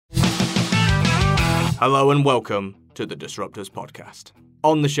Hello and welcome to the Disruptors Podcast.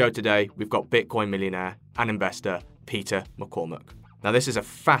 On the show today, we've got Bitcoin millionaire and investor Peter McCormack. Now, this is a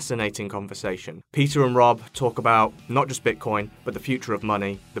fascinating conversation. Peter and Rob talk about not just Bitcoin, but the future of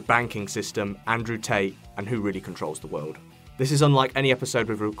money, the banking system, Andrew Tate, and who really controls the world. This is unlike any episode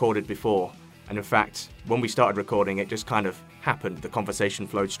we've recorded before. And in fact, when we started recording, it just kind of happened. The conversation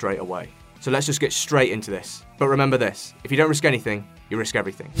flowed straight away. So let's just get straight into this. But remember this, if you don't risk anything, you risk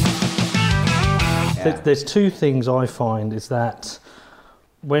everything. There's two things I find is that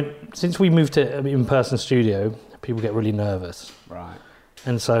since we moved to an in-person studio, people get really nervous. Right.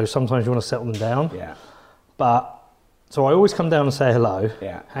 And so sometimes you want to settle them down. Yeah. So I always come down and say hello,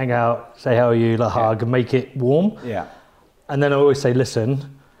 hang out, say how are you, hug, and make it warm. Yeah. And then I always say,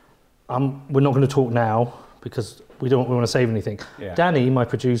 listen, we're not going to talk now because we want to save anything. Yeah. Danny, my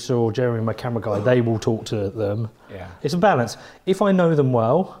producer, or Jeremy, my camera guy, they will talk to them. Yeah. It's a balance. If I know them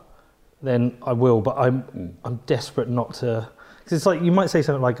well, then I will, but I'm desperate not to, because it's like, you might say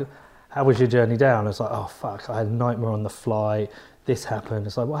something like, how was your journey down? It's like, oh fuck, I had a nightmare on the flight, this happened.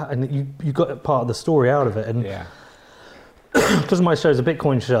 It's like, what? And you got a part of the story out of it. And because my show's a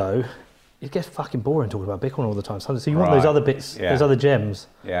Bitcoin show, it gets fucking boring talking about Bitcoin all the time. So you want those other bits, those other gems.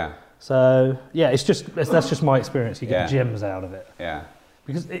 Yeah. So yeah, that's just my experience. You get gems out of it. Yeah.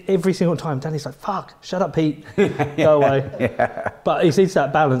 Because every single time, Danny's like, fuck, shut up, Pete, go away. Yeah. But it's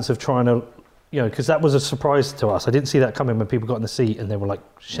that balance of trying to, because that was a surprise to us. I didn't see that coming when people got in the seat and they were like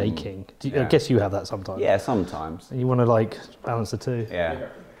shaking. I guess you have that sometimes. Yeah, sometimes. And you want to like balance the two. Yeah. Yeah,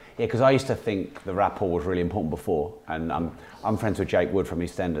 because I used to think the rapport was really important before. And I'm friends with Jake Wood from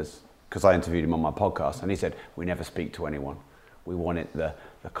EastEnders because I interviewed him on my podcast. And he said, we never speak to anyone. We wanted the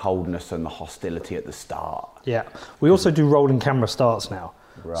coldness and the hostility at the start. Yeah. We also do rolling camera starts now.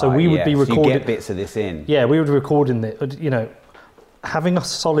 Right, so we would be recording. So you get bits of this in. Yeah, we would record in the, having a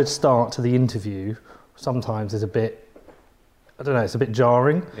solid start to the interview sometimes is a bit, I don't know, it's a bit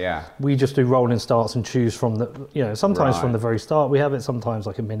jarring. Yeah. We just do rolling starts and choose from the, sometimes from the very start we have it, sometimes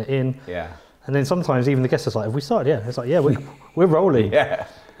like a minute in. Yeah. And then sometimes even the guest is like, have we started? Yeah. It's like, yeah, we're rolling. Yeah.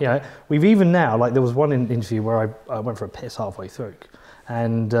 We've even now, like there was one interview where I went for a piss halfway through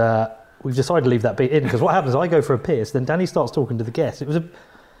and we've decided to leave that bit in because what happens, I go for a piss, then Danny starts talking to the guest.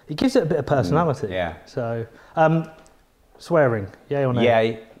 It gives it a bit of personality. Yeah. So, swearing, yay or no?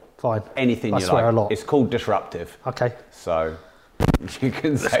 Yay. Fine. Anything I you swear like. a lot. It's called disruptive. Okay. So you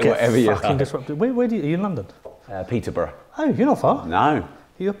can say whatever you like. Disruptive. Where are you in London? Peterborough. Oh, you're not far. No.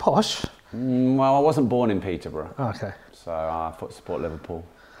 You're posh. Well, I wasn't born in Peterborough. Oh, okay. So I support Liverpool.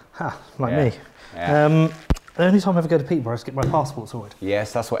 Like me. Yeah. The only time I ever go to Peterborough is to get my passport sorted.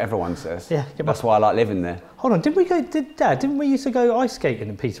 Yes, that's what everyone says. Yeah. That's why I like living there. Hold on, didn't we used to go ice skating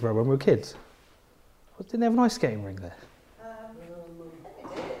in Peterborough when we were kids? Didn't they have an ice skating ring there?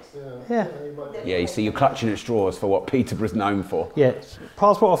 Yeah. Yeah, you see, you're clutching at straws for what Peterborough's known for. Yeah,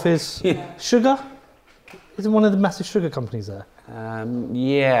 passport office, sugar? Isn't one of the massive sugar companies there?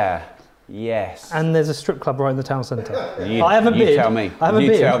 Yes. And there's a strip club right in the town centre. I haven't been. You tell me.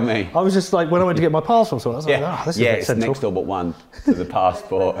 You tell me. I was just like, when I went to get my passport, I was like, this is a bit it's central. next door but one to the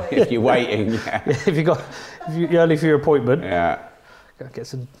passport. If you're waiting, if you're early for your appointment. Yeah. Get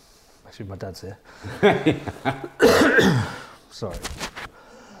some. Actually, my dad's here. Sorry.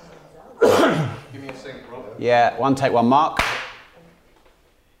 Give me a second, Rob. Yeah, one take, one mark.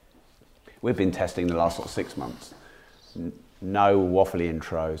 We've been testing the last 6 months. No waffly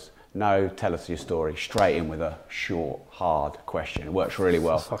intros. No, tell us your story. Straight in with a short, hard question. It works really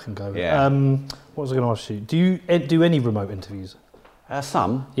well. Let's fucking go. Yeah. What was I going to ask you? Do you do any remote interviews?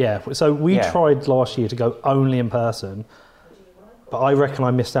 Some. Yeah. So we tried last year to go only in person, but I reckon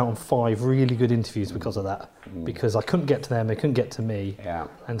I missed out on 5 really good interviews because of that. Because I couldn't get to them, they couldn't get to me. Yeah.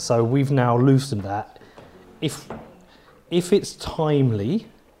 And so we've now loosened that. If it's timely,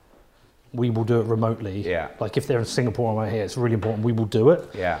 we will do it remotely. Yeah. Like if they're in Singapore and I'm here, it's really important, we will do it.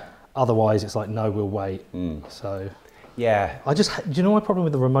 Yeah. Otherwise, it's like, no, we'll wait. So, yeah. do you know my problem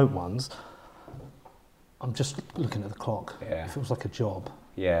with the remote ones? I'm just looking at the clock. Yeah. If it was like a job,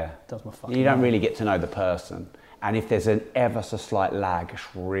 it does my fucking You don't really get to know the person. And if there's an ever so slight lag, it's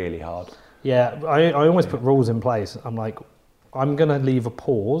really hard. Yeah, I always put rules in place. I'm like, I'm going to leave a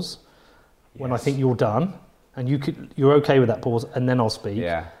pause when I think you're done. And you're okay with that pause, and then I'll speak.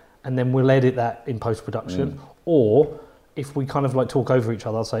 Yeah. And then we'll edit that in post-production. Or if we kind of like talk over each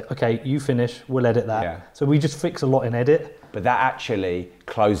other, I'll say, okay, you finish, we'll edit that. Yeah. So we just fix a lot in edit. But that actually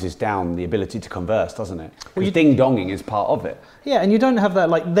closes down the ability to converse, doesn't it? Because ding-donging is part of it. Yeah, and you don't have that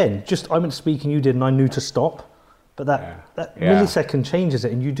like then, just I went to speak and you did and I knew to stop. But that millisecond changes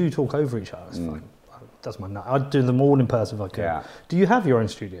it and you do talk over each other. It's fine. It does my nut. I'd do them all in person if I could. Yeah. Do you have your own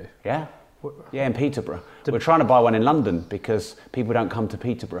studio? Yeah. Yeah, in Peterborough. We're trying to buy one in London because people don't come to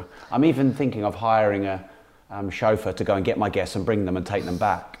Peterborough. I'm even thinking of hiring a chauffeur to go and get my guests and bring them and take them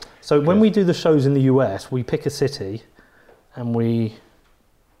back. So when we do the shows in the US, we pick a city and we...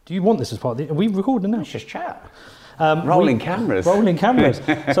 Do you want this as part of the... Are we recording now? Let's just chat. Rolling cameras. Rolling cameras.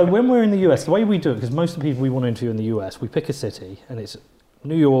 So when we're in the US, the way we do it, because most of the people we want to interview in the US, we pick a city and it's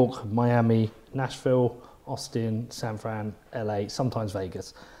New York, Miami, Nashville, Austin, San Fran, LA, sometimes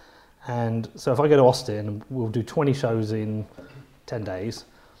Vegas. And so if I go to Austin, we'll do 20 shows in 10 days.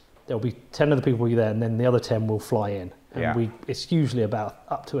 There'll be 10 of the people will be there and then the other 10 will fly in. And it's usually about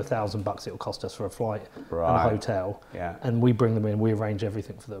up to $1,000 it'll cost us for a flight and a hotel. Yeah. And we bring them in, we arrange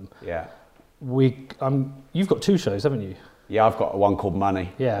everything for them. Yeah. You've got 2 shows, haven't you? Yeah, I've got one called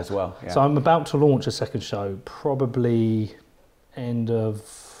Money as well. Yeah. So I'm about to launch a second show, probably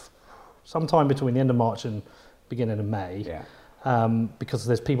sometime between the end of March and beginning of May. Yeah. Because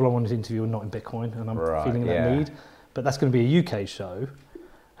there's people I want to interview and not in Bitcoin, and I'm feeling that need. But that's going to be a UK show,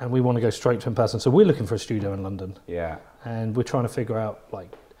 and we want to go straight to in person. So we're looking for a studio in London. Yeah. And we're trying to figure out,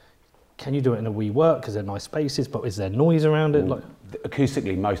 like, can you do it in a WeWork because they're nice spaces, but is there noise around it? Like,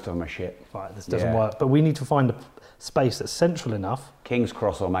 acoustically, most of them are shit. Right, this doesn't work. But we need to find a space that's central enough. King's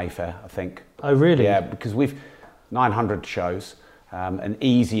Cross or Mayfair, I think. Oh, really? Yeah, because we've 900 shows, and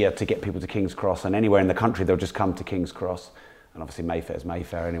easier to get people to King's Cross, and anywhere in the country they'll just come to King's Cross. And obviously Mayfair's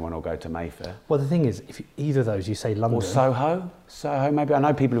Mayfair, anyone will go to Mayfair. Well, the thing is, if either of those, you say London. Or Soho, maybe. I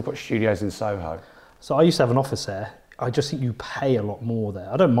know people who've got studios in Soho. So I used to have an office there. I just think you pay a lot more there.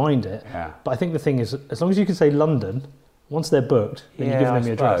 I don't mind it, but I think the thing is, as long as you can say London, once they're booked, then you give them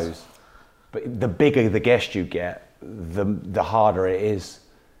your address. But the bigger the guest you get, the harder it is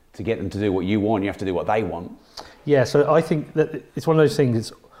to get them to do what you want. You have to do what they want. Yeah, so I think that it's one of those things,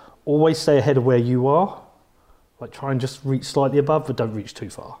 it's always stay ahead of where you are. Like try and just reach slightly above, but don't reach too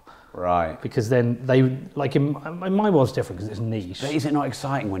far. Right. Because then they, like in my world's different because it's niche. But is it not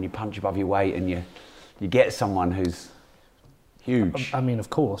exciting when you punch above your weight and you get someone who's huge? I mean, of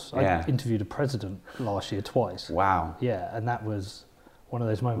course. I interviewed a president last year twice. Wow. Yeah, and that was one of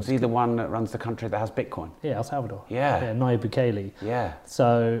those moments. Was he the one that runs the country that has Bitcoin? Yeah, El Salvador. Yeah. Nayib Bukele. Yeah.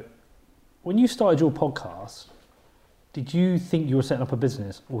 So when you started your podcast, did you think you were setting up a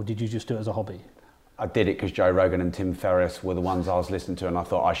business or did you just do it as a hobby? I did it because Joe Rogan and Tim Ferriss were the ones I was listening to, and I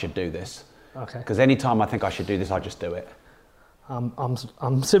thought I should do this. Okay. Because any time I think I should do this, I just do it.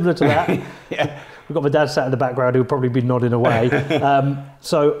 I'm similar to that. Yeah. We've got my dad sat in the background who'll probably be nodding away.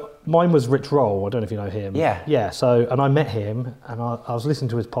 So mine was Rich Roll. I don't know if you know him. Yeah. Yeah. So and I met him, and I was listening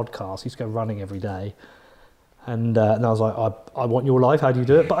to his podcast. He used to go running every day, and I was like, I want your life. How do you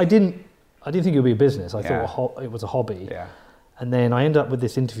do it? But I didn't think it would be a business. I thought it was a hobby. Yeah. And then I ended up with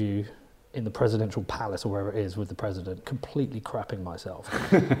this interview in the presidential palace or wherever it is with the president, completely crapping myself.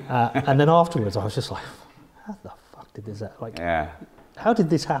 And then afterwards I was just like, how the fuck did this happen? Like, how did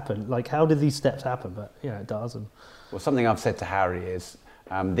this happen? Like, how did these steps happen? But, you know, it does. And well, something I've said to Harry is,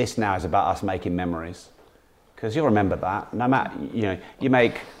 this now is about us making memories. Because you'll remember that. No matter, you know, you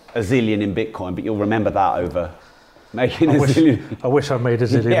make a zillion in Bitcoin, but you'll remember that over making a zillion. I wish I made a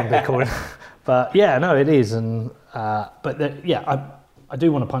zillion in Bitcoin. But yeah, no, it is. And, I do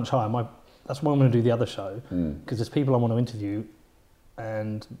want to punch higher. That's why I'm going to do the other show, because there's people I want to interview,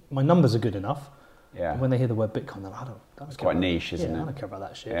 and my numbers are good enough. Yeah. And when they hear the word Bitcoin, they're like, I don't it's care quite about niche, isn't it? I don't care about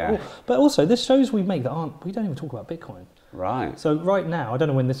that shit. Yeah. But also, there's shows we make that we don't even talk about Bitcoin. Right. So right now, I don't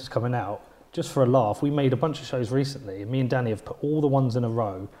know when this is coming out, just for a laugh, we made a bunch of shows recently, and me and Danny have put all the ones in a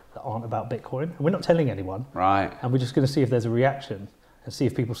row that aren't about Bitcoin, and we're not telling anyone. Right. And we're just going to see if there's a reaction, and see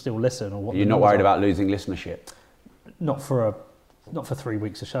if people still listen, or what. You're not worried about losing listenership? Not for 3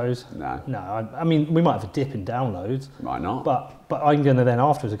 weeks of shows. No. No, I mean, we might have a dip in downloads. Might not. But I'm going to then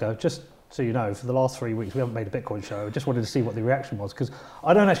afterwards go, just so you know, for the last 3 weeks, we haven't made a Bitcoin show. I just wanted to see what the reaction was, because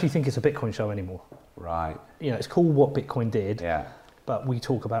I don't actually think it's a Bitcoin show anymore. Right. You know, it's cool what Bitcoin did. Yeah. But we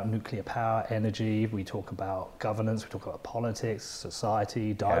talk about nuclear power, energy, we talk about governance, we talk about politics,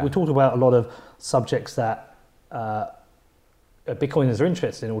 society, diet. We talk about a lot of subjects that Bitcoiners are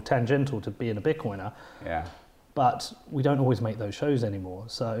interested in or tangential to being a Bitcoiner. Yeah. But we don't always make those shows anymore.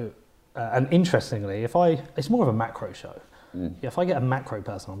 So, and interestingly, it's more of a macro show. Yeah, if I get a macro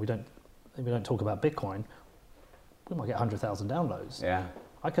person on, we don't talk about Bitcoin, we might get 100,000 downloads. Yeah.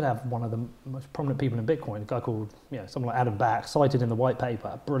 I could have one of the most prominent people in Bitcoin, a guy called, someone like Adam Back, cited in the white paper,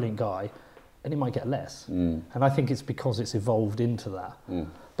 a brilliant guy, and it might get less. And I think it's because it's evolved into that.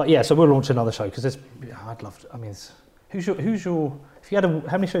 But yeah, so we'll launch another show, because I'd love to, I mean, who's your, if you had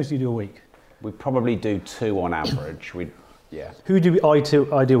how many shows do you do a week? We probably do 2 on average. Who do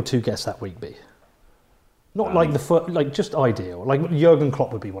ideal 2 guests that week be? Not like like just ideal. Like Jurgen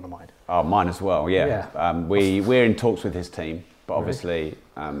Klopp would be one of mine. Oh, mine as well. Yeah. We're in talks with his team, but obviously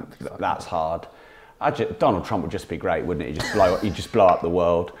that's hard. Donald Trump would just be great, wouldn't it? He'd just blow up the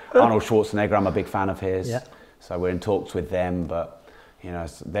world. Arnold Schwarzenegger, I'm a big fan of his. Yeah. So we're in talks with them, but you know,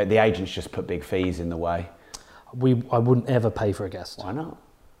 the agents just put big fees in the way. I wouldn't ever pay for a guest. Why not?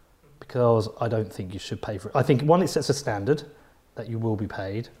 Because I don't think you should pay for it. I think one, it sets a standard that you will be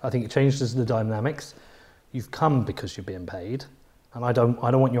paid. I think it changes the dynamics. You've come because you're being paid, and I don't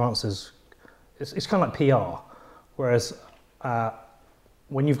want your answers. It's kind of like PR, whereas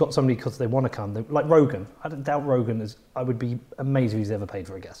when you've got somebody because they want to come, like Rogan. I don't doubt Rogan is. I would be amazed if he's ever paid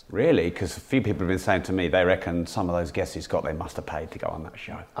for a guest. Really? Because a few people have been saying to me they reckon some of those guests he's got, they must have paid to go on that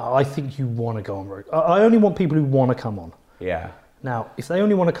show. I think you want to go on Rogan. I only want people who want to come on. Yeah. Now, if they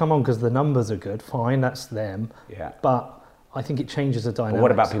only want to come on because the numbers are good, fine, that's them. Yeah. But I think it changes the dynamics. But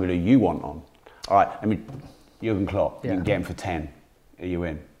what about people who you want on? All right, I mean, Jurgen Klopp, Yeah. you can get him for 10. Are you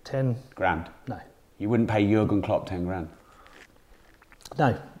in? 10 grand? No. You wouldn't pay Jurgen Klopp 10 grand?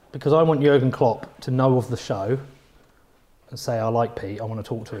 No, because I want Jurgen Klopp to know of the show and say, I like Pete, I want to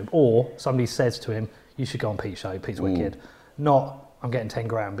talk to him. Or somebody says to him, you should go on Pete's show, Pete's wicked. Not, I'm getting 10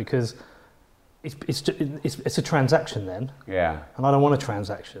 grand, because it's a transaction then. Yeah. And I don't want a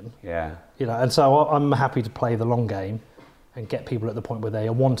transaction. Yeah. You know, and so I'm happy to play the long game and get people at the point where they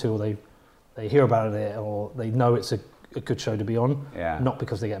want to, or they hear about it, or they know it's a good show to be on. Yeah. Not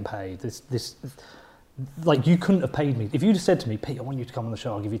because they're getting paid. This like, you couldn't have paid me. If you'd have said to me, Pete, I want you to come on the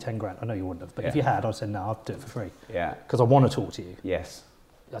show, I'll give you 10 grand. I know you wouldn't have, but if you had, I'd said, no, I'll do it for free. Yeah. Because I want to talk to you. Yes.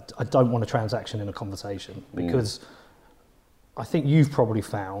 I don't want a transaction in a conversation, because I think you've probably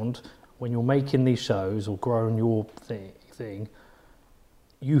found when you're making these shows or growing your thing,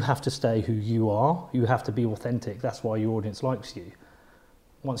 you have to stay who you are. You have to be authentic. That's why your audience likes you.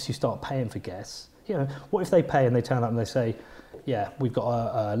 Once you start paying for guests, you know, what if they pay and they turn up and they say, yeah, we've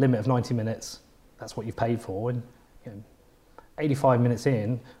got a limit of 90 minutes. That's what you've paid for. And you know, 85 minutes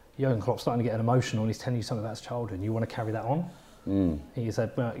in, Jurgen Klopp's starting to get emotional and he's telling you something about his childhood and you want to carry that on. And you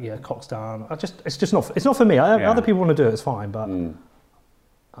said, well, yeah, clock's down. It's not for me. Other people want to do it, it's fine, but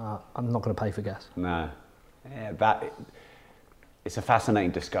I'm not going to pay for guests. No. Yeah, it's a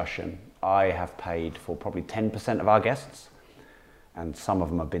fascinating discussion. I have paid for probably 10% of our guests, and some of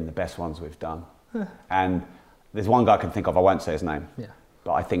them have been the best ones we've done. And there's one guy I can think of, I won't say his name,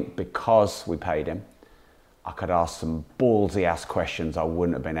 but I think because we paid him, I could ask some ballsy ass questions I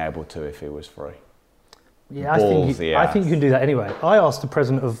wouldn't have been able to if it was free. Yeah, I think you can do that anyway. I asked the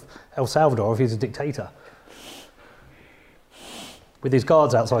president of El Salvador if he's a dictator, with his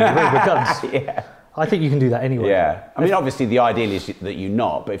guards outside the room with guns. Yeah. I think you can do that anyway. Yeah. I mean, obviously the ideal is that you're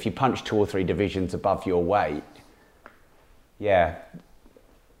not, but if you punch 2 or 3 divisions above your weight, it's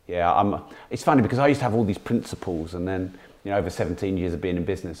funny because I used to have all these principles, and then, you know, over 17 years of being in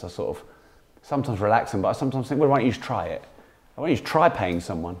business, I sort of sometimes relax them, but I sometimes think, well, why don't you just try it? Why don't you just try paying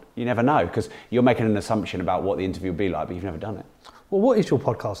someone? You never know, because you're making an assumption about what the interview will be like, but you've never done it. Well, what is your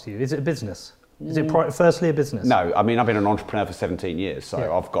podcast to you? Is it a business? Is it firstly a business? No, I mean, I've been an entrepreneur for 17 years, so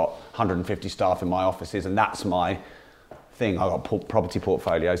I've got 150 staff in my offices, and that's my thing. I've got a property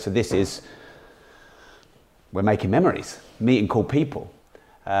portfolio, so we're making memories, meeting cool people.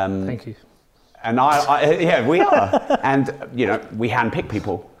 Thank you. And yeah, we are. And, you know, we handpick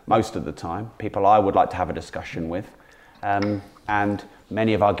people most of the time, people I would like to have a discussion with. And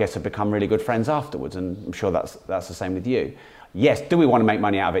many of our guests have become really good friends afterwards, and I'm sure that's the same with you. Yes, do we want to make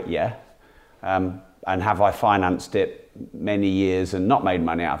money out of it? Yeah. And have I financed it many years and not made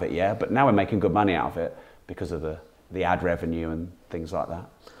money out of it? Yeah. But now we're making good money out of it because of the ad revenue and things like that.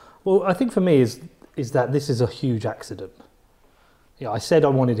 Well, I think for me is that this is a huge accident. Yeah, I said I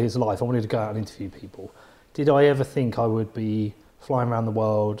wanted his life. I wanted to go out and interview people. Did I ever think I would be flying around the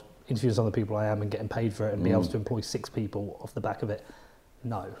world, interviewing some of the people I am and getting paid for it and be able to employ 6 people off the back of it?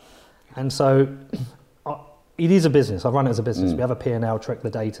 No. And so it is a business. I run it as a business. We have a P&L, track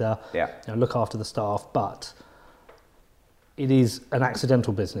the data, look after the staff, but it is an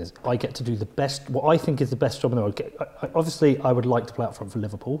accidental business. I get to do what I think is the best job in the world. Obviously, I would like to play up front for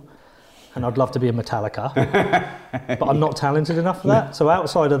Liverpool, and I'd love to be a Metallica, but I'm not talented enough for that. So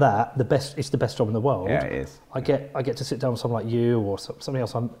outside of that, it's the best job in the world. Yeah, it is. I get to sit down with someone like you or somebody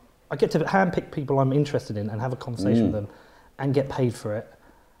else. I get to handpick people I'm interested in and have a conversation with them and get paid for it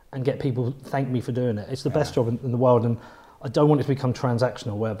and get people thank me for doing it. It's the best job in the world, and I don't want it to become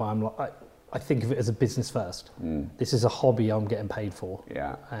transactional whereby I'm like, I think of it as a business first. This is a hobby I'm getting paid for.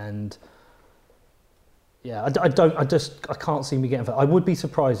 Yeah. And I can't see me getting. I would be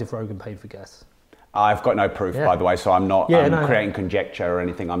surprised if Rogan paid for guests. I've got no proof, by the way, so I'm not creating conjecture or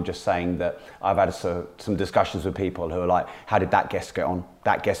anything. I'm just saying that I've had some discussions with people who are like, how did that guest get on?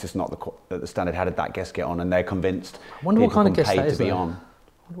 That guest is not the standard. How did that guest get on? And they're convinced I wonder what kind of guest paid that is, to be though. on.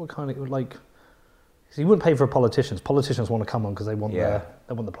 I wonder what kind of, like... So you wouldn't pay for politicians. Politicians want to come on because they want the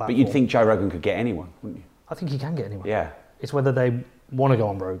platform. But you'd think Joe Rogan could get anyone, wouldn't you? I think he can get anyone. Yeah. It's whether they want to go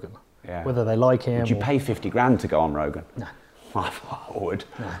on Rogan. Yeah. Whether they like him. Would you pay 50 grand to go on Rogan? No. I would.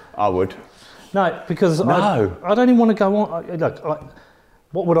 No. I would. No, because I don't even want to go on. Look,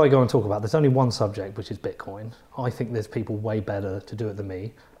 what would I go and talk about? There's only one subject, which is Bitcoin. I think there's people way better to do it than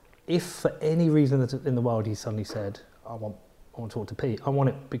me. If for any reason that in the world he suddenly said, I want to talk to Pete, I want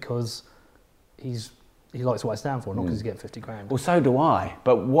it because he likes what I stand for, not because he's getting 50 grand. Well, so do I.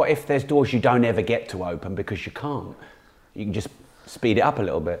 But what if there's doors you don't ever get to open because you can't? You can just speed it up a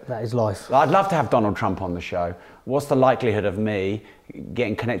little bit. That is life. I'd love to have Donald Trump on the show. What's the likelihood of me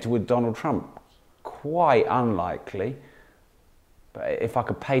getting connected with Donald Trump? Quite unlikely. But if I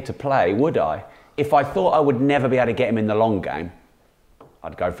could pay to play, would I? If I thought I would never be able to get him in the long game,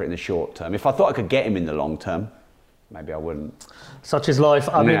 I'd go for it in the short term. If I thought I could get him in the long term, maybe I wouldn't. Such is life.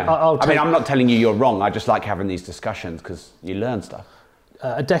 I mean, I'm not telling you you're wrong. I just like having these discussions because you learn stuff.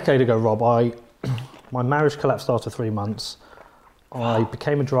 A decade ago, Rob, my marriage collapsed after 3 months. I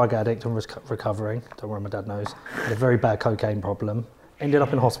became a drug addict and was recovering. Don't worry, my dad knows. Had a very bad cocaine problem. Ended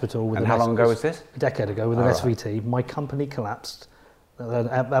up in hospital with. And how long ago was this? A decade ago with an SVT. My company collapsed. An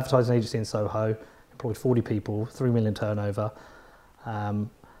advertising agency in Soho, employed 40 people, 3 million turnover. My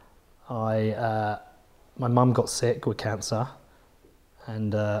mum got sick with cancer,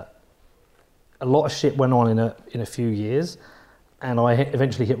 and a lot of shit went on in a few years, and I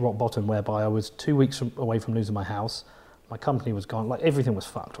eventually hit rock bottom, whereby I was 2 weeks away from losing my house. My company was gone, like everything was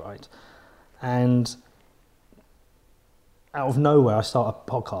fucked, right? And out of nowhere, I started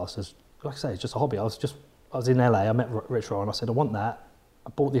a podcast as, like I say, it's just a hobby. I was in LA, I met Rich Roll, and I said, I want that. I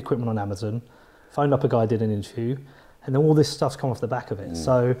bought the equipment on Amazon, phoned up a guy, did an interview, and then all this stuff's come off the back of it.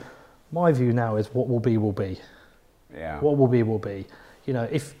 So my view now is what will be, will be. Yeah. What will be, will be. You know,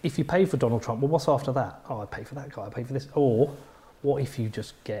 if you pay for Donald Trump, well, what's after that? Oh, I pay for that guy, I pay for this. Or what if you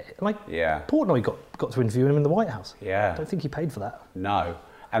just get it? Like, Portnoy got to interview him in the White House. Yeah. I don't think he paid for that. No.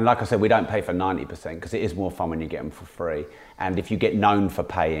 And like I said, we don't pay for 90% because it is more fun when you get them for free. And if you get known for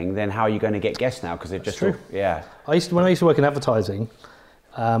paying, then how are you going to get guests now? Because they're just true. Yeah. When I used to work in advertising,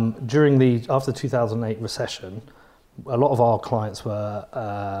 after the 2008 recession, a lot of our clients were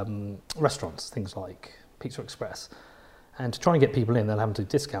restaurants, things like Pizza Express. And to try and get people in, they'll have to do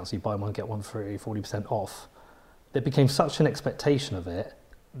discounts. So you buy one, get one free, 40% off. There became such an expectation of it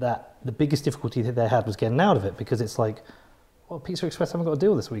that the biggest difficulty that they had was getting out of it, because it's like, well, Pizza Express haven't got a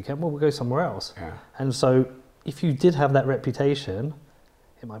deal this weekend, well, we'll go somewhere else. Yeah. And so if you did have that reputation,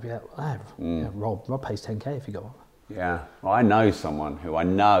 it might be like, Rob pays 10K if you go on. Yeah, well, I know someone who I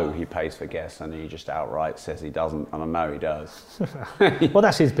know he pays for guests and he just outright says he doesn't, and I know he does. Well,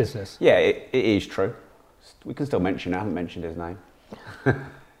 that's his business. Yeah, it is true. We can still mention it. I haven't mentioned his name.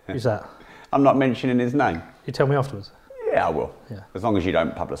 Who's that? I'm not mentioning his name. You tell me afterwards? Yeah, I will. Yeah. As long as you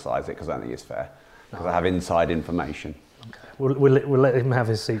don't publicise it, because I don't think it's fair. Because I have inside information. Okay. We'll let him have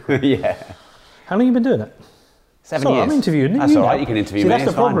his secret. Yeah. How long have you been doing it? 7 years. I'm interviewing you. That's all right, you can interview me. That's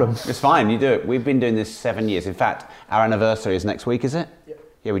the problem. It's fine, you do it. We've been doing this 7 years. In fact, our anniversary is next week, is it? Yeah.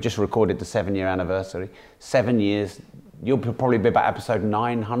 Yeah, we just recorded the 7-year anniversary. 7 years. You'll probably be about episode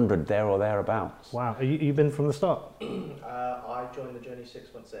 900 there or thereabouts. Wow. You've been from the start? I joined the journey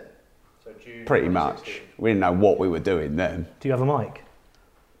 6 months in. So June. Pretty much. We didn't know what we were doing then. Do you have a mic?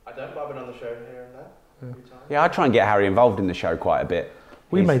 I don't, but I've been on the show here and there. Yeah, I try and get Harry involved in the show quite a bit.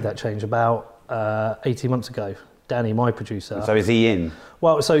 We made that change about 18 months ago. Danny, my producer. So is he in?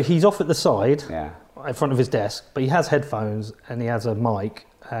 Well, so he's off at the side, in front of his desk, but he has headphones and he has a mic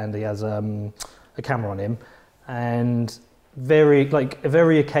and he has a camera on him, and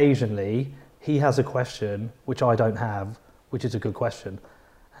very occasionally he has a question which I don't have, which is a good question,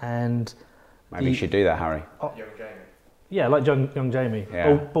 and maybe you should do that, Harry. Young Jamie. Yeah, like young Jamie,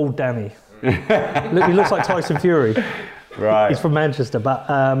 yeah. bald Danny. He looks like Tyson Fury. Right. He's from Manchester, but.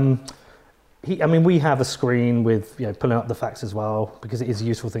 We have a screen with pulling up the facts as well, because it is a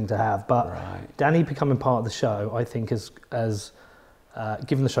useful thing to have. But Danny becoming part of the show, I think, has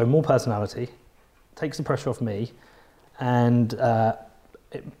given the show more personality, takes the pressure off me, and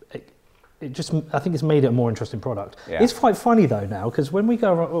it just, I think it's made it a more interesting product. Yeah. It's quite funny though now, because when we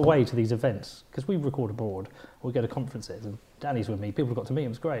go away to these events, because we record abroad, we go to conferences, and Danny's with me, people have got to meet him,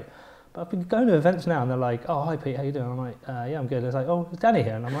 it's great. But I've been going to events now, and they're like, "Oh, hi Pete, how you doing?" I'm like, "Yeah, I'm good." They're like, "Oh, is Danny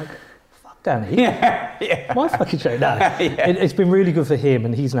here?" And I'm like, Danny? Yeah. My fucking show? No. It's been really good for him,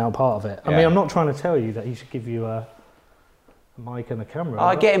 and he's now part of it. I mean, I'm not trying to tell you that he should give you a mic and a camera.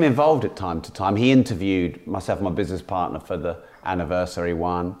 I get him involved at time to time. He interviewed myself and my business partner for the anniversary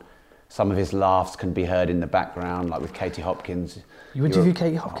one. Some of his laughs can be heard in the background, like with Katie Hopkins. You interviewed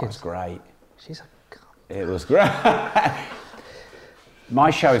Katie Hopkins? Oh, it's great. She's a... It was great.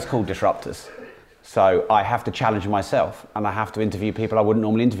 My show is called Disruptors. So I have to challenge myself, and I have to interview people I wouldn't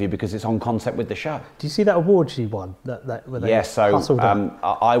normally interview because it's on concept with the show. Do you see that award she won?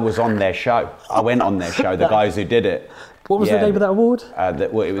 I was on their show. I went on their show, the guys who did it. What was the name of that award?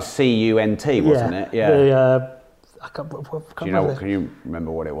 It was CUNT, wasn't it? Yeah. Can you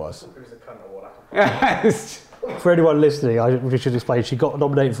remember what it was? It was a cunt award. For anyone listening, we should explain. She got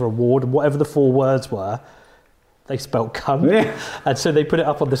nominated for an award, and whatever the 4 words were, they spelled cunt. Yeah. And so they put it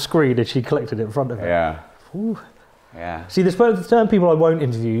up on the screen, and she collected it in front of her. Yeah. Ooh. Yeah. See, there's certain people I won't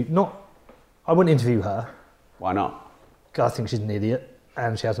interview. I wouldn't interview her. Why not? Because I think she's an idiot,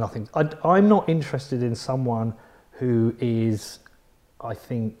 and she has nothing. I'm not interested in someone who is, I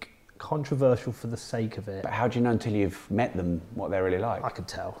think, controversial for the sake of it. But how do you know until you've met them what they're really like? I can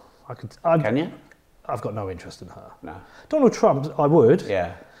tell. Can you? I've got no interest in her. No. Donald Trump, I would.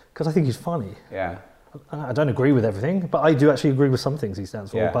 Yeah. Because I think he's funny. Yeah. I don't agree with everything, but I do actually agree with some things he stands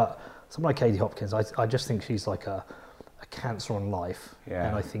for. Yeah. But someone like Katie Hopkins, I just think she's like a cancer on life. Yeah.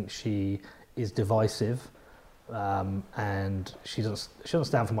 And I think she is divisive, and she doesn't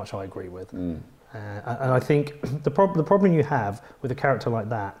stand for much I agree with. And I think the problem you have with a character like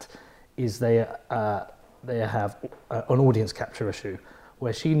that is they have an audience capture issue,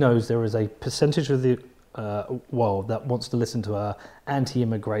 where she knows there is a percentage of the world that wants to listen to her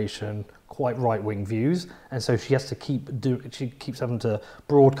anti-immigration, quite right-wing views, and so she has to she keeps having to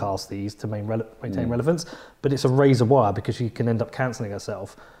broadcast these to maintain relevance. But it's a razor wire because she can end up cancelling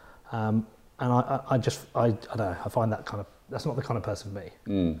herself. And I don't know. I find that's not the kind of person for me.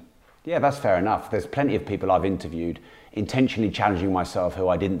 Yeah, that's fair enough. There's plenty of people I've interviewed intentionally challenging myself who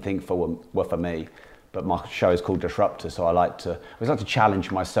I didn't think were for me. But my show is called Disruptor, so I always like to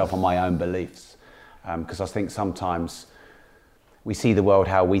challenge myself on my own beliefs, because I think sometimes we see the world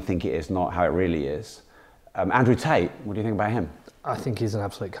how we think it is, not how it really is. Andrew Tate, what do you think about him? I think he's an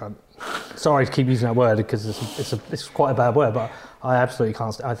absolute cunt. Sorry to keep using that word because it's quite a bad word, but I absolutely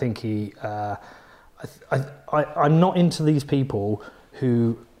can't. I think he. I'm not into these people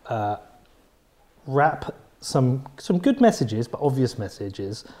who wrap some good messages, but obvious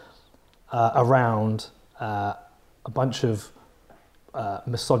messages, around a bunch of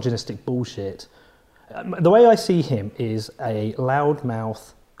misogynistic bullshit. The way I see him is a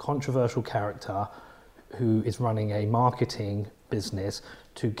loudmouth, controversial character who is running a marketing business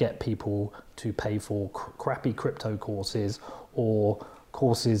to get people to pay for crappy crypto courses or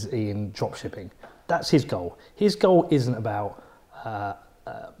courses in dropshipping. That's his goal. His goal isn't about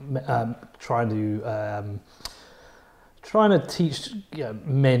trying to teach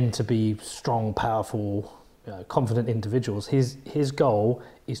men to be strong, powerful, confident individuals. His goal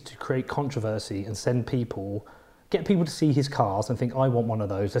is to create controversy and get people to see his cars and think, I want one of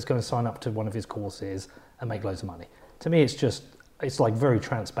those. Let's go and sign up to one of his courses and make loads of money. To me, it's like very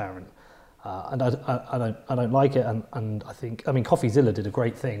transparent, and I don't like it. And I think, CoffeeZilla did a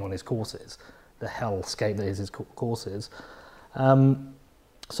great thing on his courses, the hellscape that is his courses.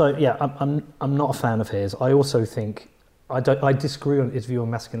 So yeah, I'm not a fan of his. I also think I disagree on his view on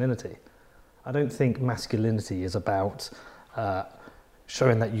masculinity. I don't think masculinity is about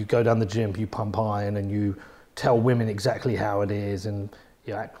showing that you go down the gym, you pump iron, and you tell women exactly how it is, and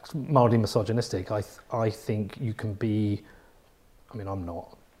act mildly misogynistic. I think you can be. I'm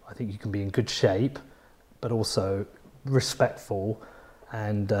not. I think you can be in good shape, but also respectful,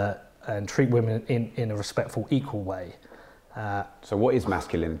 and treat women in a respectful, equal way. So what is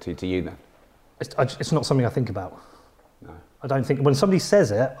masculinity to you then? It's not something I think about. No. I don't think, when somebody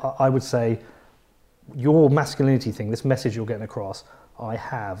says it, I would say, your masculinity thing, this message you're getting across, I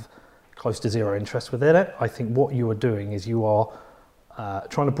have close to zero interest within it. I think what you are doing is you are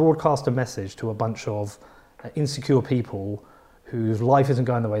trying to broadcast a message to a bunch of insecure people whose life isn't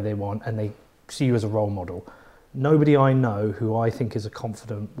going the way they want, and they see you as a role model. Nobody I know who I think is a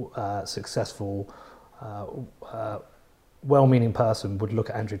confident, successful, well-meaning person would look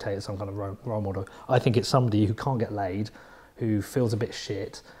at Andrew Tate as some kind of role model. I think it's somebody who can't get laid, who feels a bit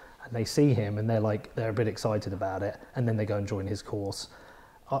shit, and they see him and they're a bit excited about it, and then they go and join his course.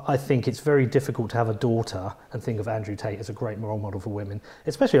 I think it's very difficult to have a daughter and think of Andrew Tate as a great role model for women.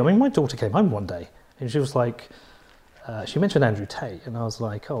 Especially, my daughter came home one day and she was like, she mentioned Andrew Tate, and I was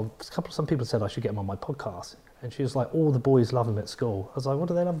like, some people said I should get him on my podcast. And she was like, all the boys love him at school. I was like, what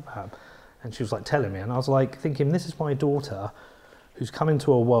do they love about him? And she was like telling me, and I was like thinking, this is my daughter who's come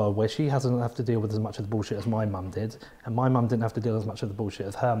into a world where she hasn't have to deal with as much of the bullshit as my mum did, and my mum didn't have to deal as much of the bullshit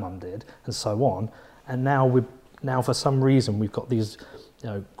as her mum did, and so on. And now for some reason we've got these,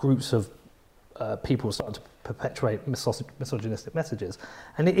 groups of people starting to perpetuate misogynistic messages,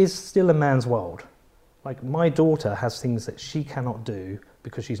 and it is still a man's world. Like, my daughter has things that she cannot do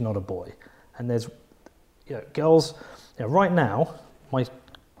because she's not a boy, and there's, girls. Right now, my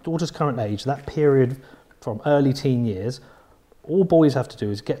daughter's current age, that period from early teen years, all boys have to do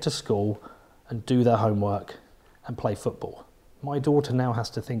is get to school and do their homework and play football. My daughter now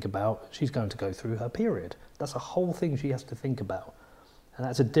has to think about, she's going to go through her period. That's a whole thing she has to think about. And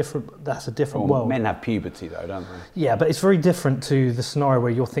that's a different world. Men have puberty though, don't they? Yeah, but it's very different to the scenario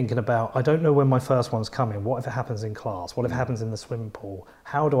where you're thinking about, I don't know when my first one's coming. What if it happens in class? What if it happens in the swimming pool?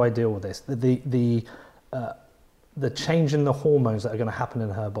 How do I deal with this? The change in the hormones that are going to happen in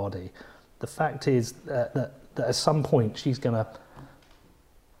her body. The fact is that at some point she's going to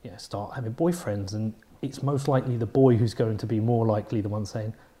start having boyfriends, and it's most likely the boy who's going to be more likely the one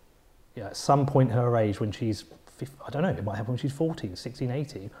saying, at some point her age when she's, I don't know, it might happen when she's 14, 16,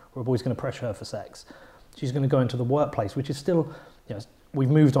 18, where a boy's going to pressure her for sex. She's going to go into the workplace, which is still, we've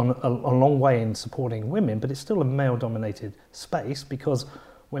moved on a long way in supporting women, but it's still a male-dominated space, because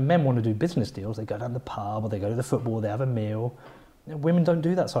when men want to do business deals, they go down the pub or they go to the football, they have a meal. Women don't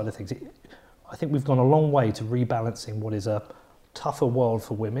do that side of things. I think we've gone a long way to rebalancing what is a tougher world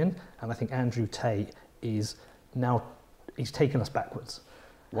for women, and I think Andrew Tate is now, he's taken us backwards.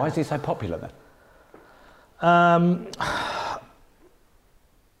 Why is he so popular then?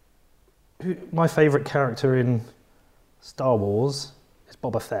 My favourite character in Star Wars is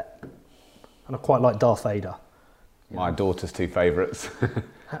Boba Fett, and I quite like Darth Vader. My daughter's two favourites.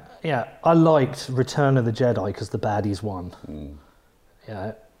 Yeah, I liked Return of the Jedi because the baddies won.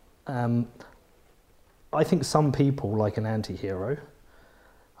 I think some people like an anti-hero.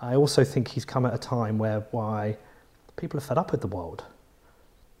 I also think he's come at a time whereby people are fed up with the world.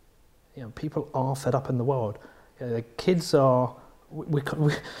 People are fed up in the world. The kids are... We've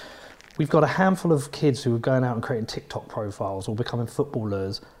got a handful of kids who are going out and creating TikTok profiles or becoming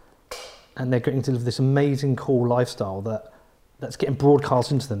footballers, and they're getting to live this amazing, cool lifestyle that's getting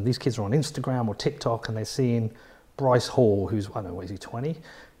broadcast into them. These kids are on Instagram or TikTok, and they're seeing Bryce Hall, who's, I don't know, what is he, 20?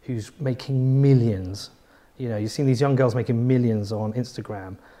 Who's making millions. You've seen these young girls making millions on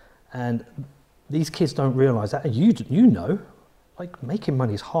Instagram, and these kids don't realise that. And you know, like, making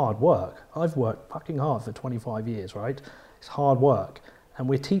money is hard work. I've worked fucking hard for 25 years, right? It's hard work. And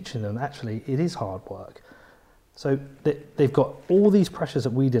we're teaching them, actually, it is hard work. So they've got all these pressures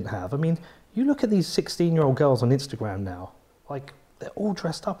that we didn't have. I mean, you look at these 16-year-old girls on Instagram now, like, they're all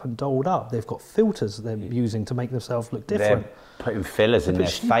dressed up and dolled up. They've got filters they're using to make themselves look different. They're putting fillers in their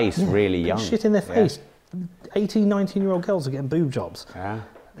face really young. Shit in their face. 18, 19-year-old girls are getting boob jobs. Yeah.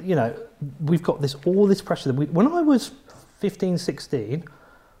 We've got all this pressure. When I was 15, 16,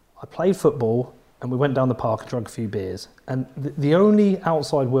 I played football and we went down the park and drank a few beers. And the only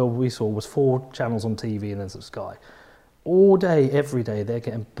outside world we saw was 4 channels on TV and then some Sky. All day, every day, they're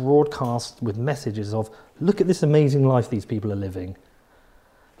getting broadcast with messages of, look at this amazing life these people are living.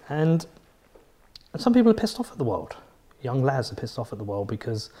 And some people are pissed off at the world. Young lads are pissed off at the world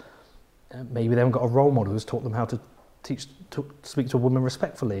because maybe they haven't got a role model who's taught them how to speak to a woman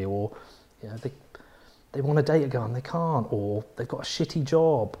respectfully, or they want to date a girl and they can't, or they've got a shitty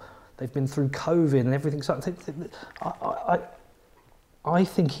job, they've been through COVID and everything. So I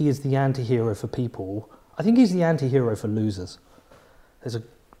think he is the anti-hero for people. I think he's the anti-hero for losers. There's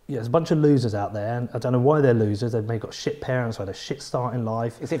a bunch of losers out there, and I don't know why they're losers. They've maybe got shit parents or had a shit start in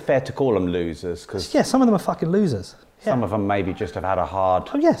life. Is it fair to call them losers? Cause yeah, some of them are fucking losers. Some of them maybe just have had a hard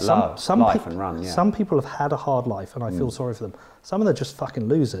some life and run. Yeah. Some people have had a hard life, and I feel sorry for them. Some of them are just fucking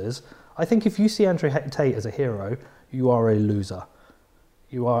losers. I think if you see Andrew Tate as a hero, you are a loser.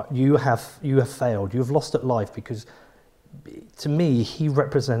 You have failed. You have lost at life, because to me he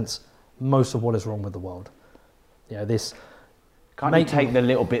represents most of what is wrong with the world. This. Can't you take the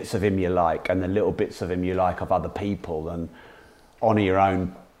little bits of him you like and the little bits of him you like of other people and honour your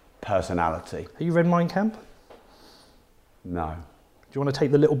own personality? Have you read Mein Kampf? No. Do you want to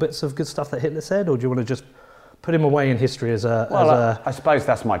take the little bits of good stuff that Hitler said, or do you want to just put him away in history as a... Well, I suppose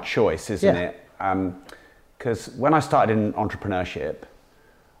that's my choice, isn't it? Because when I started in entrepreneurship,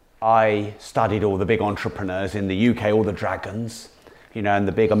 I studied all the big entrepreneurs in the UK, all the dragons, and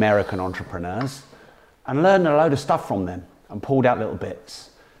the big American entrepreneurs, and learned a load of stuff from them and pulled out little bits.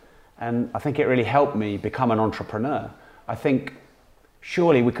 And I think it really helped me become an entrepreneur. I think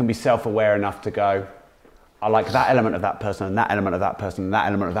surely we can be self-aware enough to go, I like that element of that person and that element of that person and that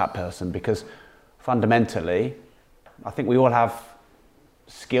element of that person, because fundamentally, I think we all have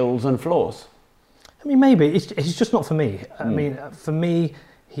skills and flaws. I mean, maybe it's just not for me. I mean, for me,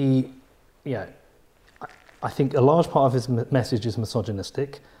 I think a large part of his message is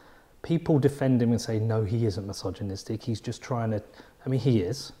misogynistic. People defend him and say, no, he isn't misogynistic. He's just trying to, I mean, he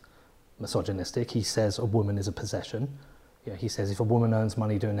is misogynistic. He says a woman is a possession. Yeah, he says if a woman earns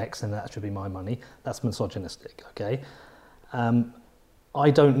money doing X, then that should be my money. That's misogynistic, okay?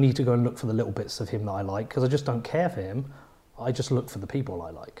 I don't need to go and look for the little bits of him that I like, because I just don't care for him. I just look for the people I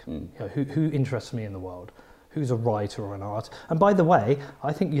like. You know, who interests me in the world? Who's a writer or an artist? And by the way,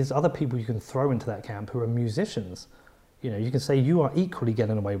 I think there's other people you can throw into that camp who are musicians. You know, you can say you are equally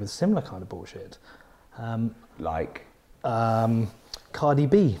getting away with similar kind of bullshit. Like? Cardi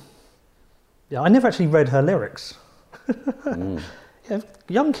B. Yeah, I never actually read her lyrics. Yeah,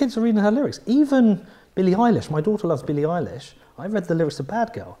 young kids are reading her lyrics. Even Billie Eilish, my daughter loves Billie Eilish. I read the lyrics of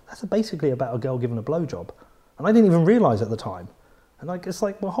Bad Girl. That's basically about a girl giving a blowjob. And I didn't even realise at the time. And it's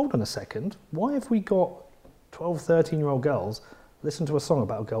like, well, hold on a second. Why have we got 12, 13-year-old girls listen to a song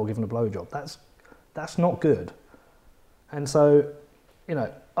about a girl giving a blowjob? That's not good. And so, you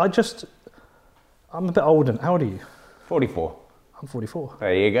know, I'm a bit older. How old are you? 44. I'm 44.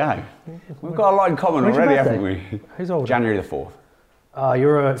 There you go. We've got a lot in common When's your already, birthday? haven't we? Who's older? January the 4th.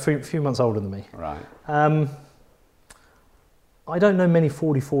 You're a few months older than me. Right. I don't know many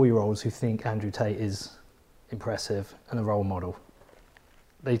 44-year-olds who think Andrew Tate is impressive and a role model.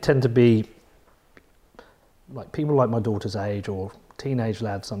 They tend to be like people like my daughter's age or teenage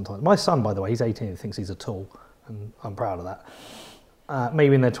lads sometimes. My son, by the way, he's 18 and thinks he's a tool, and I'm proud of that.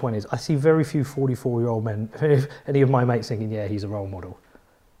 Maybe in their 20s. I see very few 44-year-old men, any of my mates thinking, yeah, he's a role model.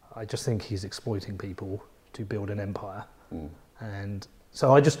 I just think he's exploiting people to build an empire. And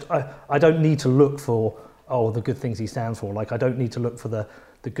so I don't need to look for, the good things he stands for. Like, I don't need to look for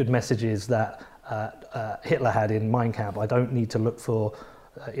the good messages that Hitler had in Mein Kampf. I don't need to look for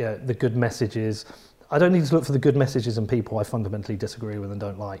the good messages. I don't need to look for the good messages in people I fundamentally disagree with and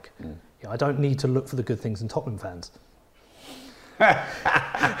don't like. I don't need to look for the good things in Tottenham fans.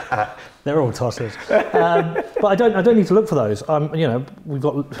 They're all tossers. But I don't need to look for those. We've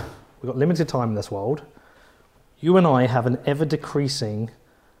got limited time in this world. You and I have an ever decreasing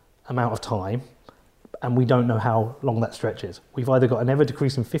amount of time, and we don't know how long that stretch is. We've either got an ever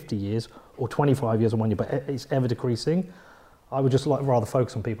decreasing 50 years or 25 years or 1 year, but it's ever decreasing. I would just rather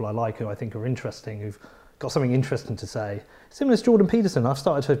focus on people I like, who I think are interesting, who've got something interesting to say. Similar to Jordan Peterson, I've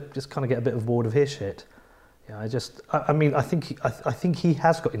started to just kind of get a bit of bored of his shit. I think he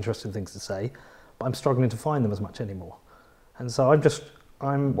has got interesting things to say, but I'm struggling to find them as much anymore. And so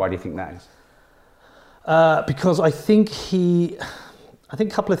Why do you think that is? Because I think a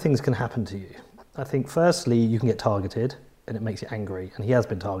couple of things can happen to you. I think firstly, you can get targeted and it makes you angry, and he has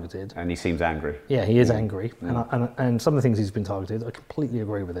been targeted. And he seems angry. Yeah, he is angry. And some of the things he's been targeted, I completely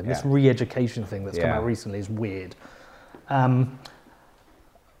agree with him. This re-education thing that's come out recently is weird. But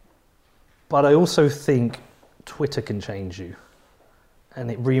I also think Twitter can change you,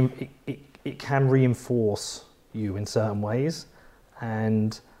 and it can reinforce you in certain ways,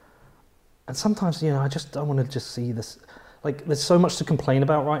 and sometimes I just don't want to just see this. Like, there's so much to complain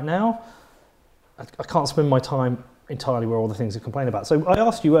about right now. I can't spend my time entirely where all the things to complain about. So I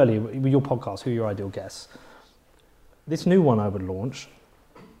asked you earlier with your podcast, who are your ideal guests? This new one I would launch,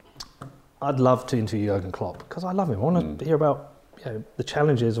 I'd love to interview Jurgen Klopp, because I love him. I want to hear about the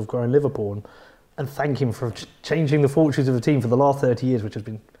challenges of growing Liverpool and thank him for changing the fortunes of the team for the last 30 years, which has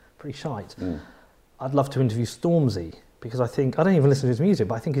been pretty shite. I'd love to interview Stormzy, because I don't even listen to his music,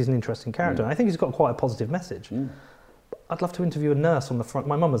 but I think he's an interesting character. And I think he's got quite a positive message. I'd love to interview a nurse on the front.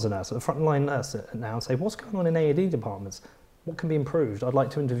 My mum is a nurse, a frontline nurse now, and say, what's going on in A&E departments? What can be improved? I'd like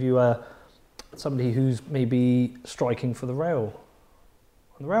to interview somebody who's maybe striking for the rail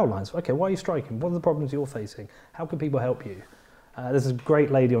lines. Okay, why are you striking? What are the problems you're facing? How can people help you? There's a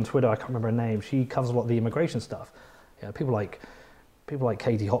great lady on Twitter, I can't remember her name. She covers a lot of the immigration stuff. People like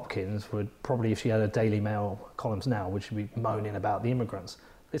Katie Hopkins would probably, if she had a Daily Mail columns now, would she be moaning about the immigrants?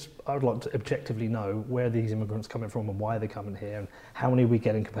 I would like to objectively know where these immigrants are coming from and why they're coming here and how many are we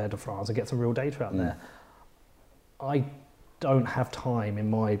getting compared to France, and get some real data out there. I don't have time in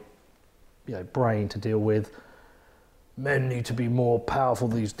my brain to deal with men need to be more powerful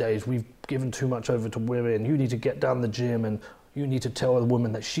these days. We've given too much over to women. You need to get down the gym and you need to tell a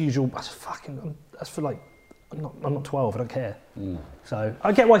woman that she's your... That's for like... I'm not 12, I don't care. So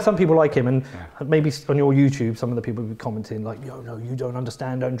I get why some people like him, and maybe on your YouTube, some of the people will be commenting like, no, you don't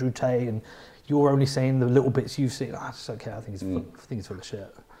understand Andrew Tate, and you're only saying the little bits you've seen. I just don't care. I think he's full of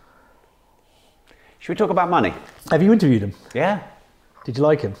shit. Should we talk about money? Have you interviewed him? Yeah. Did you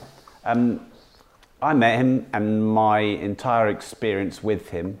like him? I met him, and my entire experience with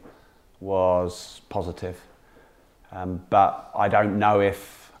him was positive. But I don't know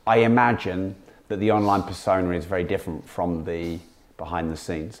if... I imagine that the online persona is very different from the behind the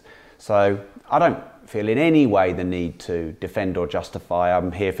scenes. So I don't feel in any way the need to defend or justify.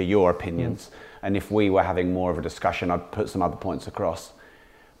 I'm here for your opinions. And if we were having more of a discussion, I'd put some other points across.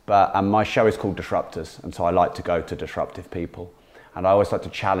 But my show is called Disruptors, and so I like to go to disruptive people. And I always like to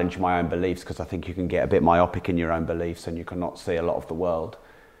challenge my own beliefs, because I think you can get a bit myopic in your own beliefs and you cannot see a lot of the world.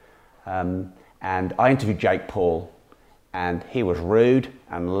 And I interviewed Jake Paul, and he was rude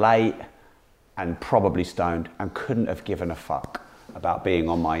and late and probably stoned and couldn't have given a fuck about being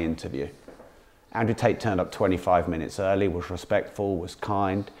on my interview. Andrew Tate turned up 25 minutes early, was respectful, was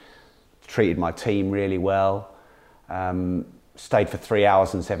kind, treated my team really well, stayed for 3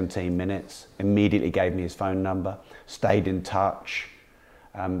 hours and 17 minutes, immediately gave me his phone number, stayed in touch,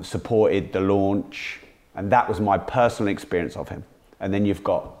 supported the launch, and that was my personal experience of him. And then you've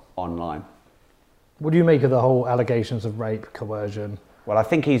got online. What do you make of the whole allegations of rape, coercion? Well, I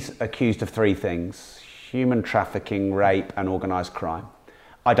think he's accused of 3 things: human trafficking, rape, and organised crime.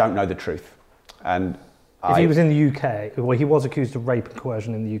 I don't know the truth. And if he was in the UK, well, he was accused of rape and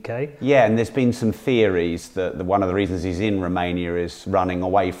coercion in the UK. Yeah, and there's been some theories that one of the reasons he's in Romania is running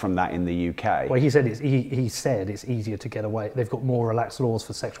away from that in the UK. Well, he said it's easier to get away. They've got more relaxed laws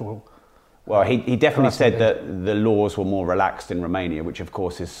for sexual. Well, he definitely said that the laws were more relaxed in Romania, which of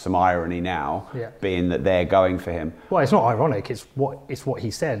course is some irony now, being that they're going for him. Well, it's not ironic. It's what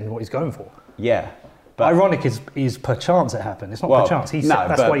he said and what he's going for. Yeah. But ironic is per chance it happened. It's not per chance.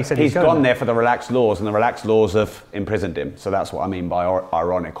 That's why he said he's gone there for the relaxed laws, and the relaxed laws have imprisoned him. So that's what I mean by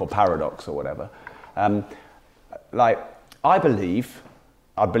ironic or paradox or whatever. I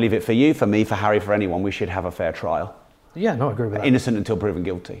believe it for you, for me, for Harry, for anyone, we should have a fair trial. Yeah, no, I agree with that. Innocent until proven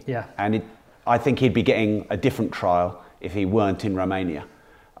guilty. Yeah. And I think he'd be getting a different trial if he weren't in Romania.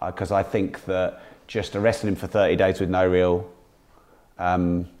 Because I think that just arresting him for 30 days with no real...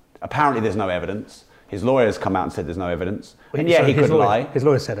 apparently there's no evidence. His lawyers come out and said there's no evidence. Well, and yeah, he could lie. His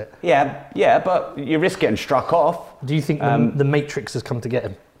lawyer said it. Yeah, but you risk getting struck off. Do you think the Matrix has come to get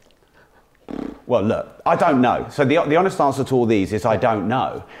him? Well, look, I don't know. So the honest answer to all these is I don't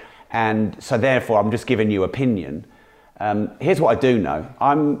know. And so therefore, I'm just giving you opinion. Here's what I do know.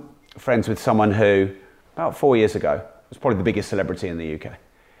 I'm friends with someone who, about 4 years ago, was probably the biggest celebrity in the UK.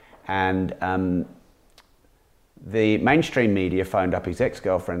 And the mainstream media phoned up his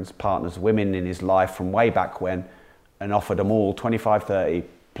ex-girlfriends, partners, women in his life from way back when, and offered them all 25, 30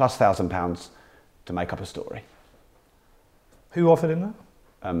 plus £1,000 to make up a story. Who offered him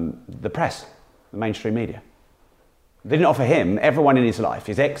that? The press, the mainstream media. They didn't offer him, everyone in his life,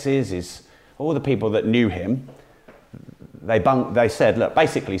 his exes, all the people that knew him. They said, look,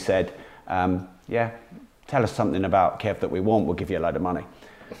 basically said, yeah, tell us something about Kev that we want, we'll give you a load of money.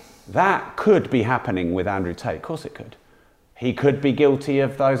 That could be happening with Andrew Tate. Of course it could. He could be guilty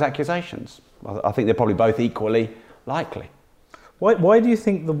of those accusations. I think they're probably both equally likely. Why do you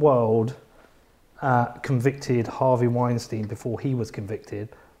think the world convicted Harvey Weinstein before he was convicted,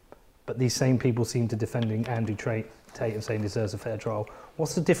 but these same people seem to defending Andrew Tate and saying he deserves a fair trial?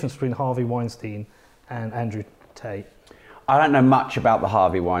 What's the difference between Harvey Weinstein and Andrew Tate? I don't know much about the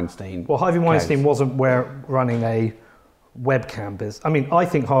Harvey Weinstein Well, Harvey Weinstein case. wasn't running a webcam business. I mean, I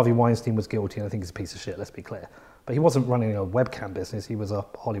think Harvey Weinstein was guilty, and I think he's a piece of shit, let's be clear. But he wasn't running a webcam business. He was a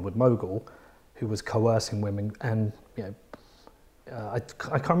Hollywood mogul who was coercing women, and I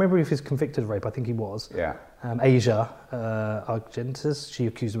can't remember if he was convicted of rape. I think he was. Yeah. Asia Argentis, she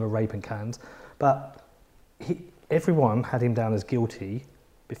accused him of rape in Cannes, but everyone had him down as guilty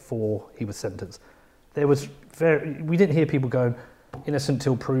before he was sentenced. We didn't hear people going innocent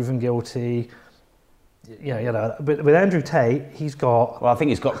till proven guilty. But with Andrew Tate, he's got... Well, I think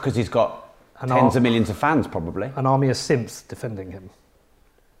he's got tens of millions of fans, probably. An army of simps defending him.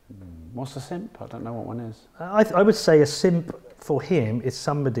 What's a simp? I don't know what one is. I would say a simp for him is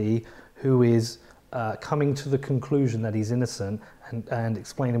somebody who is coming to the conclusion that he's innocent and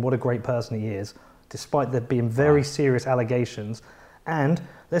explaining what a great person he is, despite there being very serious allegations. And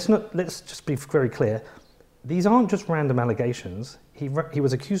let's just be very clear. These aren't just random allegations. He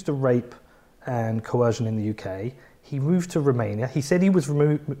was accused of rape and coercion in the UK. He moved to Romania. He said he was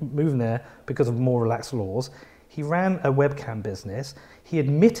moving there because of more relaxed laws. He ran a webcam business. He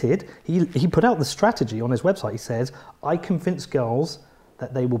admitted, he put out the strategy on his website. He says, I convince girls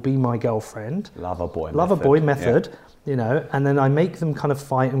that they will be my girlfriend. Lover boy method, and then I make them kind of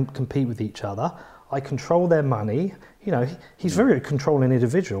fight and compete with each other. I control their money. You know, he's very controlling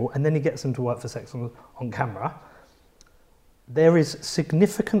individual, and then he gets them to work for sex on camera. There is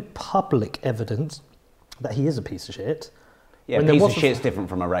significant public evidence that he is a piece of shit. Yeah, a piece of shit's different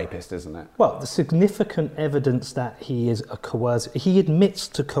from a rapist, isn't it? Well, the significant evidence that he is a coercive, he admits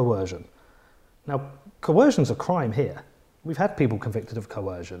to coercion. Now, coercion's a crime here. We've had people convicted of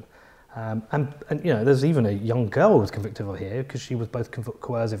coercion. And you know, there's even a young girl who was convicted of here because she was both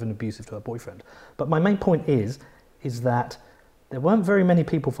coercive and abusive to her boyfriend. But my main point is that there weren't very many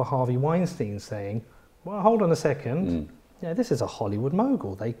people for Harvey Weinstein saying, well, hold on a second, yeah, this is a Hollywood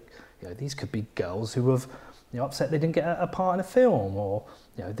mogul. These could be girls who have, upset they didn't get a part in a film, or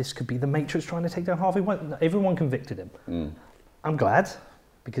this could be the Matrix trying to take down Harvey Weinstein. Everyone convicted him. I'm glad,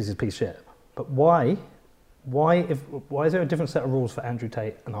 because he's a piece of shit. But why is there a different set of rules for Andrew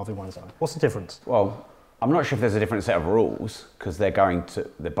Tate and Harvey Weinstein? What's the difference? Well, I'm not sure if there's a different set of rules, because they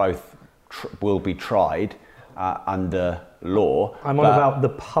both will be tried under law. I'm on about the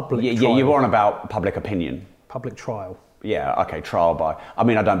public trial. Yeah, you're on about public opinion. Public trial. Yeah, okay, trial by... I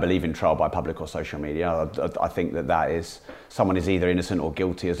mean, I don't believe in trial by public or social media. I think that is... Someone is either innocent or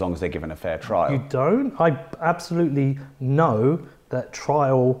guilty as long as they're given a fair trial. You don't? I absolutely know that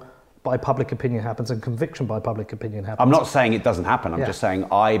trial by public opinion happens and conviction by public opinion happens. I'm not saying it doesn't happen. I'm just saying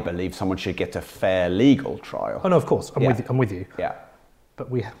I believe someone should get a fair legal trial. Oh, no, of course. I'm with you. Yeah. But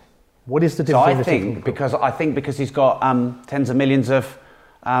what is the difference? So I think because he's got tens of millions of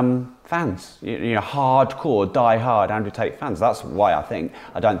fans, hardcore, die-hard Andrew Tate fans. That's why I think.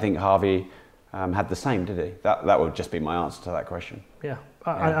 I don't think Harvey had the same, did he? That would just be my answer to that question. Yeah.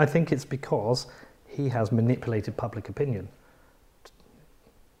 I think it's because he has manipulated public opinion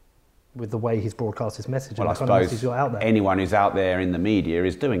with the way he's broadcast his message. Well, I suppose anyone who's out there in the media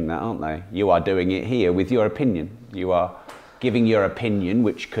is doing that, aren't they? You are doing it here with your opinion. You are giving your opinion,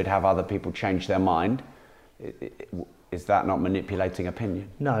 which could have other people change their mind. Is that not manipulating opinion?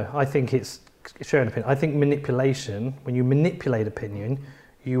 No, I think it's sharing opinion. I think manipulation, when you manipulate opinion,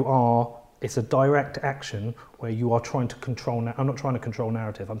 it's a direct action where you are trying to control. I'm not trying to control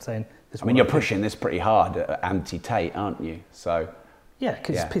narrative. I'm saying this. I mean, you're pushing this pretty hard at anti-Tate, aren't you? So. Yeah,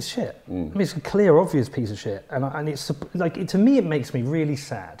 because it's a piece of shit. I mean, it's a clear, obvious piece of shit, and it's like to me, it makes me really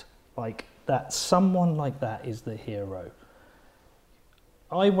sad, like that someone like that is the hero.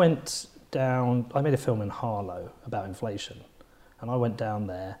 I made a film in Harlow about inflation, and I went down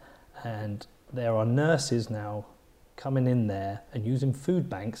there, and there are nurses now coming in there and using food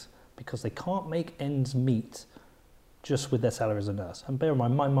banks because they can't make ends meet just with their salary as a nurse. And bear in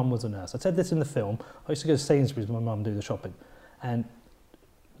mind, my mum was a nurse. I said this in the film. I used to go to Sainsbury's with my mum do the shopping, and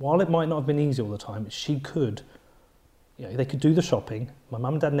while it might not have been easy all the time, she could, they could do the shopping. My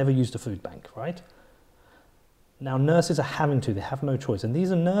mum and dad never used a food bank, right? Now nurses are having to, they have no choice. And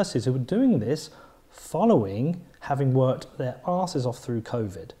these are nurses who are doing this following having worked their asses off through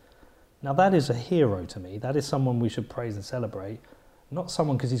COVID. Now that is a hero to me. That is someone we should praise and celebrate. Not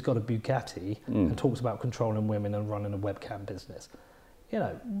someone because he's got a Bugatti and talks about controlling women and running a webcam business.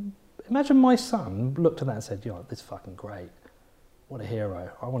 Imagine my son looked at that and said, this is fucking great. What a hero.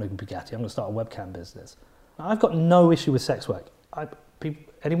 I want a Bugatti. I'm going to start a webcam business. Now, I've got no issue with sex work.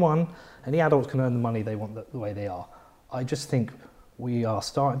 Any adults can earn the money they want the way they are. I just think we are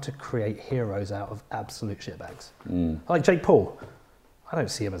starting to create heroes out of absolute shitbags. Like Jake Paul. I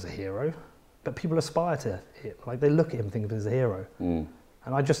don't see him as a hero, but people aspire to it. Like they look at him and think of him as a hero. And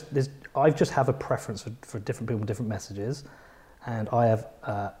I just have a preference for different people, different messages. And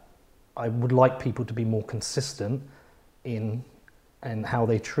I would like people to be more consistent in how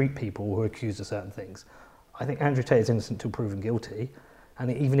they treat people who are accused of certain things. I think Andrew Tate is innocent until proven guilty,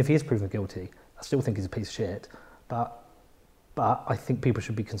 and even if he is proven guilty, I still think he's a piece of shit. But I think people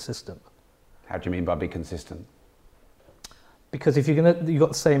should be consistent. How do you mean by be consistent? Because if you've got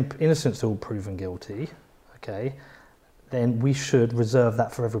the same innocence till proven guilty, okay, then we should reserve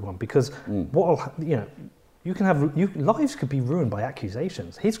that for everyone. Because lives could be ruined by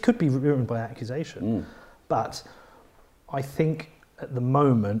accusations. His could be ruined by accusation, but I think at the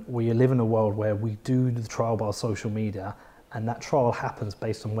moment we live in a world where we do the trial by social media, and that trial happens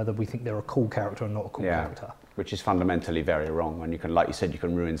based on whether we think they're a cool character or not a cool character. Which is fundamentally very wrong. When you can, like you said, you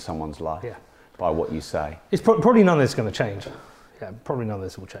can ruin someone's life by what you say. It's probably none of this is going to change. Yeah, probably none of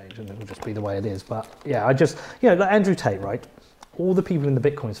this will change, and it will just be the way it is. But yeah, like Andrew Tate, right? All the people in the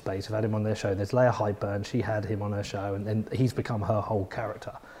Bitcoin space have had him on their show. There's Leah Hyburn, she had him on her show, and then he's become her whole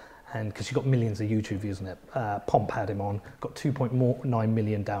character. And because she got millions of YouTube views on it. Pomp had him on, got 2.9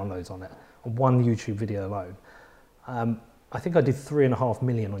 million downloads on it, on one YouTube video alone. I think I did 3.5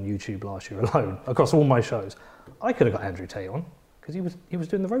 million on YouTube last year alone, across all my shows. I could have got Andrew Tate on, because he was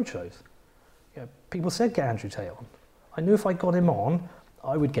doing the road shows. People said get Andrew Tate on. I knew if I got him on,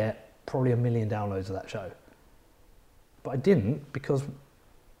 I would get probably 1 million downloads of that show. But I didn't, because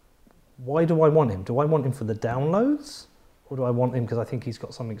why do I want him? Do I want him for the downloads? Or do I want him because I think he's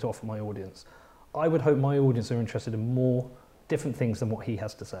got something to offer my audience? I would hope my audience are interested in more different things than what he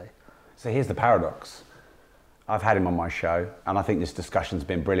has to say. So here's the paradox. I've had him on my show, and I think this discussion's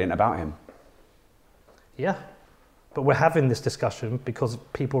been brilliant about him. Yeah, but we're having this discussion because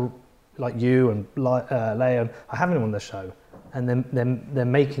people like you and Leon are having him on the show, and then they're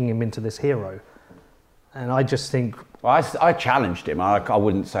making him into this hero. And I just think... Well, I challenged him. I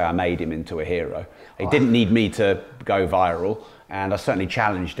wouldn't say I made him into a hero. He didn't need me to go viral, and I certainly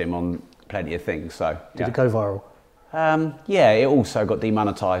challenged him on plenty of things. So Did it go viral? Yeah, it also got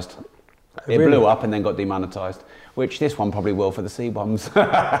demonetised. It blew up and then got demonetised, which this one probably will for the C-bombs. So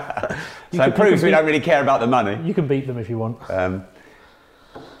it proves we don't really care about the money. You can beat them if you want.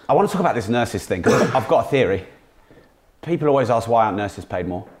 I want to talk about this nurses thing, because I've got a theory. People always ask why aren't nurses paid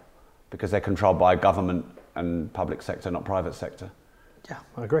more? Because they're controlled by government and public sector, not private sector. Yeah,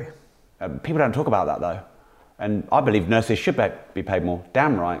 I agree. People don't talk about that though. And I believe nurses should be paid more,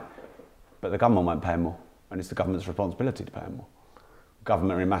 damn right, but the government won't pay them more. And it's the government's responsibility to pay them more.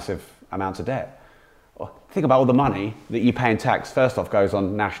 Government are in massive amounts of debt. Think about all the money that you pay in tax, first off, goes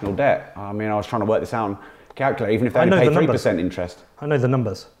on national debt. I mean, I was trying to work this out and calculate, even if they only pay 3% interest. I know the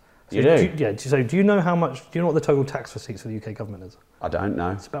numbers. So you do? So do you know do you know what the total tax receipts for the UK government is? I don't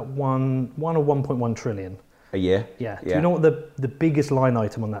know. It's about one or 1.1 trillion. A year? Yeah. Do you know what the biggest line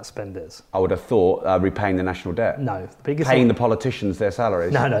item on that spend is? I would have thought repaying the national debt. No. The biggest paying the politicians their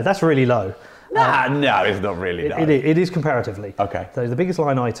salaries. No, that's really low. No, it's not really low. It is comparatively. Okay. So the biggest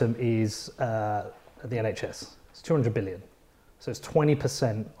line item is the NHS. It's 200 billion. So it's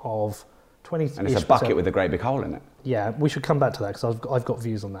 20% of 20. And it's a bucket with a great big hole in it. Yeah, we should come back to that because I've got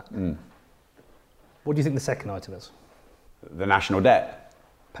views on that. What do you think the second item is? The national debt.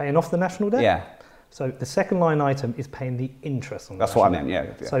 Paying off the national debt? Yeah. So the second line item is paying the interest on the That's what I meant, yeah.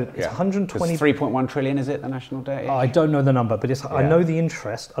 So it's 120... 3.1 trillion, is it, the national debt? I don't know the number, but I know the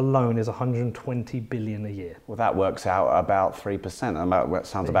interest alone is 120 billion a year. Well, that works out about 3%. That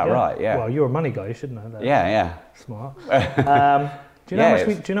sounds about right, yeah. Well, you're a money guy, you should know that. Yeah. Smart. Do you know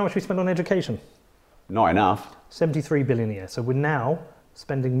how much we spend on education? Not enough. 73 billion a year. So we're now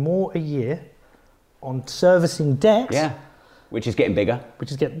spending more a year on servicing debt. Yeah. Which is getting bigger.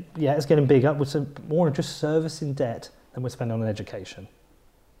 It's getting bigger. We're more on just servicing debt than we're spending on education.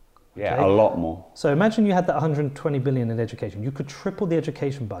 Yeah, okay? A lot more. So imagine you had that 120 billion in education. You could triple the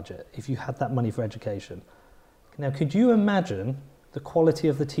education budget if you had that money for education. Now, could you imagine the quality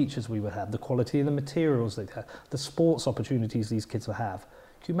of the teachers we would have, the quality of the materials they'd have, the sports opportunities these kids would have?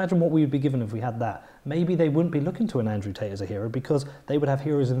 Can you imagine what we would be given if we had that? Maybe they wouldn't be looking to an Andrew Tate as a hero because they would have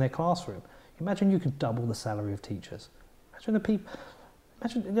heroes in their classroom. Imagine you could double the salary of teachers. Imagine the people.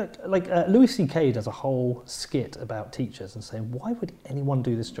 Imagine like Louis C.K. does a whole skit about teachers and saying, why would anyone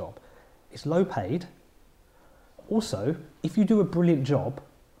do this job? It's low paid. Also, if you do a brilliant job,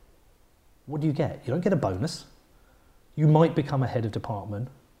 what do you get? You don't get a bonus. You might become a head of department.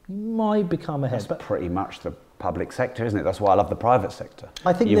 You might become a head. That's pretty much the public sector, isn't it? That's why I love the private sector.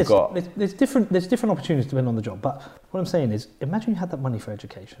 I think there's different opportunities depending on the job. But what I'm saying is, imagine you had that money for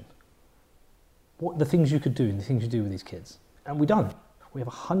education. What the things you could do and the things you do with these kids. And we don't. We have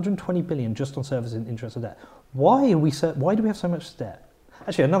 120 billion just on service and interest of debt. Why do we have so much debt?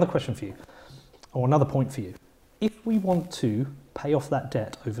 Actually, another question for you, or another point for you. If we want to pay off that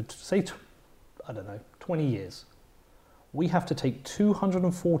debt over, say, 20 years, we have to take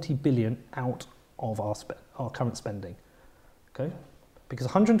 240 billion out of our current spending, okay? Because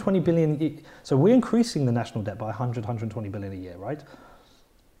 120 billion, so we're increasing the national debt by 120 billion a year, right?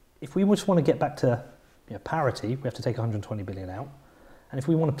 If we just want to get back to parity, we have to take 120 billion out. And if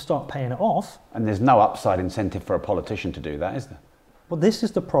we want to start paying it off... And there's no upside incentive for a politician to do that, is there? Well, this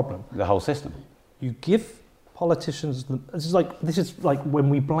is the problem. The whole system. You give politicians... This is like when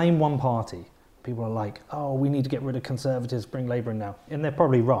we blame one party. People are like, oh, we need to get rid of Conservatives, bring Labour in now. And they're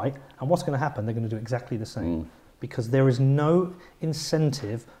probably right. And what's going to happen? They're going to do exactly the same. Because there is no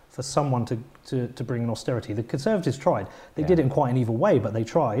incentive for someone to bring in austerity. The Conservatives tried. They did it in quite an evil way, but they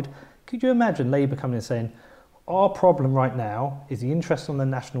tried. Could you imagine Labour coming in and saying, our problem right now is the interest on the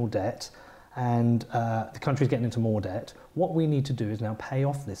national debt and the country's getting into more debt. What we need to do is now pay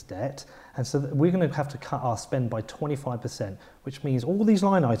off this debt. And so we're going to have to cut our spend by 25%, which means all these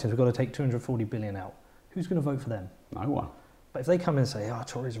line items, we've got to take 240 billion out. Who's going to vote for them? No one. But if they come in and say, oh,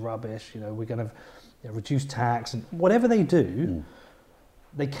 Tories rubbish, we're going to reduce tax, and whatever they do,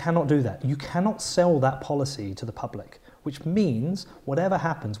 they cannot do that. You cannot sell that policy to the public. which means whatever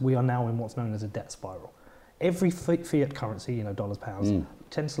happens, we are now in what's known as a debt spiral. Every fiat currency, dollars, pounds,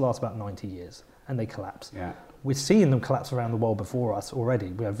 tends to last about 90 years, and they collapse. Yeah. We're seeing them collapse around the world before us already.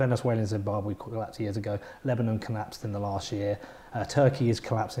 We have Venezuela and Zimbabwe collapsed years ago. Lebanon collapsed in the last year. Turkey is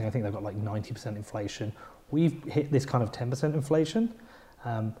collapsing. I think they've got like 90% inflation. We've hit this kind of 10% inflation.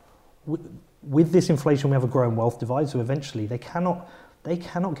 With this inflation, we have a growing wealth divide. So eventually, they cannot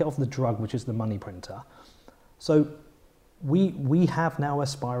get off the drug, which is the money printer. So we have now a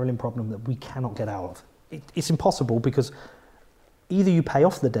spiraling problem that we cannot get out of. It's impossible because either you pay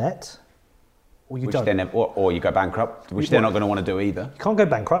off the debt or you don't. Or you go bankrupt, which they're not going to want to do either. You can't go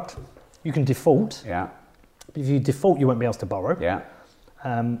bankrupt. You can default. Yeah. If you default, you won't be able to borrow. Yeah.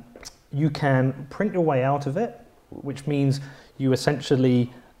 You can print your way out of it, which means you essentially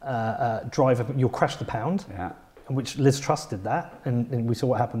you'll crash the pound. Yeah. Which Liz Truss did that, and we saw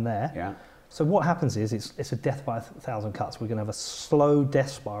what happened there. Yeah. So what happens is it's a death by 1,000 cuts. We're going to have a slow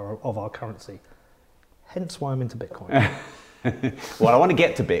death spiral of our currency. Hence why I'm into Bitcoin. Well, I want to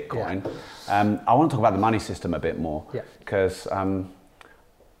get to Bitcoin. Yeah. I want to talk about the money system a bit more. Yeah. Because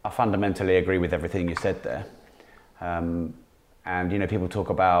I fundamentally agree with everything you said there. And, people talk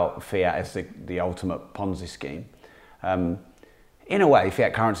about fiat as the ultimate Ponzi scheme. In a way,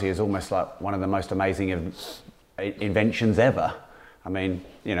 fiat currency is almost like one of the most amazing inventions ever. I mean,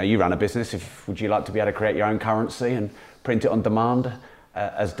 you run a business. Would you like to be able to create your own currency and print it on demand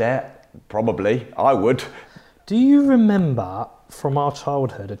as debt? Probably, I would. Do you remember from our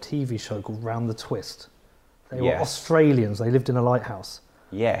childhood a TV show called Round the Twist? They were Australians. They lived in a lighthouse.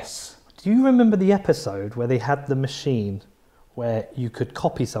 Yes. Do you remember the episode where they had the machine where you could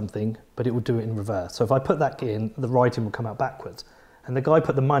copy something, but it would do it in reverse? So if I put that in, the writing would come out backwards. And the guy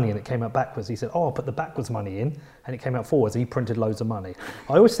put the money in, it came out backwards. He said, I'll put the backwards money in, and it came out forwards. He printed loads of money.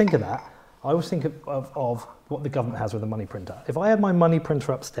 I always think of that. I always think of what the government has with a money printer. If I had my money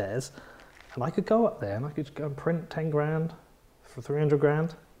printer upstairs, and I could go up there and I could go and print 10 grand for 300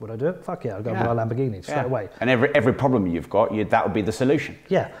 grand, would I do it? Fuck yeah, I'd go and buy a Lamborghini straight away. And every problem you've got, that would be the solution.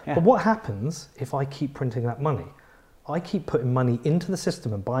 Yeah, but what happens if I keep printing that money? I keep putting money into the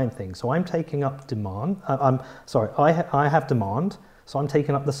system and buying things. So I'm taking up demand. I have demand, so I'm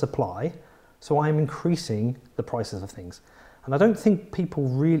taking up the supply. So I'm increasing the prices of things. And I don't think people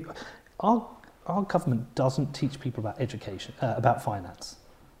really... Our government doesn't teach people about education, about finance.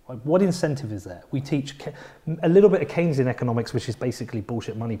 Like, what incentive is there? We teach a little bit of Keynesian economics, which is basically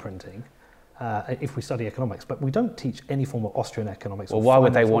bullshit money printing, if we study economics, but we don't teach any form of Austrian economics. Well, why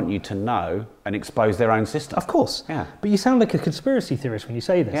would they want you to know and expose their own system? Of course. Yeah. But you sound like a conspiracy theorist when you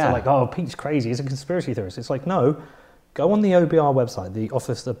say this. Yeah. They're like, oh, Pete's crazy, he's a conspiracy theorist. It's like, no, go on the OBR website, the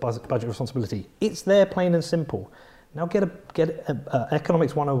Office of Budget Responsibility. It's there, plain and simple. Now get an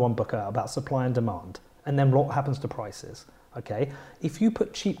Economics 101 book out about supply and demand, and then what happens to prices, okay? If you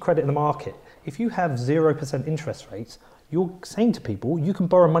put cheap credit in the market, if you have 0% interest rates, you're saying to people, you can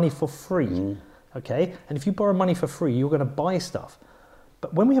borrow money for free, okay? And if you borrow money for free, you're going to buy stuff.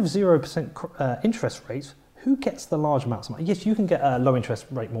 But when we have 0% interest rates, who gets the large amounts of money? Yes, you can get a low interest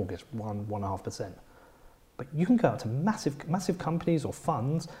rate mortgage, 1.5%. But you can go out to massive companies or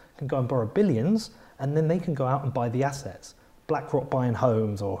funds, can go and borrow billions, and then they can go out and buy the assets. BlackRock buying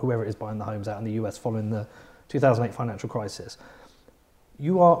homes, or whoever it is buying the homes out in the US following the 2008 financial crisis.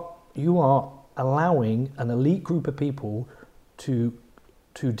 You are allowing an elite group of people to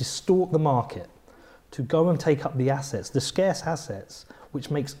distort the market, to go and take up the assets, the scarce assets, which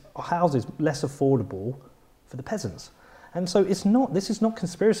makes houses less affordable for the peasants. And so this is not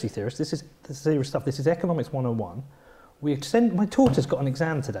conspiracy theorists, this is serious stuff. This is Economics 101. My daughter's got an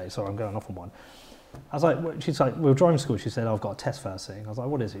exam today, sorry, I'm going off on one. I was like, she's like, we were driving to school, she said, I've got a test first thing. I was like,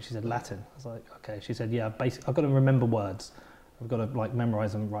 what is it? She said, Latin. I was like, okay. She said, yeah, basically, I've got to remember words. I've got to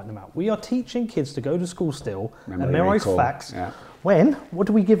memorize them and write them out. We are teaching kids to go to school still and memorize facts. Yeah. What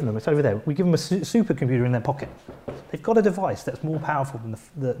do we give them? It's over there. We give them a supercomputer in their pocket. They've got a device that's more powerful than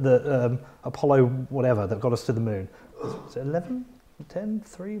the Apollo whatever that got us to the moon. Is it 11, 10,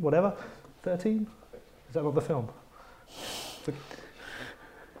 3, whatever, 13? Is that not the film?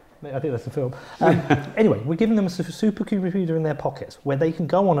 I think that's the film. Anyway, we're giving them a supercomputer in their pockets where they can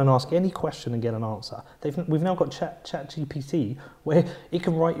go on and ask any question and get an answer. We've now got ChatGPT where it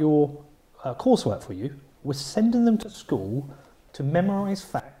can write your coursework for you. We're sending them to school to memorize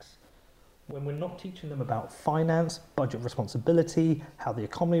facts when we're not teaching them about finance, budget responsibility, how the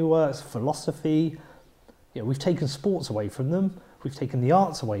economy works, philosophy. We've taken sports away from them. We've taken the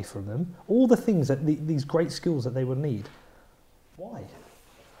arts away from them. All the things that these great skills that they would need. Why?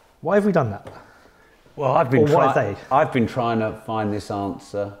 Why have we done that? Well, I've been trying to find this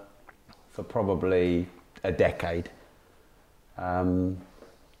answer for probably a decade.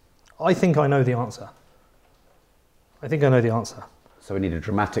 I think I know the answer. So we need a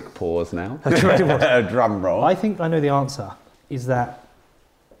dramatic pause now. A dramatic pause. A drum roll. I think I know the answer is that...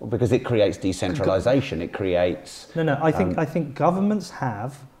 Well, because it creates decentralisation. It creates... No, I think governments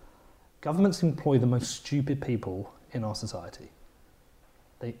employ the most stupid people in our society.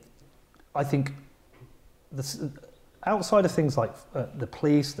 I think outside of things like the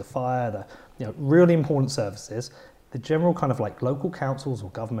police, the fire, really important services, the general kind of like local councils or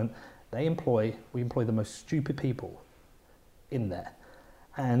government, we employ the most stupid people in there.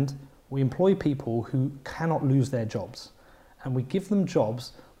 And we employ people who cannot lose their jobs. And we give them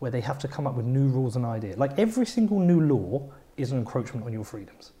jobs where they have to come up with new rules and ideas. Like every single new law is an encroachment on your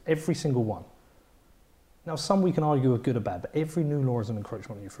freedoms. Every single one. Now, some we can argue are good or bad, but every new law is an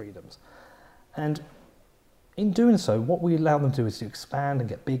encroachment on your freedoms. And in doing so, what we allow them to do is to expand and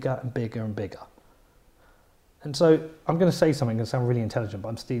get bigger and bigger and bigger. And so I'm going to say something that sounds really intelligent, but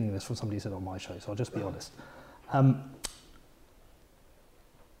I'm stealing this from somebody who said on my show, so I'll just be honest.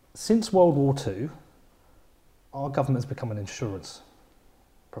 Since World War II, our government's become an insurance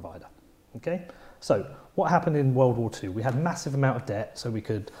provider. Okay? So what happened in World War II? We had a massive amount of debt so we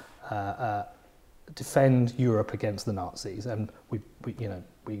could defend Europe against the Nazis, and we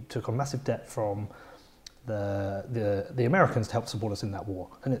took on massive debt from the Americans to help support us in that war.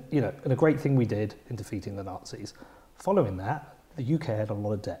 And and a great thing we did in defeating the Nazis. Following that, the UK had a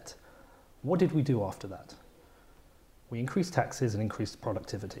lot of debt. What did we do after that? We increased taxes and increased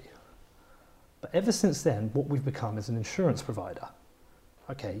productivity. But ever since then, what we've become is an insurance provider.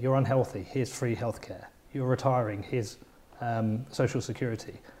 Okay, you're unhealthy, here's free healthcare. You're retiring, here's social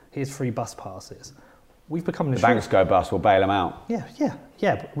security. Here's free bus passes. We've become an banks go bust, we'll bail them out. Yeah,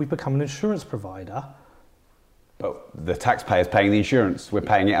 but we've become an insurance provider. But the taxpayer's paying the insurance, we're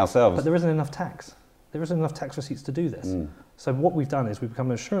paying it ourselves. But there isn't enough tax. There isn't enough tax receipts to do this. So what we've done is we've become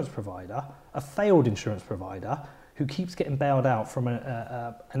an insurance provider, a failed insurance provider, who keeps getting bailed out from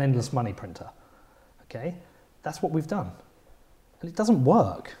an endless money printer. Okay? That's what we've done. And it doesn't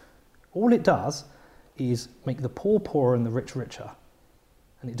work. All it does is make the poor poorer and the rich richer.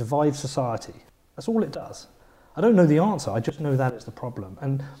 And it divides society. That's all it does. I don't know the answer, I just know that is the problem.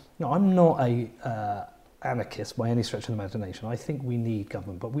 And I'm not a anarchist by any stretch of the imagination. I think we need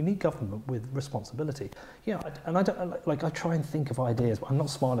government, but we need government with responsibility. I try and think of ideas, but I'm not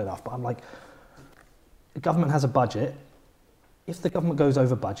smart enough, but I'm like, the government has a budget. If the government goes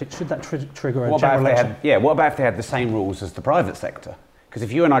over budget, should that trigger a general election? What about if they had the same rules as the private sector? Because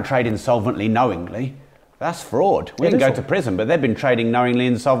if you and I trade insolvently knowingly, that's fraud. We can go to prison, but they've been trading knowingly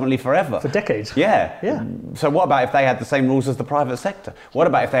and insolvently forever. For decades. Yeah. So what about if they had the same rules as the private sector? What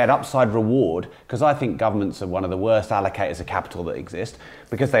about if they had upside reward? Because I think governments are one of the worst allocators of capital that exist,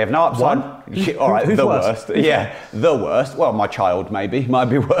 because they have no upside. All right, the worst. Yeah, the worst. Well, my child might be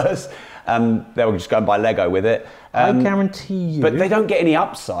worse. They'll just go and buy Lego with it. I guarantee you. But they don't get any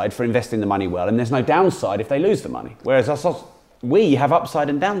upside for investing the money well, and there's no downside if they lose the money. Whereas we have upside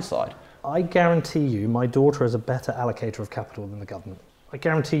and downside. I guarantee you my daughter is a better allocator of capital than the government. I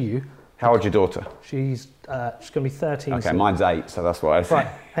guarantee you. How old's your daughter? She's going to be 13. Okay, soon. Mine's 8, so that's what I say.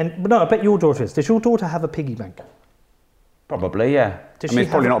 Right, but no, I bet your daughter is. Does your daughter have a piggy bank? Probably, yeah. It's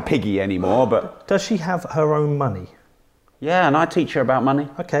probably not piggy anymore, but... Does she have her own money? Yeah, and I teach her about money.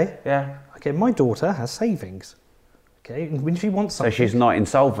 Okay. Yeah. Okay, my daughter has savings. Okay, and when she wants something... So she's not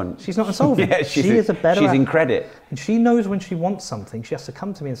insolvent. She's not insolvent. Yeah, she's in credit. And she knows when she wants something, she has to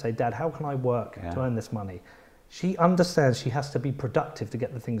come to me and say, Dad, how can I work to earn this money? She understands she has to be productive to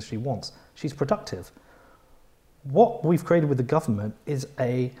get the things she wants. She's productive. What we've created with the government is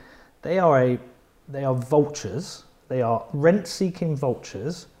they are vultures. They are rent-seeking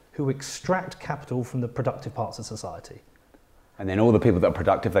vultures who extract capital from the productive parts of society. And then all the people that are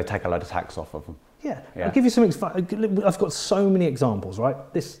productive, they take a load of tax off of them. Yeah. I'll give you some. I've got so many examples, right?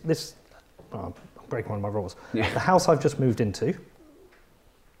 I'm breaking one of my rules. Yeah. The house I've just moved into.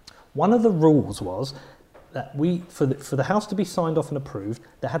 One of the rules was that for the house to be signed off and approved,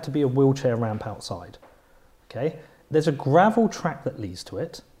 there had to be a wheelchair ramp outside. Okay. There's a gravel track that leads to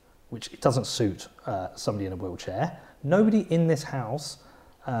it, which it doesn't suit somebody in a wheelchair. Nobody in this house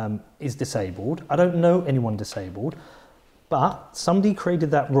is disabled. I don't know anyone disabled. But somebody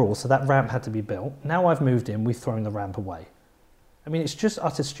created that rule, so that ramp had to be built. Now I've moved in, we've thrown the ramp away. I mean, it's just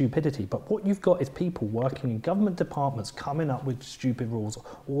utter stupidity. But what you've got is people working in government departments coming up with stupid rules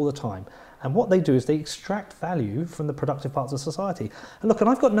all the time. And what they do is they extract value from the productive parts of society. And look, and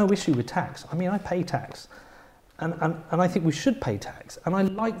I've got no issue with tax. I mean, I pay tax. And I think we should pay tax. And I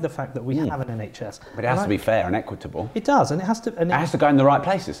like the fact that we have an NHS. But it has to be fair and equitable. It does, and it has to... And it has to go in the right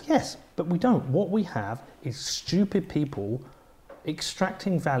places. Yes, but we don't. What we have is stupid people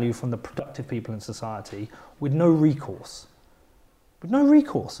extracting value from the productive people in society with no recourse. With no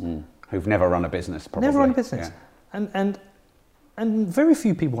recourse. Who've never run a business, probably. Never run a business. Yeah. And very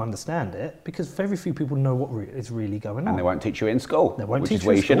few people understand it because very few people know what is really going on. And they won't teach you in school, They won't which teach is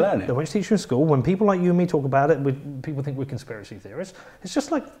where you should learn it. They won't teach you in school. When people like you and me talk about it, people think we're conspiracy theorists. It's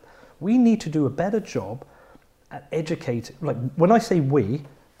just like we need to do a better job at educating. Like when I say we,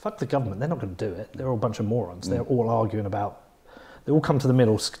 fuck the government, they're not going to do it. They're all a bunch of morons. They're all arguing about, they all come to the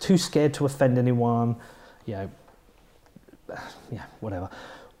middle, too scared to offend anyone, whatever.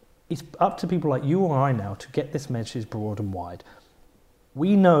 It's up to people like you or I now to get this message broad and wide.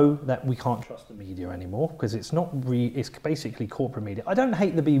 We know that we can't trust the media anymore because it's it's basically corporate media. I don't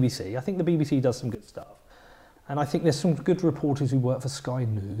hate the BBC. I think the BBC does some good stuff. And I think there's some good reporters who work for Sky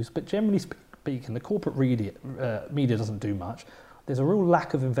News, but generally speaking, the corporate media doesn't do much. There's a real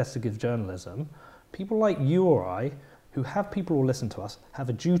lack of investigative journalism. People like you or I, who have people who listen to us, have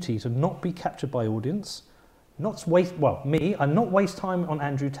a duty to not be captured by audience, not waste time on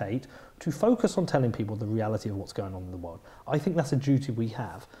Andrew Tate, to focus on telling people the reality of what's going on in the world. I think that's a duty we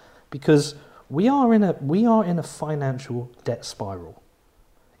have, because we are in a financial debt spiral.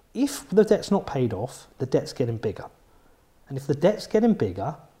 If the debt's not paid off, the debt's getting bigger. And if the debt's getting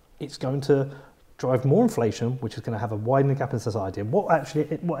bigger, it's going to drive more inflation, which is going to have a widening gap in society. And what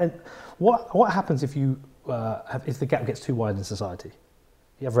happens if if the gap gets too wide in society?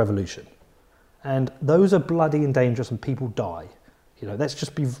 You have revolution. And those are bloody and dangerous, and people die. Let's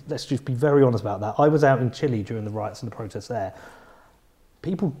just be very honest about that. I was out in Chile during the riots and the protests there.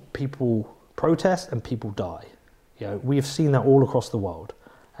 People protest and people die. We have seen that all across the world,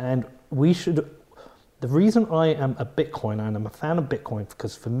 and we should. The reason I am a Bitcoiner and I'm a fan of Bitcoin,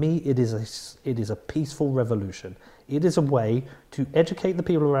 because for me it is a peaceful revolution. It is a way to educate the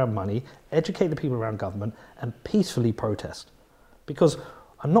people around money, educate the people around government, and peacefully protest. Because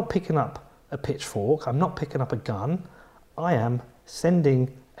I'm not picking up a pitchfork, I'm not picking up a gun, I am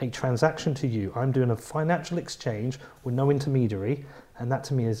sending a transaction to you. I'm doing a financial exchange with no intermediary, and that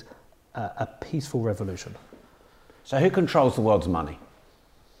to me is a peaceful revolution. So who controls the world's money?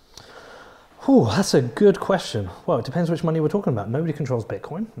 Oh, that's a good question. Well, it depends which money we're talking about. Nobody controls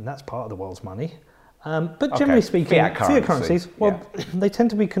Bitcoin, and that's part of the world's money. But generally speaking, fiat currencies, they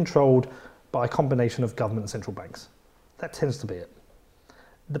tend to be controlled by a combination of government and central banks. That tends to be it.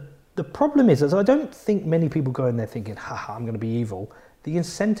 The problem is I don't think many people go in there thinking, haha, I'm going to be evil. The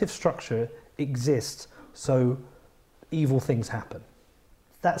incentive structure exists so evil things happen.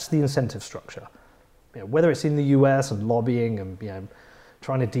 That's the incentive structure. Whether it's in the US and lobbying and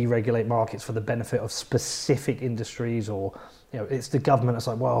trying to deregulate markets for the benefit of specific industries, or it's the government that's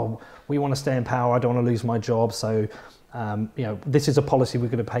like, well, we want to stay in power, I don't want to lose my job, so this is a policy we're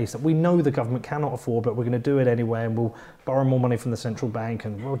going to pace that we know the government cannot afford, but we're going to do it anyway, and we'll borrow more money from the central bank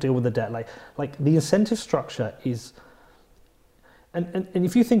and we'll deal with the debt. Like the incentive structure is, and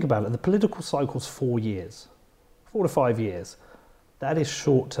if you think about it, the political cycle's 4 years, 4 to 5 years. That is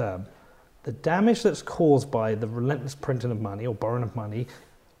short term. The damage that's caused by the relentless printing of money or borrowing of money,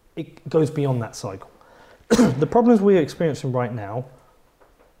 it goes beyond that cycle. The problems we're experiencing right now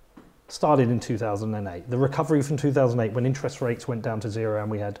started in 2008. The recovery from 2008, when interest rates went down to zero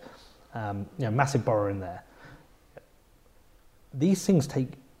and we had massive borrowing there. These things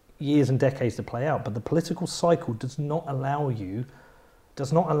take years and decades to play out, but the political cycle does not allow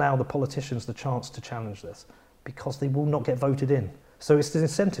the politicians the chance to challenge this, because they will not get voted in. So it's the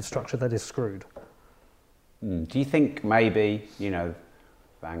incentive structure that is screwed. Do you think maybe,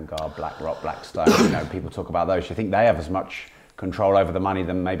 Vanguard, BlackRock, Blackstone, people talk about those, do you think they have as much control over the money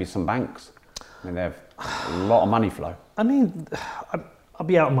than maybe some banks? I mean, they have a lot of money flow. I mean, I'll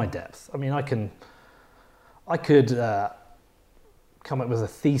be out of my depth. I mean, I could come up with a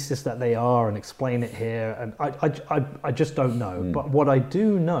thesis that they are and explain it here, and I just don't know. But what I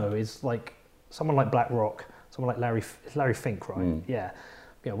do know is, like, someone like BlackRock, someone like Larry Fink, right? Yeah.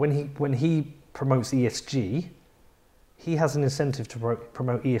 When he promotes ESG, he has an incentive to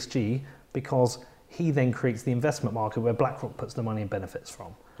promote ESG because he then creates the investment market where BlackRock puts the money and benefits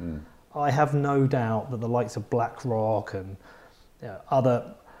from. I have no doubt that the likes of BlackRock and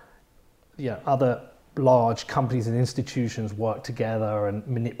other large companies and institutions work together and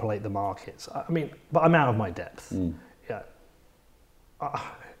manipulate the markets. I mean, but I'm out of my depth.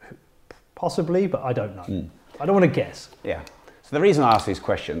 Possibly, but I don't know. I don't want to guess. Yeah. So the reason I ask these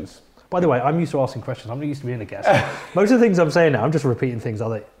questions... By the way, I'm used to asking questions. I'm not used to being a guest. Most of the things I'm saying now, I'm just repeating things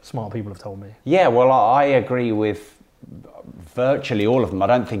other smart people have told me. Yeah, well, I agree with virtually all of them. I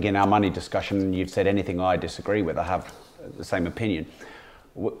don't think in our money discussion you've said anything I disagree with. I have the same opinion.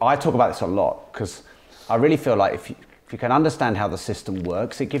 I talk about this a lot because I really feel like if if you can understand how the system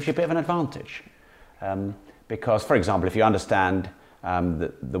works, it gives you a bit of an advantage. Because, for example, if you understand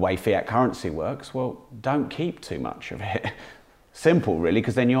the way fiat currency works, well, don't keep too much of it. Simple, really,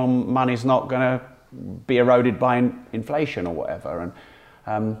 because then your money's not going to be eroded by inflation or whatever.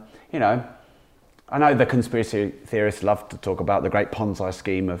 And, you know, I know the conspiracy theorists love to talk about the great Ponzi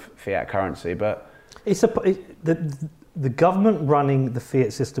scheme of fiat currency, but... The government running the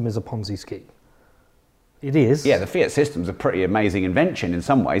fiat system is a Ponzi scheme. It is. Yeah, the fiat system's a pretty amazing invention in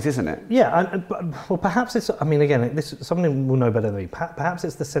some ways, isn't it? Yeah, well, perhaps it's, I mean, again, this something will know better than me. Perhaps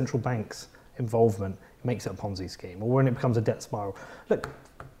it's the central bank's involvement makes it a Ponzi scheme, or when it becomes a debt spiral. Look,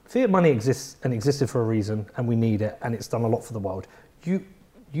 fiat money exists and existed for a reason, and we need it, and it's done a lot for the world.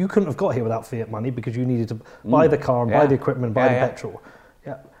 You couldn't have got here without fiat money because you needed to buy the car and buy the equipment, buy the petrol.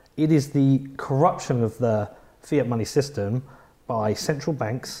 Yeah, it is the corruption of the fiat money system by central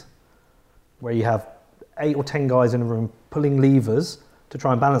banks, where you have 8 or 10 guys in a room pulling levers to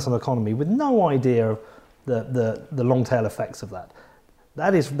try and balance an economy with no idea of the long tail effects of that.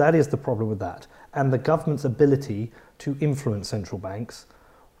 That is the problem with that. And the government's ability to influence central banks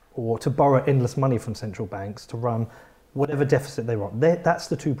or to borrow endless money from central banks to run whatever deficit they want. That's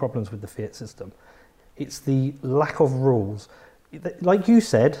the two problems with the fiat system. It's the lack of rules. Like you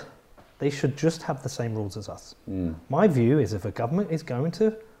said, they should just have the same rules as us. My view is if a government is going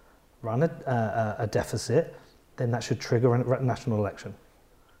to run a deficit, then that should trigger a national election.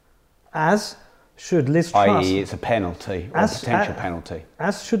 As should Liz Truss... i.e. it's a penalty, or a potential penalty.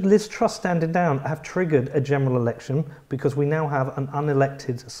 As should Liz Truss standing down have triggered a general election because we now have an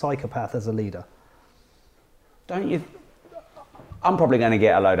unelected psychopath as a leader. Don't you... I'm probably going to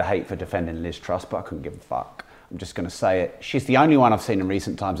get a load of hate for defending Liz Truss, but I couldn't give a fuck. I'm just going to say it. She's the only one I've seen in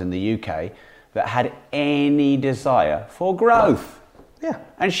recent times in the UK that had any desire for growth. Yeah.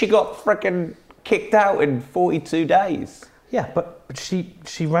 And she got frickin' kicked out in 42 days. Yeah, but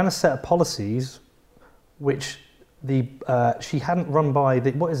she ran a set of policies which she hadn't run by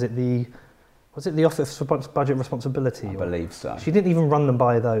the was it the Office for Budget Responsibility? I believe so. She didn't even run them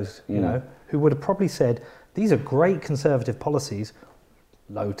by those, you know, who would have probably said these are great conservative policies,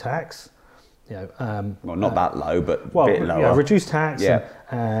 low tax, you know. Well, not that low, but a bit lower. Yeah, reduce tax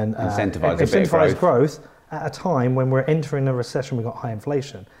and incentivise growth at a time when we're entering a recession. We've got high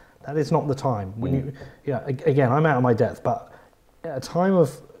inflation. That is not the time. When again, I'm out of my depth, but at a time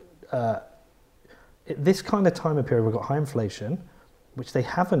of this kind of time of period, we've got high inflation, which they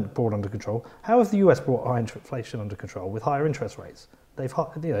haven't brought under control. How have the US brought high inflation under control with higher interest rates? They've,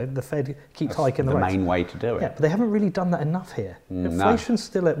 you know, the Fed keeps hiking the rates. The main way to do it. Yeah, but they haven't really done that enough here. Inflation's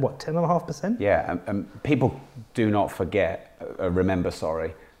still at what, 10.5%? Yeah, and people do not forget, remember,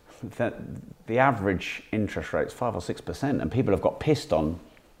 that the average interest rate's 5 or 6%, and people have got pissed on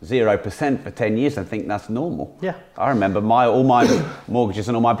 0% for 10 years and think that's normal. Yeah. I remember all my mortgages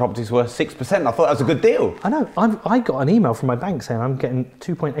and all my properties were 6%. I thought that was a good deal. I know. I got an email from my bank saying I'm getting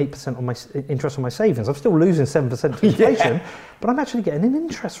 2.8% on my interest on my savings. I'm still losing 7% to inflation, but I'm actually getting an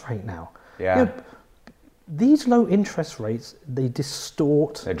interest rate now. Yeah. You know, these low interest rates, they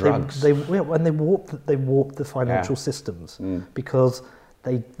distort. They're drugs. And they warp the financial systems because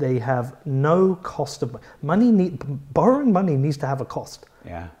they have no cost of money. Borrowing money needs to have a cost.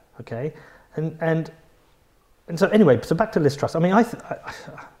 Yeah. Okay. And so anyway, so back to Liz Truss. I mean,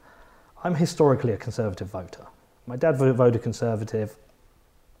 I'm historically a Conservative voter. My dad voted Conservative,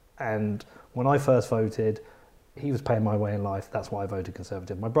 and when I first voted, he was paying my way in life. That's why I voted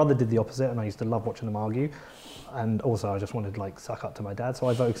Conservative. My brother did the opposite, and I used to love watching them argue. And also, I just wanted to like suck up to my dad, so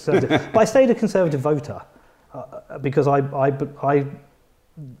I voted Conservative. But I stayed a Conservative voter because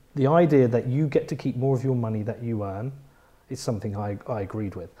the idea that you get to keep more of your money that you earn is something I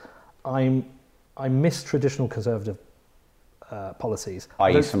agreed with. I miss traditional Conservative policies.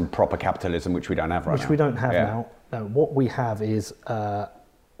 I.e. some proper capitalism, which we don't have right now. Which we don't have now. No, what we have is,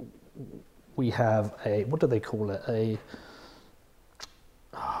 we have a, what do they call it?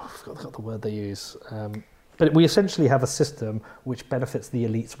 I forgot the word they use. But we essentially have a system which benefits the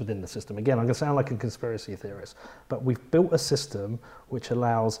elites within the system. Again, I'm going to sound like a conspiracy theorist, but we've built a system which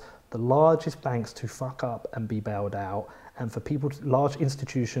allows the largest banks to fuck up and be bailed out, and for people, large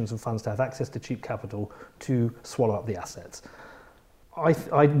institutions and funds to have access to cheap capital to swallow up the assets.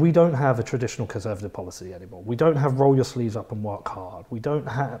 We don't have a traditional Conservative policy anymore. We don't have roll your sleeves up and work hard.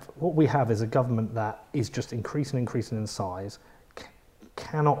 What we have is a government that is just increasing in size,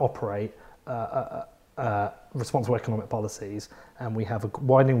 cannot operate responsible economic policies, and we have a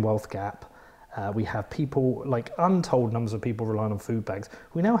widening wealth gap. We have people, like untold numbers of people relying on food banks.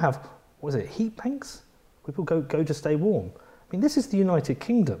 We now have, heat banks? People go to stay warm. I mean, this is the United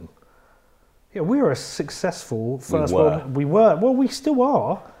Kingdom. Yeah, we were a successful first We were. world. We were. Well, we still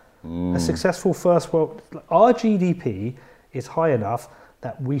are a successful first world. Our GDP is high enough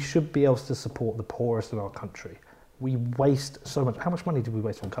that we should be able to support the poorest in our country. We waste so much. How much money did we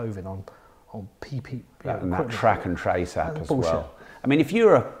waste on COVID, on PP? And that track and trace app as bullshit. well. I mean, if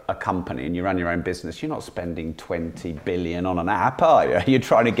you're a company and you run your own business, you're not spending 20 billion on an app, are you? You're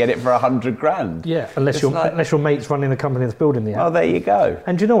trying to get it for 100 grand. Yeah, unless your mate's running the company that's building the app. Oh, there you go.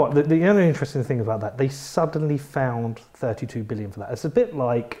 And do you know what? The other interesting thing about that, they suddenly found 32 billion for that. It's a bit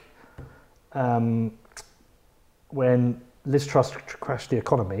like when Liz Truss crashed the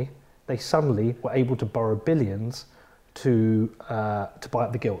economy. They suddenly were able to borrow billions to buy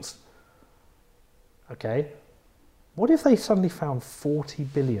up the gilts. Okay. What if they suddenly found 40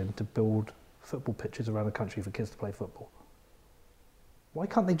 billion to build football pitches around the country for kids to play football? Why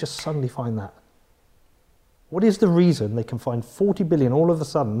can't they just suddenly find that? What is the reason they can find 40 billion all of a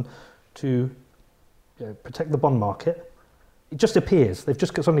sudden to protect the bond market? It just appears. They've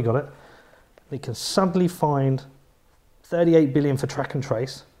just suddenly got it. They can suddenly find 38 billion for track and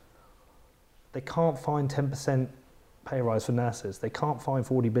trace. They can't find 10% pay rise for nurses. They can't find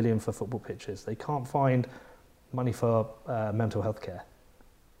 40 billion for football pitches. They can't find money for mental health care,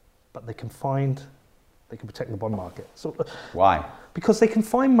 but they can protect the bond market. So, Why? because they can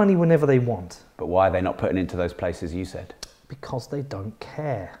find money whenever they want. But why are they not putting into those places you said? Because they don't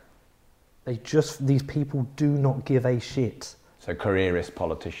care. These people do not give a shit. So careerist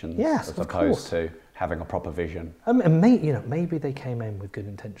politicians, Yes, as of opposed course. to having a proper vision. And maybe they came in with good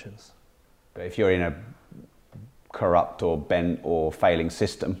intentions. But if you're in a corrupt or bent or failing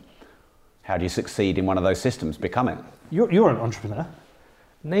system, how do you succeed in one of those systems? Become it. You're an entrepreneur.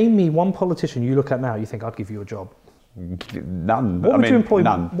 Name me one politician you look at now you think I'd give you a job. None. What would you employ?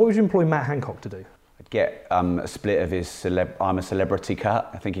 None. What would you employ Matt Hancock to do? I'd get a split of his I'm a celebrity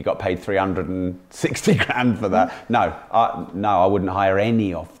cut. I think he got paid 360 grand for that. No, I wouldn't hire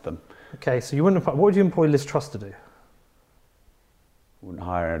any of them. Okay, so you wouldn't. What would you employ Liz Truss to do? Wouldn't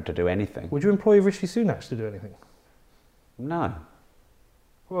hire her to do anything. Would you employ Rishi Sunak to do anything? No.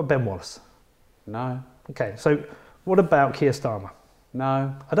 What about Ben Wallace? No. Okay, so what about Keir Starmer?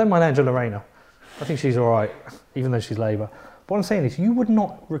 No. I don't mind Angela Rayner. I think she's all right, even though she's Labour. But what I'm saying is, you would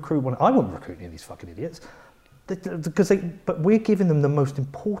not recruit one. I wouldn't recruit any of these fucking idiots, but we're giving them the most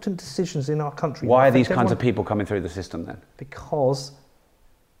important decisions in our country. Why are these kinds of people coming through the system then? Because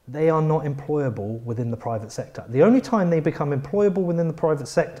they are not employable within the private sector. The only time they become employable within the private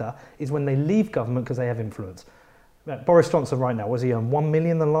sector is when they leave government because they have influence. Boris Johnson right now, was he on 1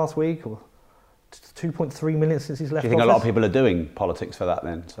 million than last week, or 2.3 million since he's left Do you think office? a lot of people are doing politics for that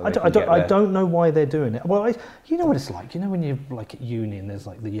then? So I don't know why they're doing it. Well, you know what it's like. You know when you're like at uni and there's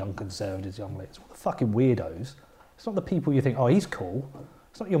like the young conservatives, young ladies, the fucking weirdos. It's not the people you think, oh, he's cool.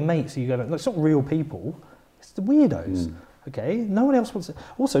 It's not your mates who you go, no, it's not real people. It's the weirdos. Okay, no one else wants to.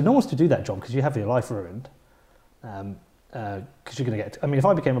 Also, no one wants to do that job because you have your life ruined. Because you're going to get. I mean, if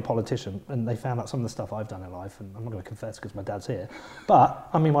I became a politician and they found out some of the stuff I've done in life, and I'm not going to confess because my dad's here, but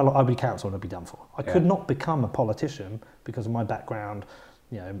I mean, I'd be cancelled and I'd be done for. I could not become a politician because of my background.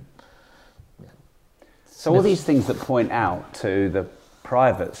 So all these things that point out to the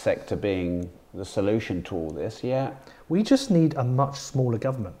private sector being the solution to all this, we just need a much smaller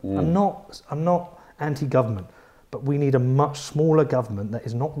government. I'm not anti-government, but we need a much smaller government that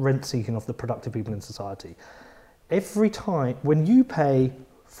is not rent-seeking off the productive people in society. Every time, when you pay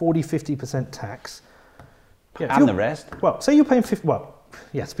 40-50% tax... and the rest. Well, say you're paying 50... Well,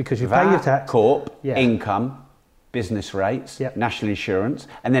 yes, because you pay your tax... corp, income, business rates, national insurance,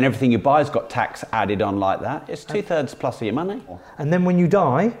 and then everything you buy has got tax added on like that. It's 2/3 plus of your money. And then when you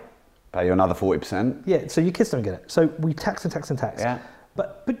die... Pay you another 40%. Yeah, so your kids don't get it. So we tax and tax and tax. Yeah.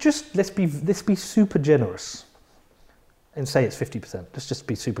 But just let's be super generous and say it's 50%. Let's just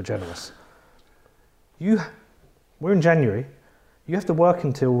be super generous. We're in January. You have to work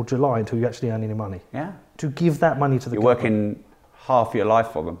until July until you actually earn any money. Yeah. To give that money to the You're government. working half your life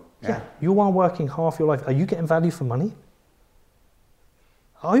for them. Yeah. You are working half your life. Are you getting value for money?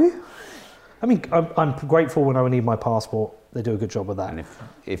 Are you? I mean, I'm grateful when I need my passport. They do a good job with that. And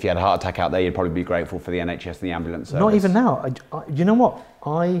if you had a heart attack out there, you'd probably be grateful for the NHS and the ambulance service. Not even now. You know what?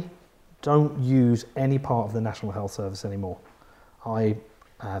 I don't use any part of the National Health Service anymore. I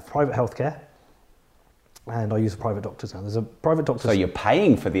have private healthcare, and I use private doctors now. There's a private doctor. So you're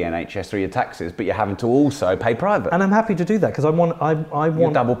paying for the NHS through your taxes, but you're having to also pay private. And I'm happy to do that because I want.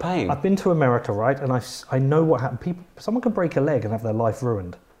 You're double paying. I've been to America, right? And I know what happens. Someone can break a leg and have their life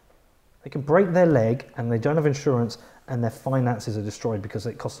ruined. They can break their leg and they don't have insurance, and their finances are destroyed because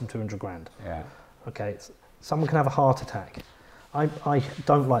it costs them 200 grand. Yeah. Okay. Someone can have a heart attack. I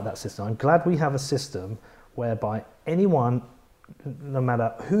don't like that system. I'm glad we have a system whereby anyone, no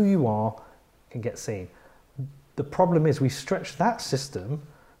matter who you are, can get seen. The problem is we stretch that system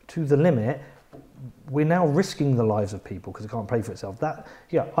to the limit. We're now risking the lives of people because it can't pay for itself.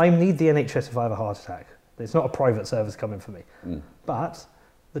 I need the NHS if I have a heart attack. It's not a private service coming for me. But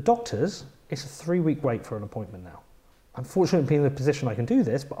the doctors, it's a 3-week wait for an appointment now. I'm fortunate being in a position I can do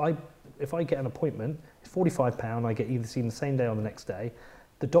this, but if I get an appointment, it's £45, I get either seen the same day or the next day.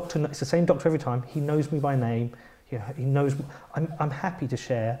 The doctor, it's the same doctor every time. He knows me by name. He knows. I'm happy to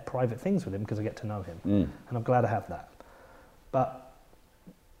share private things with him because I get to know him, and I'm glad I have that. But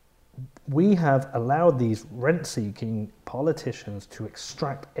we have allowed these rent-seeking politicians to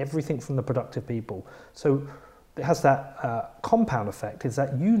extract everything from the productive people. So it has that compound effect, is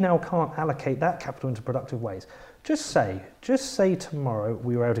that you now can't allocate that capital into productive ways. Just say tomorrow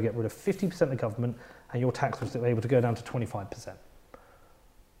we were able to get rid of 50% of the government and your tax was able to go down to 25%.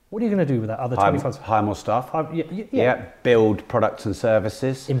 What are you going to do with that other 25%? Hire more staff. Yeah. Build products and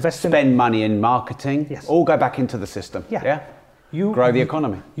services. Spend money in marketing. Yes. All go back into the system. Yeah. Grow the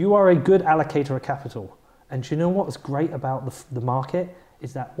economy. You are a good allocator of capital. And do you know what's great about the market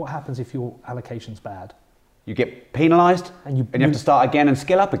is that what happens if your allocation's bad? You get penalised and you have to start again and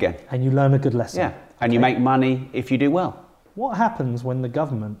skill up again. And you learn a good lesson. Yeah. And you make money if you do well. What happens when the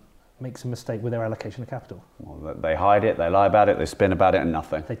government makes a mistake with their allocation of capital? Well, they hide it, they lie about it, they spin about it and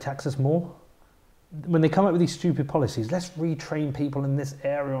nothing. They tax us more. When they come up with these stupid policies, let's retrain people in this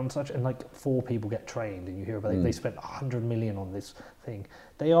area on such, and like 4 people get trained and you hear about they spent 100 million on this thing.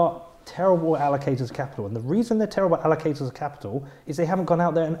 They are terrible allocators of capital. And the reason they're terrible allocators of capital is they haven't gone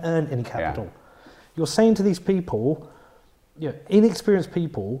out there and earned any capital. Yeah. You're saying to these people, inexperienced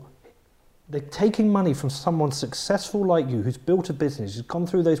people, they're taking money from someone successful like you who's built a business, who's gone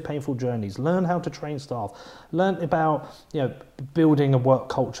through those painful journeys, learned how to train staff, learned about building a work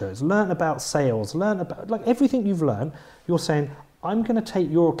culture, learned about sales, learned about like everything you've learned. You're saying, I'm going to take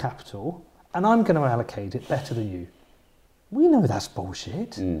your capital and I'm going to allocate it better than you. We know that's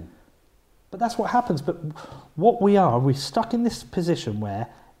bullshit, but that's what happens. But what we're stuck in this position where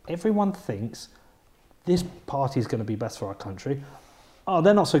everyone thinks this party is going to be best for our country. Oh,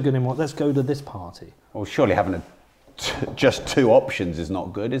 they're not so good anymore. Let's go to this party. Well, surely having just 2 options is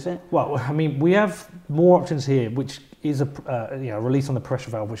not good, is it? Well, I mean, we have more options here, which is a release on the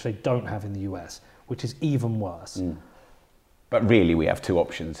pressure valve, which they don't have in the US, which is even worse. But really, we have 2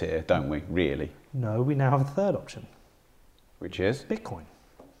 options here, don't we? Really? No, we now have a 3rd option. Which is? Bitcoin.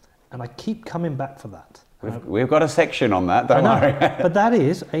 And I keep coming back for that. We've got a section on that, don't worry. But that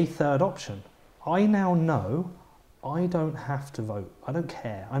is a 3rd option. I now know I don't have to vote. I don't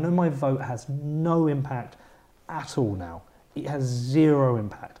care. I know my vote has no impact at all now. It has 0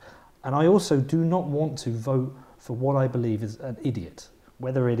 impact. And I also do not want to vote for what I believe is an idiot,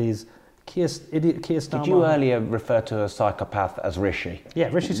 whether it is Keir Starmer. Did you earlier refer to a psychopath as Rishi? Yeah,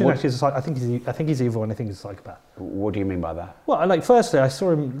 Rishi Sunak is a psychopath. I think he's evil and I think he's a psychopath. What do you mean by that? Well, firstly, I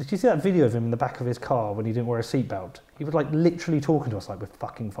saw him. Did you see that video of him in the back of his car when he didn't wear a seatbelt? He was literally talking to us like we're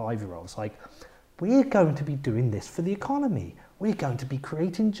fucking 5-year-olds. We're going to be doing this for the economy. We're going to be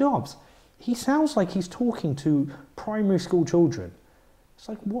creating jobs. He sounds like he's talking to primary school children. It's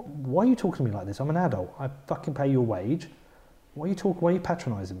like, what? Why are you talking to me like this? I'm an adult. I fucking pay your wage. Why are you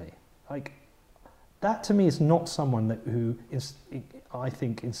patronising me? That to me is not someone who I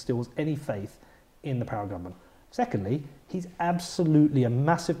think instills any faith in the power of government. Secondly, he's absolutely a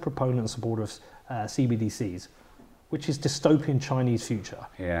massive proponent and supporter of CBDCs, which is dystopian Chinese future,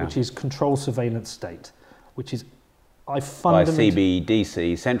 which is control surveillance state, which is by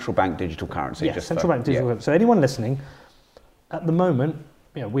CBDC, central bank digital currency. Yeah, central bank digital currency. So anyone listening, at the moment,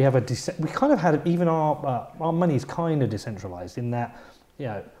 we have we kind of had even our money is kind of decentralized in that,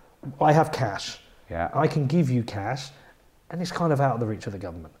 I have cash, I can give you cash, and it's kind of out of the reach of the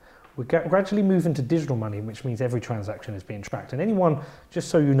government. We're gradually moving to digital money, which means every transaction is being tracked. And anyone, just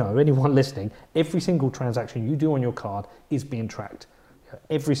so you know, anyone listening, every single transaction you do on your card is being tracked.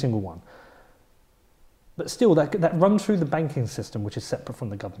 Every single one. But still, that runs through the banking system, which is separate from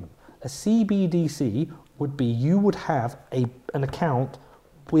the government. A CBDC would be, you would have an account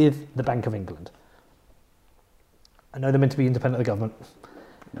with the Bank of England. I know they're meant to be independent of the government.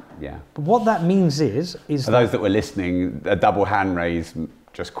 Yeah. But what that means is for those that were listening, a double hand raise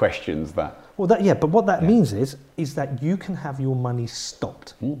just questions that. Well, but what that means is that you can have your money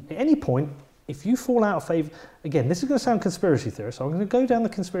stopped. At any point, if you fall out of favour, again, this is going to sound conspiracy theory, so I'm going to go down the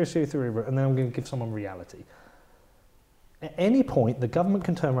conspiracy theory route and then I'm going to give someone reality. At any point, the government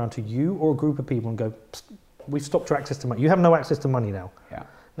can turn around to you or a group of people and go, we've stopped your access to money. You have no access to money now. Yeah.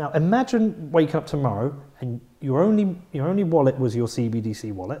 Now imagine waking up tomorrow and your only wallet was your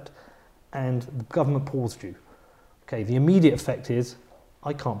CBDC wallet, and the government paused you. Okay, the immediate effect is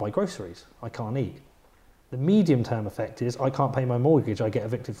I can't buy groceries, I can't eat. The medium-term effect is I can't pay my mortgage, I get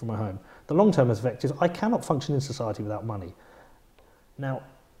evicted from my home. The long-term effect is I cannot function in society without money. Now,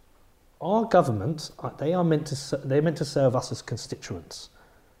 our governments, they're meant to serve us as constituents.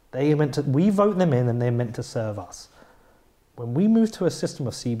 We vote them in and they're meant to serve us. When we move to a system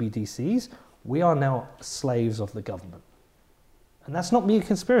of CBDCs, we are now slaves of the government. And that's not me a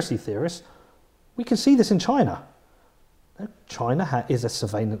conspiracy theorist. We can see this in China. China is a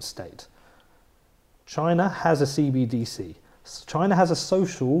surveillance state. China has a CBDC. China has a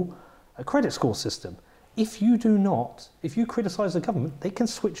social credit score system. If you criticize the government, they can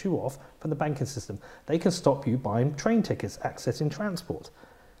switch you off from the banking system. They can stop you buying train tickets, accessing transport.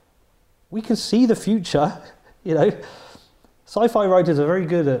 We can see the future, Sci-fi writers are very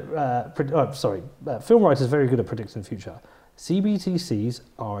good at, film writers are very good at predicting the future. CBDCs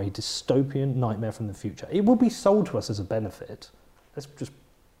are a dystopian nightmare from the future. It will be sold to us as a benefit.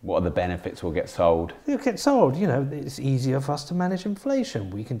 What are the benefits will get sold? They'll get sold. It's easier for us to manage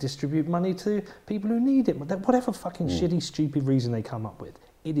inflation. We can distribute money to people who need it. Whatever fucking shitty, stupid reason they come up with.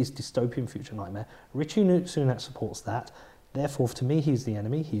 It is dystopian future nightmare. Rishi Sunak supports that. Therefore, to me, he's the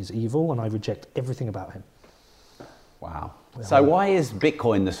enemy. He is evil, and I reject everything about him. Wow. So why is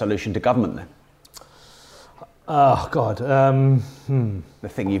Bitcoin the solution to government then? Oh, God. The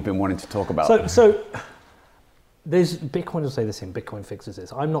thing you've been wanting to talk about. So there's Bitcoin will say this thing, Bitcoin fixes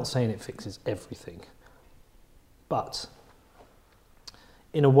this. I'm not saying it fixes everything. But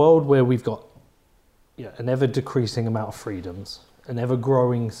in a world where we've got an ever-decreasing amount of freedoms, an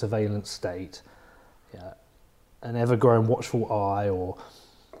ever-growing surveillance state, an ever-growing watchful eye, or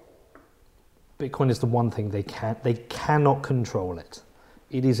Bitcoin is the one thing they cannot control it.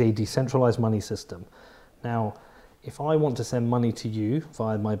 It is a decentralized money system. Now, if I want to send money to you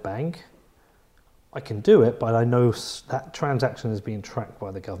via my bank, I can do it, but I know that transaction is being tracked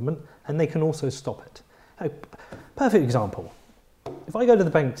by the government, and they can also stop it. Perfect example. If I go to the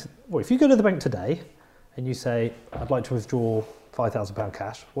bank, if you go to the bank today and you say, I'd like to withdraw £5,000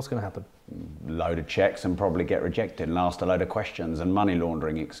 cash, what's going to happen? Load of checks and probably get rejected and asked a load of questions and money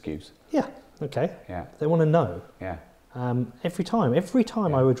laundering excuse. Yeah, okay. Yeah. They want to know. Yeah. Every time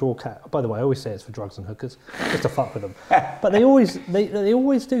I withdraw cash. By the way, I always say it's for drugs and hookers, just to fuck with them. But they always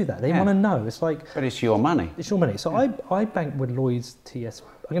do that. They want to know. It's like. But it's your money. It's your money. So I bank with Lloyds TSB.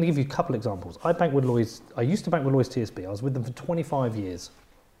 I'm going to give you a couple examples. I used to bank with Lloyds TSB. I was with them for 25 years.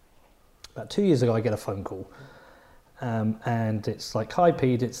 About 2 years ago, I get a phone call, and it's like, "Hi,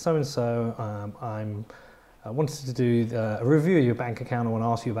 Pete. It's so and so. I wanted to do a review of your bank account. I want to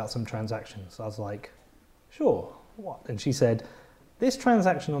ask you about some transactions." I was like, "Sure. What?" And she said, "This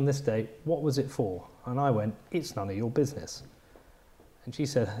transaction on this date, what was it for?" And I went, "It's none of your business." And she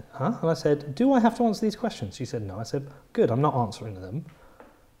said, "Huh?" And I said, "Do I have to answer these questions?" She said, "No." I said, "Good, I'm not answering them."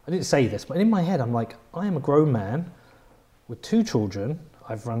 I didn't say this, but in my head, I'm like, I am a grown man with 2 children.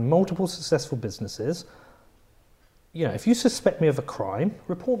 I've run multiple successful businesses. If you suspect me of a crime,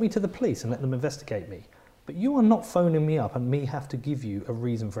 report me to the police and let them investigate me. But you are not phoning me up and me have to give you a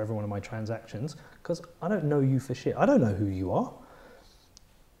reason for every one of my transactions, because I don't know you for shit. I don't know who you are.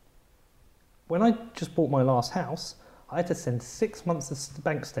 When I just bought my last house, I had to send 6 months of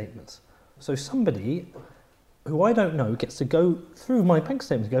bank statements. So somebody who I don't know gets to go through my bank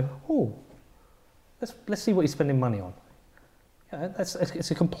statements and go, "Oh, let's see what he's spending money on."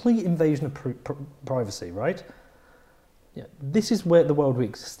 It's a complete invasion of privacy, right? This is where the world we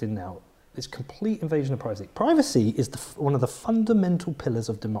exist in now. This complete invasion of privacy. Privacy is one of the fundamental pillars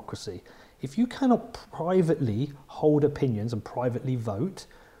of democracy. If you cannot privately hold opinions and privately vote,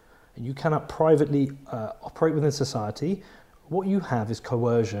 and you cannot privately operate within society, what you have is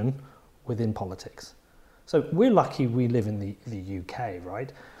coercion within politics. So we're lucky we live in the UK,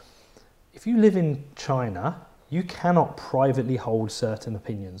 right? If you live in China, you cannot privately hold certain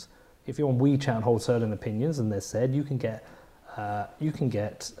opinions. If you're on WeChat and hold certain opinions, and they're said, you can get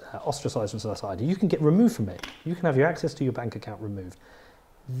ostracized from society. You can get removed from it. You can have your access to your bank account removed.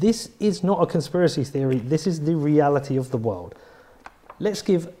 This is not a conspiracy theory. This is the reality of the world.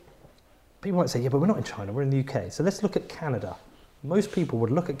 People might say, yeah, but we're not in China, we're in the UK. So let's look at Canada. Most people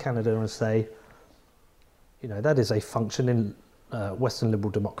would look at Canada and say, that is a functioning Western liberal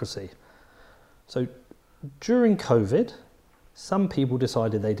democracy. So during COVID, some people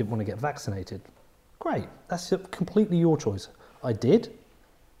decided they didn't want to get vaccinated. Great, that's completely your choice. I did.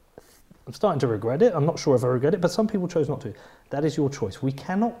 I'm starting to regret it. I'm not sure if I regret it, but some people chose not to. That is your choice. We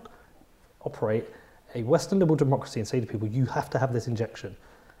cannot operate a Western liberal democracy and say to people, you have to have this injection.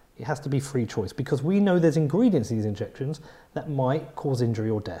 It has to be free choice because we know there's ingredients in these injections that might cause injury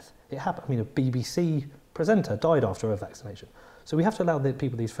or death. It happened. I mean, a BBC presenter died after a vaccination. So we have to allow the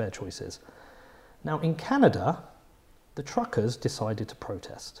people these fair choices. Now, in Canada, the truckers decided to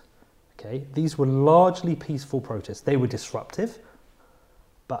protest. Okay, these were largely peaceful protests. They were disruptive,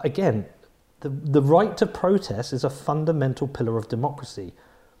 but again, the right to protest is a fundamental pillar of democracy.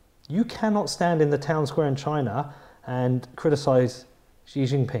 You cannot stand in the town square in China and criticize Xi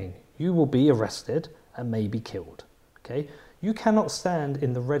Jinping. You will be arrested and maybe killed. Okay, you cannot stand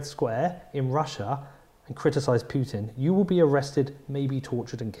in the Red Square in Russia and criticize Putin. You will be arrested, maybe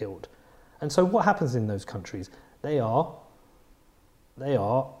tortured and killed. And so what happens in those countries? They are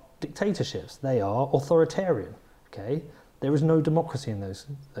dictatorships. They are authoritarian. Okay, there is no democracy in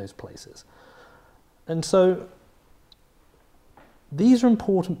those places. And so these are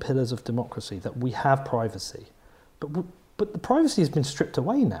important pillars of democracy, that we have privacy. But the privacy has been stripped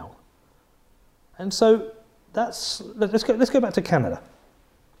away now. And so let's go back to Canada.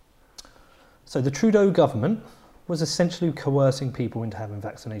 So the Trudeau government was essentially coercing people into having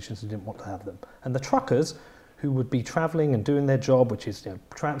vaccinations who didn't want to have them. And the truckers, who would be travelling and doing their job, which is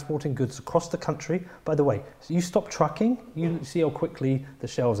transporting goods across the country. By the way, so you stop trucking, you see how quickly the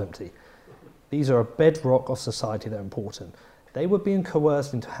shelves empty. These are a bedrock of society that are important. They were being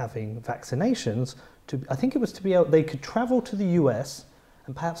coerced into having vaccinations I think it was to be able, they could travel to the US,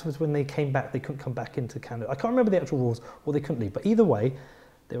 and perhaps it was when they came back, they couldn't come back into Canada. I can't remember the actual rules, or they couldn't leave. But either way,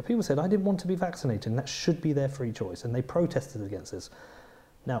 there were people who said, I didn't want to be vaccinated, and that should be their free choice. And they protested against this.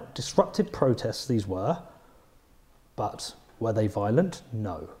 Now, disruptive protests these were, but were they violent?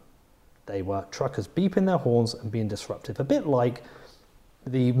 No. They were truckers beeping their horns and being disruptive. A bit like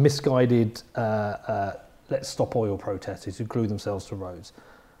the misguided Let's Stop Oil protesters who glue themselves to roads.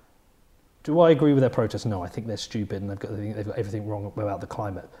 Do I agree with their protests? No, I think they're stupid and they've got everything wrong about the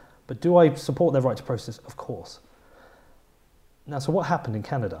climate. But do I support their right to protest? Of course. Now, so what happened in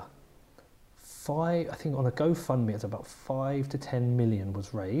Canada? I think on a GoFundMe, it's about 5 to 10 million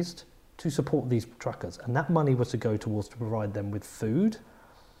was raised to support these truckers. And that money was to go towards to provide them with food,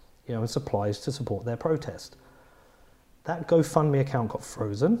 and supplies to support their protest. That GoFundMe account got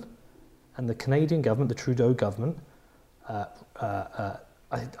frozen, and the Canadian government, the Trudeau government,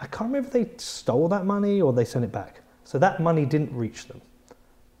 I can't remember if they stole that money or they sent it back. So that money didn't reach them.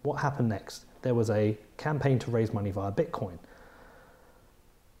 What happened next? There was a campaign to raise money via Bitcoin.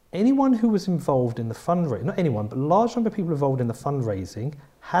 Anyone who was involved in the fundraising, not anyone, but a large number of people involved in the fundraising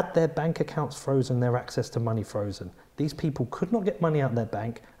had their bank accounts frozen, their access to money frozen. These people could not get money out of their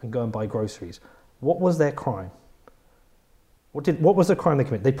bank and go and buy groceries. What was their crime? What was the crime they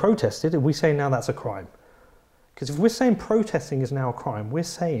committed? They protested, and we say now that's a crime. Because if we're saying protesting is now a crime, we're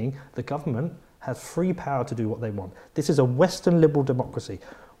saying the government has free power to do what they want. This is a Western liberal democracy.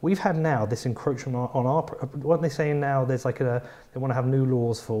 We've had now this encroachment on our... What they're saying now, there's like they want to have new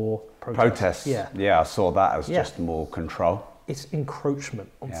laws for protests. Yeah, I saw that as just more control. It's encroachment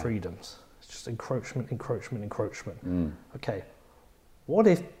on freedoms. It's just encroachment. Okay, what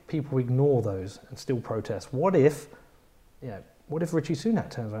if people ignore those and still protest? What if Rishi Sunak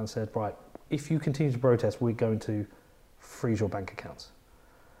turns around and said, right, if you continue to protest, we're going to freeze your bank accounts.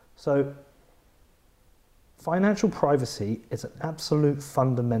 So financial privacy is an absolute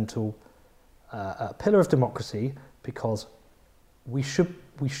fundamental pillar of democracy, because we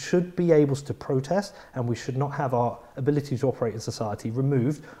should be able to protest, and we should not have our ability to operate in society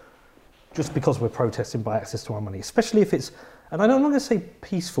removed just because we're protesting by access to our money, especially if it's, and I'm not going to say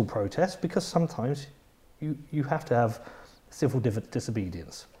peaceful protest, because sometimes you have to have civil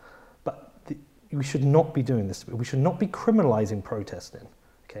disobedience. But we should not be doing this. We should not be criminalizing protesting,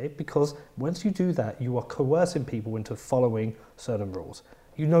 okay? Because once you do that, you are coercing people into following certain rules.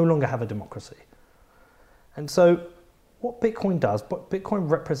 You no longer have a democracy. And so what Bitcoin does, Bitcoin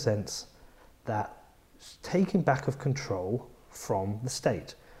represents that taking back of control from the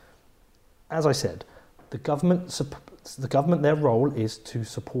state. As I said, the government, their role is to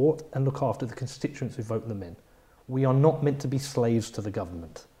support and look after the constituents who vote them in. We are not meant to be slaves to the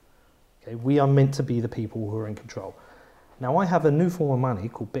government. Okay? We are meant to be the people who are in control. Now, I have a new form of money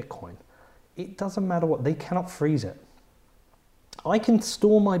called Bitcoin. It doesn't matter what, they cannot freeze it. I can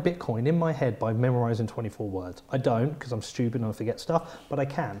store my Bitcoin in my head by memorizing 24 words. I don't, because I'm stupid and I forget stuff, but I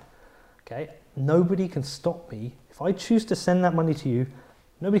can. Okay? Nobody can stop me. If I choose to send that money to you,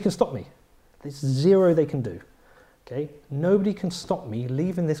 nobody can stop me. There's zero they can do. Okay? Nobody can stop me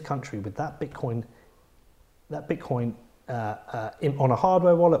leaving this country with that Bitcoin on a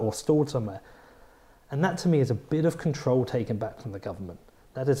hardware wallet or stored somewhere. And that to me is a bit of control taken back from the government.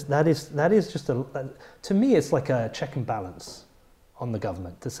 That is just to me, it's like a check and balance on the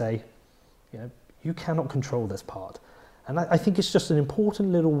government to say, you cannot control this part. And I think it's just an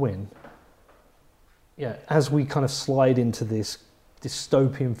important little win, as we kind of slide into this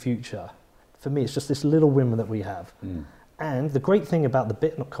dystopian future. For me, it's just this little win that we have. And the great thing about the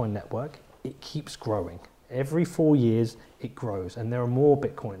Bitcoin network, it keeps growing. Every 4 years, it grows, and there are more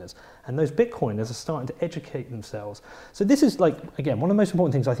Bitcoiners. And those Bitcoiners are starting to educate themselves. So this is again, one of the most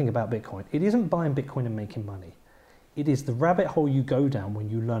important things I think about Bitcoin. It isn't buying Bitcoin and making money. It is the rabbit hole you go down when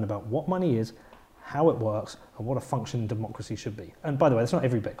you learn about what money is, how it works, and what a functioning democracy should be. And by the way, that's not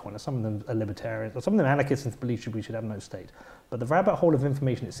every Bitcoiner. Some of them are libertarians, or some of them are anarchists and believe we should have no state. But the rabbit hole of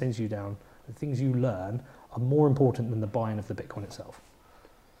information it sends you down, the things you learn, are more important than the buying of the Bitcoin itself.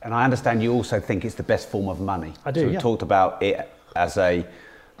 And I understand you also think it's the best form of money. I do, So we talked about it as a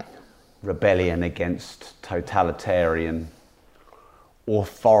rebellion against totalitarian,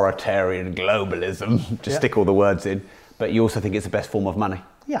 authoritarian globalism, just stick all the words in, but you also think it's the best form of money.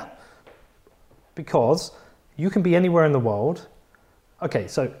 Yeah, because you can be anywhere in the world. Okay,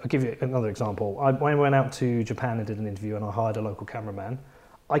 so I'll give you another example. When I went out to Japan and did an interview and I hired a local cameraman,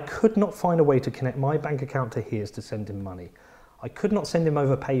 I could not find a way to connect my bank account to his to send him money. I could not send him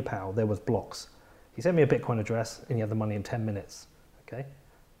over PayPal, there was blocks. He sent me a Bitcoin address and he had the money in 10 minutes, okay?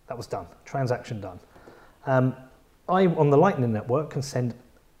 That was done, transaction done. I, on the Lightning Network, can send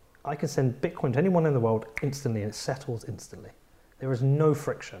Bitcoin to anyone in the world instantly, and it settles instantly. There is no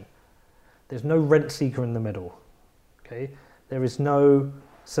friction. There's no rent seeker in the middle, okay? There is no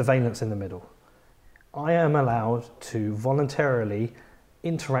surveillance in the middle. I am allowed to voluntarily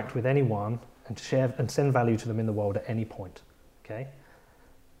interact with anyone and share and send value to them in the world at any point, okay?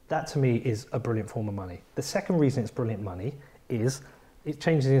 That to me is a brilliant form of money. The second reason it's brilliant money is it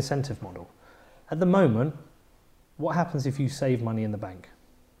changes the incentive model. At the moment, what happens if you save money in the bank?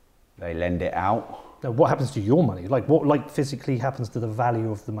 They lend it out. Now, what happens to your money? What physically happens to the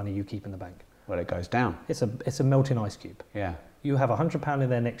value of the money you keep in the bank? Well, it goes down. It's a melting ice cube. Yeah. You have £100 in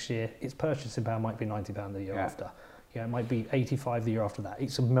there next year, its purchasing power might be £90 the year after. It might be 85 the year after that.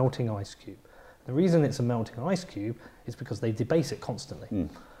 It's a melting ice cube. The reason it's a melting ice cube is because they debase it constantly.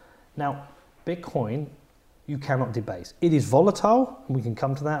 Now, Bitcoin, you cannot debase. It is volatile, and we can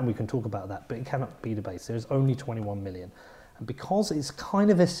come to that and we can talk about that, but it cannot be debased. There's only 21 million. And because it's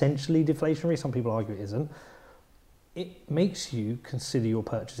kind of essentially deflationary, some people argue it isn't, it makes you consider your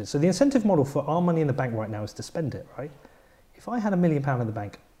purchases. So the incentive model for our money in the bank right now is to spend it, right? If I had £1 million in the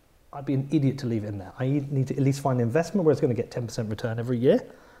bank, I'd be an idiot to leave it in there. I need to at least find an investment where it's going to get 10% return every year,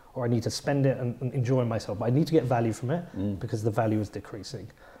 or I need to spend it and enjoy myself. But I need to get value from it because the value is decreasing.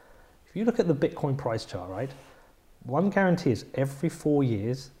 If you look at the Bitcoin price chart, right, one guarantee is every 4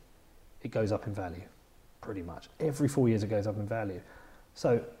 years, it goes up in value, pretty much. Every 4 years, it goes up in value.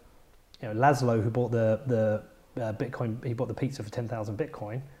 So, Laszlo, who bought the Bitcoin, he bought the pizza for 10,000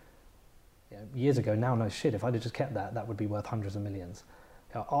 Bitcoin years ago. Now, no shit, if I'd have just kept that, that would be worth hundreds of millions.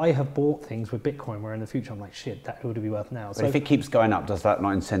 I have bought things with Bitcoin where in the future I'm like, shit, that would be worth now. But so if it keeps going up, does that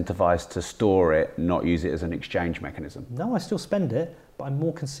not incentivize to store it, not use it as an exchange mechanism? No, I still spend it, but I'm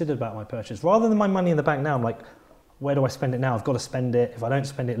more considered about my purchase. Rather than my money in the bank now, I'm like, where do I spend it now? I've got to spend it. If I don't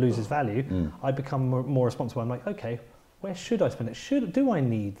spend it, it loses value. I become more responsible. I'm like, okay, where should I spend it? Do I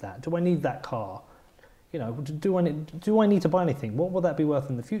need that? Do I need that car? Do I need to buy anything? What will that be worth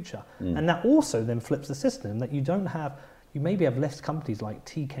in the future? And that also then flips the system that you don't have. You maybe have less companies like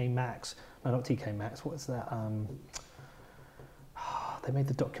TK Maxx. No, not TK Maxx. What's that? They made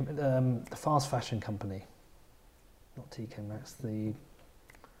the fast fashion company. Not TK Maxx.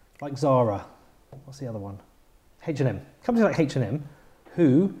 Like Zara. What's the other one? H&M. Companies like H&M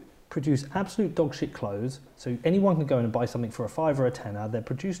who produce absolute dog shit clothes, so anyone can go in and buy something for a $5 or a $10. They're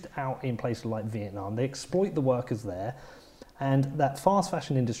produced out in places like Vietnam. They exploit the workers there. And that fast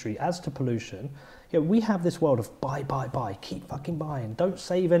fashion industry adds to pollution. We have this world of buy, keep fucking buying, don't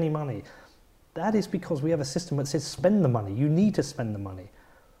save any money. That is because we have a system that says spend the money. You need to spend the money.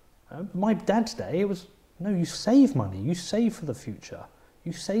 My dad's day, it was, no, you save money. You save for the future.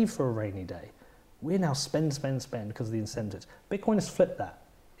 You save for a rainy day. We're now spend because of the incentives. Bitcoin has flipped that.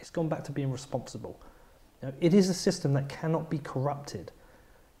 It's gone back to being responsible. It is a system that cannot be corrupted.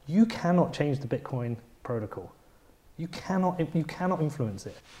 You cannot change the Bitcoin protocol. You cannot influence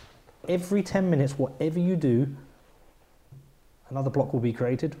it. Every 10 minutes, whatever you do, another block will be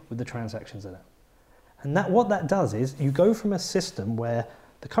created with the transactions in it. And what that does is you go from a system where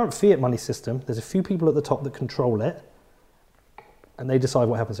the current fiat money system, there's a few people at the top that control it, and they decide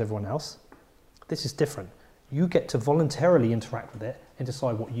what happens to everyone else. This is different. You get to voluntarily interact with it and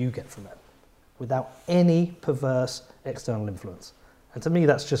decide what you get from it without any perverse external influence. And to me,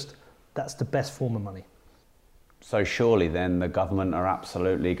 that's the best form of money. So surely then the government are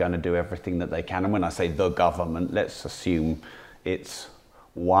absolutely going to do everything that they can. And when I say the government, let's assume it's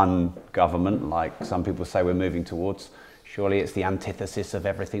one government, like some people say we're moving towards. Surely it's the antithesis of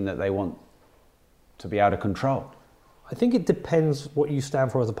everything that they want to be able to control. I think it depends what you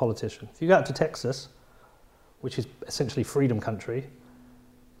stand for as a politician. If you go out to Texas, which is essentially freedom country,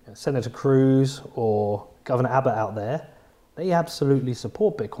 Senator Cruz or Governor Abbott out there, they absolutely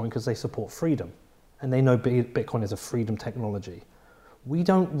support Bitcoin because they support freedom. And they know Bitcoin is a freedom technology. We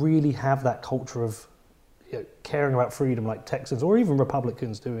don't really have that culture of caring about freedom like Texans or even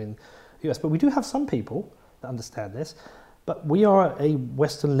Republicans do in the US. But we do have some people that understand this. But we are a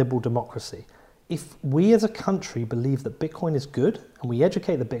Western liberal democracy. If we as a country believe that Bitcoin is good and we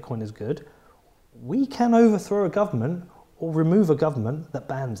educate that Bitcoin is good, we can overthrow a government or remove a government that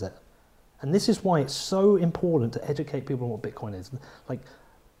bans it. And this is why it's so important to educate people on what Bitcoin is. Like,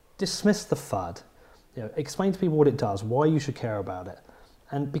 dismiss the FUD. Explain to people what it does, why you should care about it.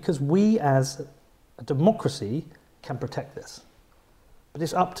 And because we as a democracy can protect this. But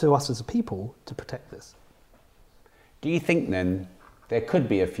it's up to us as a people to protect this. Do you think then there could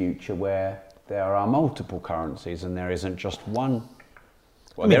be a future where there are multiple currencies and there isn't just one?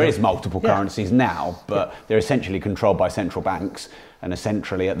 Well, there is multiple currencies now, but they're essentially controlled by central banks. And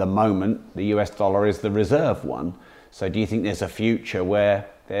essentially at the moment, the US dollar is the reserve one. So do you think there's a future where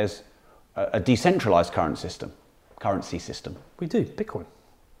there's a decentralized currency system? We do, Bitcoin.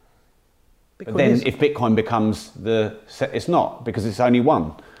 But then if Bitcoin becomes it's not, because it's only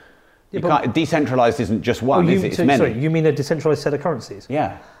one. Decentralized isn't just one, is it? It's many. Sorry, you mean a decentralized set of currencies?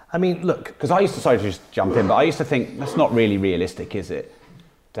 Yeah. I mean, look. Because I used to, sorry to just jump in, but I used to think that's not really realistic, is it?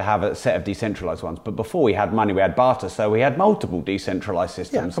 To have a set of decentralized ones. But before we had money, we had barter, so we had multiple decentralized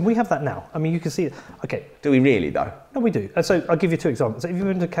systems. Yeah, and we have that now. I mean, you can see it. Okay. Do we really, though? No, we do. So I'll give you two examples. Have you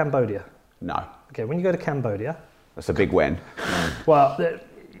been to Cambodia? No. Okay, when you go to Cambodia. That's a big when. Well,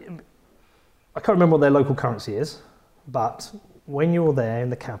 I can't remember what their local currency is, but when you're there in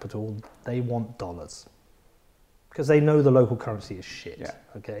the capital, they want dollars. Because they know the local currency is shit. Yeah.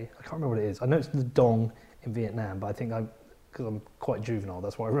 Okay? I can't remember what it is. I know it's the dong in Vietnam, but I think because I'm quite juvenile,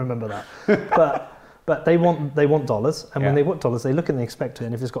 that's why I remember that. But they want dollars, and when they want dollars, they look and they expect it,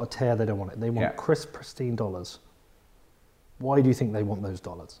 and if it's got a tear, they don't want it. They want crisp, pristine dollars. Why do you think they want those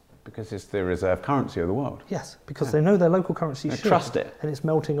dollars? Because it's the reserve currency of the world. Yes, because they know their local currency is shit. Trust it. And it's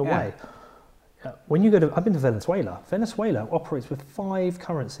melting away. When you go to, I've been to Venezuela. Venezuela operates with 5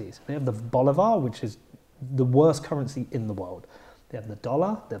 currencies. They have the bolivar, which is the worst currency in the world. They have the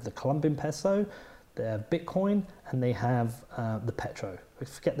dollar, they have the Colombian peso, they have Bitcoin, and they have the petro.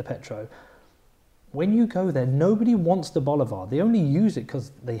 Forget the petro. When you go there, nobody wants the bolivar. They only use it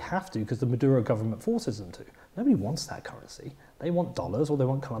because they have to, because the Maduro government forces them to. Nobody wants that currency. They want dollars, or they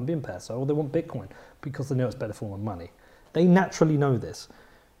want Colombian peso, or they want Bitcoin, because they know it's a better form of money. They naturally know this.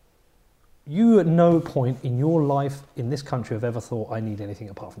 You at no point in your life in this country have ever thought, I need anything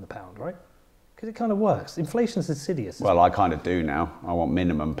apart from the pound, right? Because it kind of works. Inflation is insidious. Well, I kind of do now. I want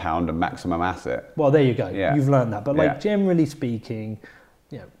minimum pound and maximum asset. Well, there you go. Yeah. You've learned that. But generally speaking,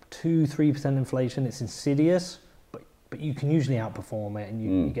 2-3% inflation, it's insidious, but you can usually outperform it and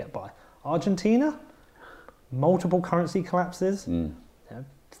you get by. Argentina, multiple currency collapses,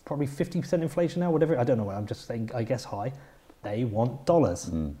 probably 50% inflation now, whatever. I don't know. I'm just saying, I guess high. They want dollars.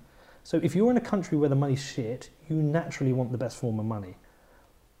 So if you're in a country where the money's shit, you naturally want the best form of money.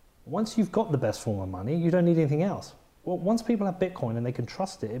 Once you've got the best form of money, you don't need anything else. Well, once people have Bitcoin and they can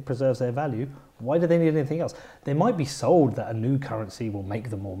trust it, it preserves their value, why do they need anything else? They might be sold that a new currency will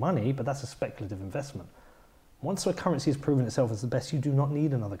make them more money, but that's a speculative investment. Once a currency has proven itself as the best, you do not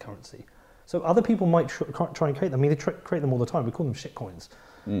need another currency. So other people might try and create them. I mean, they create them all the time. We call them shitcoins.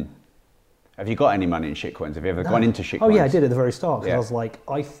 Have you got any money in shitcoins? Have you ever gone into shitcoins? Oh yeah, I did at the very start, because I was like,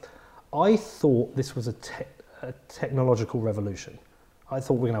 I thought this was a technological revolution. I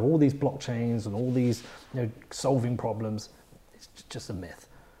thought we're going to have all these blockchains and all these solving problems. It's just a myth.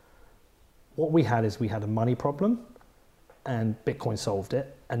 What we had is we had a money problem, and Bitcoin solved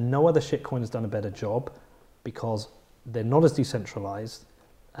it, and no other shitcoin has done a better job because they're not as decentralized.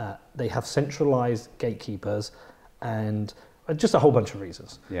 They have centralized gatekeepers, and just a whole bunch of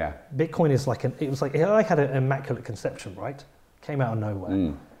reasons. Yeah. Bitcoin is like I had an immaculate conception, right? Came out of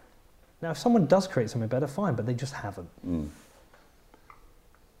nowhere. Now, if someone does create something better, fine, but they just haven't.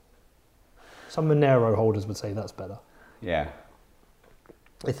 Some Monero holders would say that's better. Yeah.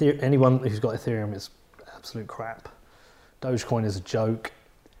 Anyone who's got Ethereum is absolute crap. Dogecoin is a joke.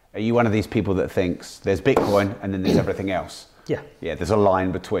 Are you one of these people that thinks there's Bitcoin and then there's everything else? Yeah. Yeah, there's a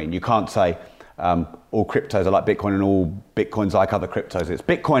line between. You can't say all cryptos are like Bitcoin and all Bitcoin's like other cryptos. It's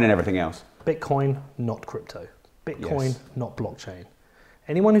Bitcoin and everything else. Bitcoin, not crypto. Bitcoin, Yes. not blockchain.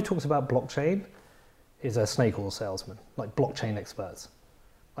 Anyone who talks about blockchain is a snake oil salesman, like blockchain experts.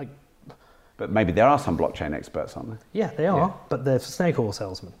 Like, But maybe there are some blockchain experts, aren't there? yeah, they are, Yeah. but they're snake oil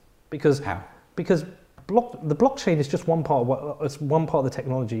salesmen. Because How? Because the blockchain is just one part it's one part of the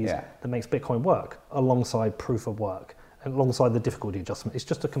technologies Yeah. that makes Bitcoin work, alongside proof of work, and alongside the difficulty adjustment. It's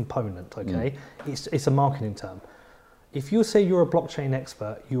just a component, okay? It's a marketing term. If you say you're a blockchain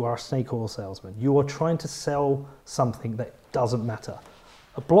expert, you are a snake oil salesman. You are trying to sell something that doesn't matter.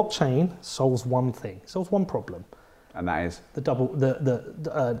 A blockchain solves one thing, solves one problem. And that is? The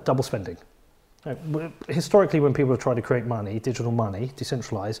double spending. Historically, when people have tried to create money, digital money,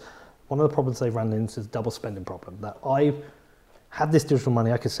 decentralized, one of the problems they ran into is the double spending problem. That I had this digital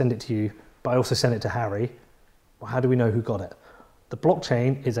money, I could send it to you, but I also sent it to Harry. Well, how do we know who got it? The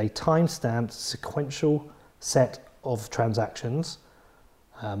blockchain is a time-stamped sequential set of transactions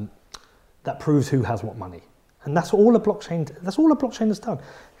that proves who has what money. And that's all a blockchain has done.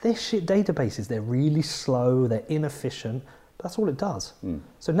 They're shit databases. They're really slow. They're inefficient. But that's all it does.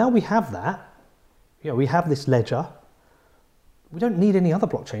 So now we have that. We have this ledger. We don't need any other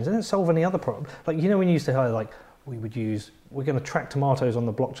blockchains. They don't solve any other problem. Like, when you used to have, we're going to track tomatoes on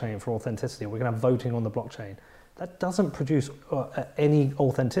the blockchain for authenticity. We're going to have voting on the blockchain. That doesn't produce any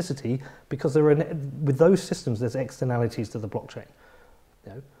authenticity, because with those systems, there's externalities to the blockchain.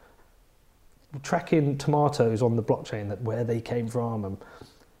 Tracking tomatoes on the blockchain, that where they came from, and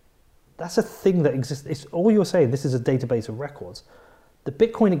that's a thing that exists. It's all you're saying. This is a database of records. The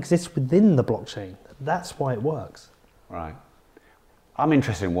Bitcoin exists within the blockchain. That's why it works. Right. I'm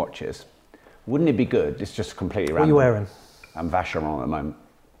interested in watches. Wouldn't it be good? It's just completely What are random. you wearing? I'm Vacheron at the moment.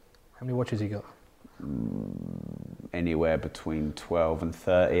 How many watches you got? Anywhere between 12 and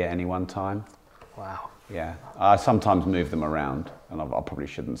 30 at any one time. Wow. Yeah. I sometimes move them around, and I probably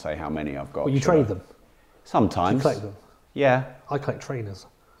shouldn't say how many I've got. Well, you should I? trade them. Sometimes. You collect them. Yeah. I collect trainers.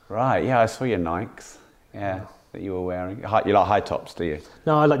 Right. Yeah, I saw your Nikes. Yeah, that you were wearing. You like high tops, do you?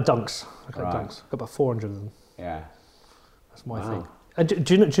 No, I like dunks. I collect Right. dunks. I've got about 400 of them. Yeah. That's my Wow. thing. And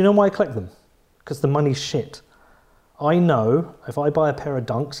do you know why I collect them? Because the money's shit. I know if I buy a pair of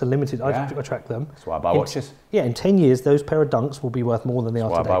dunks, I track them. That's why I buy watches. In 10 years, those pair of dunks will be worth more than they are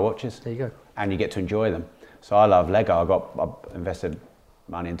That's why today. I buy watches. There you go. And you get to enjoy them. So I love Lego. I've invested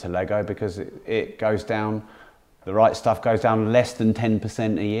money into Lego because it goes down, the right stuff goes down less than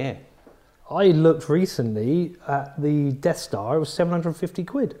 10% a year. I looked recently at the Death Star. It was 750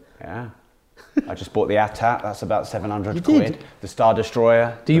 quid. Yeah. I just bought the AT-AT, that's about 700 You quid. did? The Star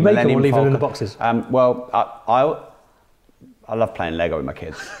Destroyer. Do you the make them or Millennium leave them in the Falcon. boxes? Well, I love playing Lego with my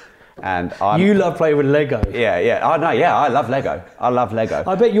kids. And You love playing with Lego. Yeah. I love Lego. I love Lego.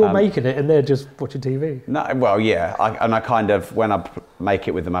 I bet you're making it and they're just watching TV. No, well, yeah. I kind of, when I make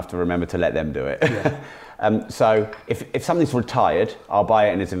it with them, I have to remember to let them do it. Yeah. So if something's retired, I'll buy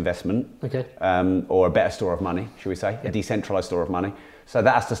it in its investment. Okay. Or a better store of money, should we say? A decentralized store of money. So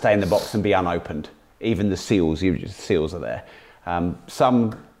that has to stay in the box and be unopened. Even the seals are there.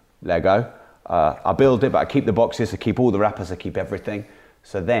 Some Lego, I build it, but I keep the boxes, I keep all the wrappers, I keep everything.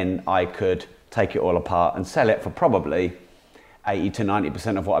 So then I could take it all apart and sell it for probably 80 to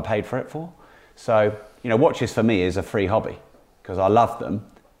 90% of what I paid for it for. So, watches for me is a free hobby because I love them.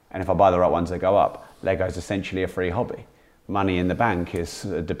 And if I buy the right ones, they go up. Lego is essentially a free hobby. Money in the bank is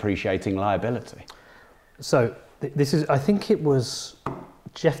a depreciating liability. So this is, I think it was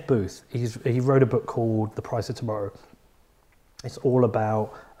Jeff Booth. He wrote a book called The Price of Tomorrow. It's all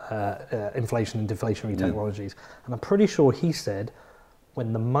about inflation and deflationary technologies. And I'm pretty sure he said,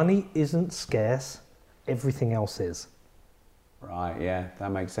 when the money isn't scarce, everything else is. Right, yeah,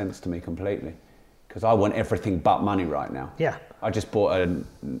 that makes sense to me completely. Because I want everything but money right now. Yeah. I just bought a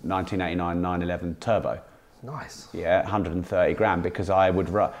 1989 911 Turbo. Nice. Yeah, 130 grand because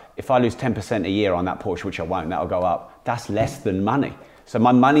if I lose 10% a year on that Porsche, which I won't, that'll go up. That's less than money. So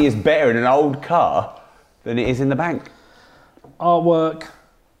my money is better in an old car than it is in the bank. Artwork,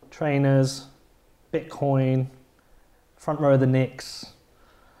 trainers, Bitcoin, front row of the Knicks,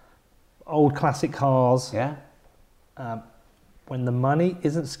 old classic cars. Yeah. When the money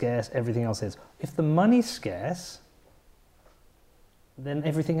isn't scarce, everything else is. If the money's scarce, then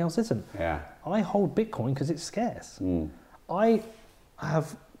everything else isn't. Yeah. I hold Bitcoin because it's scarce. I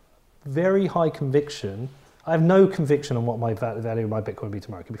have very high conviction. I have no conviction on what my value of my Bitcoin will be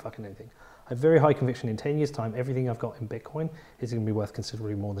tomorrow. It could be fucking anything. I have very high conviction in 10 years' time, everything I've got in Bitcoin is going to be worth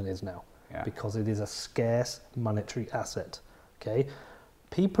considerably more than it is now. Yeah. Because it is a scarce monetary asset. Okay?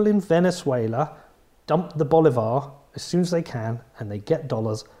 People in Venezuela dump the Bolivar as soon as they can and they get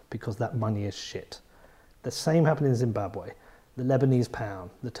dollars because that money is shit. The same happened in Zimbabwe. the Lebanese pound,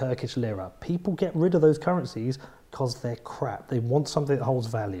 the Turkish lira. People get rid of those currencies because they're crap. They want something that holds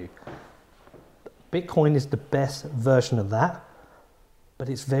value. Bitcoin is the best version of that, but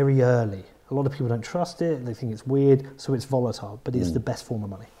it's very early. A lot of people don't trust it. They think it's weird, so it's volatile, but it's the best form of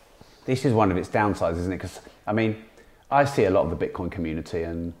money. This is one of its downsides, isn't it? Because, I mean, I see a lot of the Bitcoin community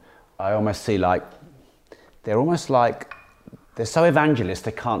and I almost see like, they're so evangelist,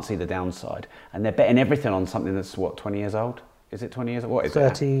 they can't see the downside. And they're betting everything on something that's, what, 20 years old? Is it 20 years old? What is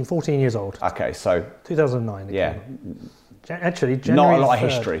 14 years old. Okay, so... 2009. Yeah. Actually, not a lot 3rd. of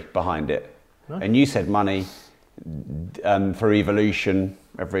history behind it. No? And you said money through evolution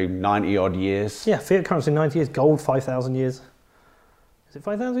every 90 odd years. Yeah, fiat currency 90 years, gold 5,000 years. Is it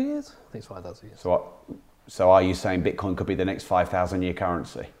 5,000 years? I think it's 5,000 years. So are you saying Bitcoin could be the next 5,000 year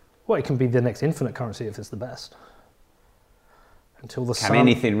currency? Well, it can be the next infinite currency if it's the best. Can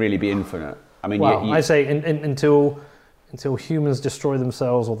anything really be infinite? I mean, well, I say until humans destroy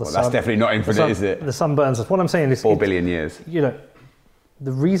themselves or the sun. That's definitely not infinite, is it? The sun burns us. What I'm saying is 4 billion years. You know,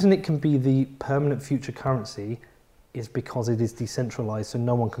 the reason it can be the permanent future currency is because it is decentralized, so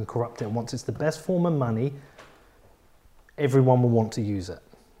no one can corrupt it. And once it's the best form of money, everyone will want to use it.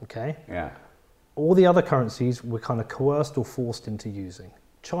 Okay? Yeah. All the other currencies we're kind of coerced or forced into using.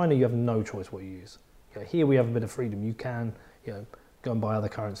 China, you have no choice what you use. You know, here we have a bit of freedom. You can, you know, go and buy other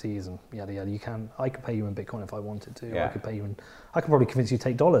currencies and yada yada. You can. I could pay you in Bitcoin if I wanted to. Yeah. I could pay you in. I could probably convince you to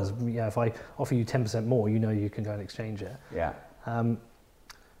take dollars. Yeah, if I offer you 10% more, you know you can go and exchange it. Yeah.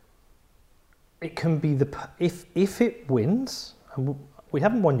 It can be if it wins, and we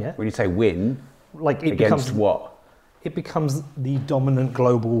haven't won yet. When you say win, like it against becomes, what? It becomes the dominant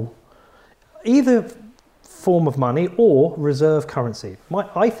global, either form of money or reserve currency.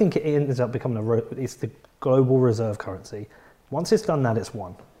 I think it ends up becoming it's the global reserve currency. Once it's done that, it's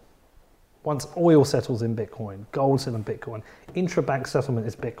won. Once oil settles in Bitcoin, gold settles in Bitcoin, intrabank settlement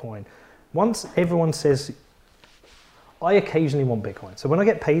is Bitcoin. Once everyone says, I occasionally want Bitcoin. So when I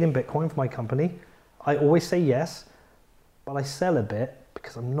get paid in Bitcoin for my company, I always say yes, but I sell a bit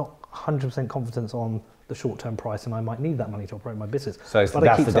because I'm not 100% confident on the short-term price and I might need that money to operate my business. So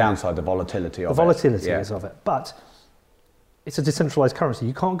that's the downside, the volatility of it. The volatility is of it. But it's a decentralized currency.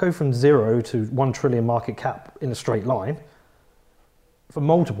 You can't go from 0 to 1 trillion market cap in a straight line for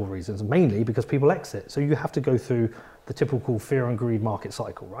multiple reasons, mainly because people exit. So you have to go through the typical fear and greed market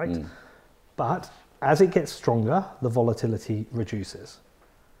cycle, right? But as it gets stronger, the volatility reduces.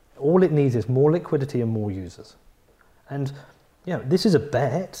 All it needs is more liquidity and more users. And you know, this is a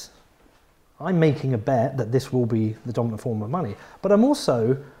bet. I'm making a bet that this will be the dominant form of money. But I'm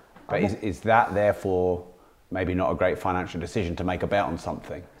also... But is that therefore maybe not a great financial decision to make a bet on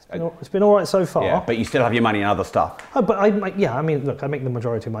something? It's been all right so far. Yeah, but you still have your money in other stuff. Oh, but I mean, look, I make the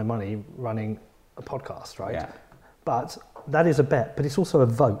majority of my money running a podcast, right? Yeah. But that is a bet, but it's also a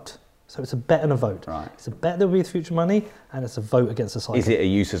vote. So it's a bet and a vote. Right. It's a bet that will be the future money, and it's a vote against society. Is it a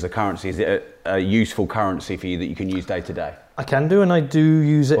use as a currency? Is it a useful currency for you that you can use day to day? I can do, and I do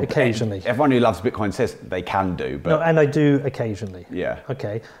use it occasionally. Everyone who loves Bitcoin says they can do, but... No, and I do occasionally. Yeah.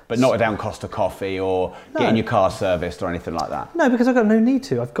 Okay. But not a down cost of coffee or getting your car serviced or anything like that? No, because I've got no need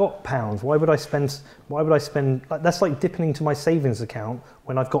to. I've got pounds. Why would I spend, like, that's like dipping into my savings account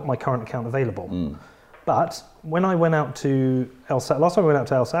when I've got my current account available. But when I went out to last time I went out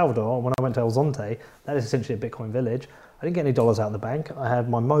to El Salvador, when I went to El Zonte, that is essentially a Bitcoin village. I didn't get any dollars out of the bank. I had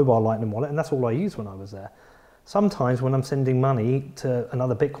my mobile Lightning wallet, and that's all I used when I was there. Sometimes when I'm sending money to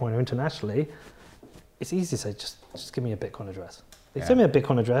another Bitcoiner internationally, it's easy to say, just give me a Bitcoin address. They send me a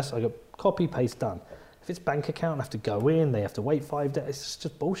Bitcoin address, I go copy, paste, done. If it's bank account, I have to go in, they have to wait 5 days. It's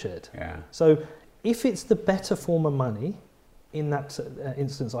just bullshit. Yeah. So if it's the better form of money, in that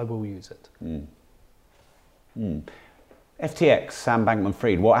instance, I will use it. FTX, Sam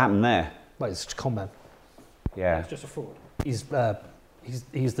Bankman-Fried, what happened there? Well, it's just a con man. Yeah. It's just a fraud. He's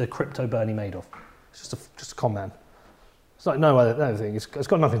the crypto Bernie Madoff. It's just a con man. It's like no other thing. It's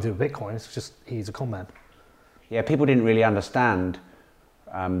got nothing to do with Bitcoin. It's just he's a con man. Yeah, people didn't really understand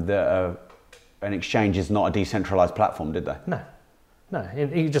that an exchange is not a decentralized platform, did they? No.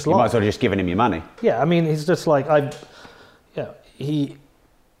 He just You might as well have just given him your money. Yeah, I mean, he's just like he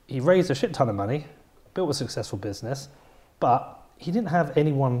raised a shit ton of money, built a successful business, but he didn't have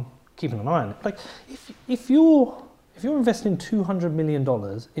anyone keeping an eye on it. Like if you're investing $200 million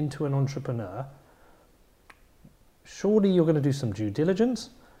into an entrepreneur, surely you're going to do some due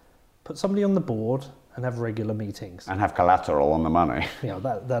diligence, put somebody on the board, and have regular meetings. And have collateral on the money. Yeah,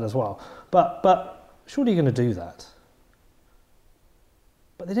 that as well. But surely you're going to do that.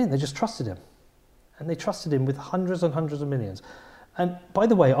 But they didn't. They just trusted him. And they trusted him with hundreds and hundreds of millions. And by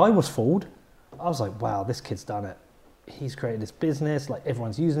the way, I was fooled. I was like, wow, this kid's done it. he's created this business, like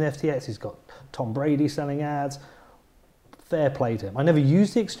everyone's using FTX, he's got Tom Brady selling ads. Fair play to him. I never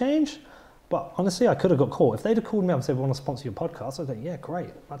used the exchange, but honestly, I could have got caught. If they'd have called me up and said, we want to sponsor your podcast, I'd think, yeah,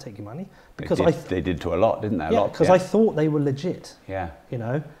 great, I'll take your money. Because they did to a lot, didn't they? Yeah, because I thought they were legit. Yeah. You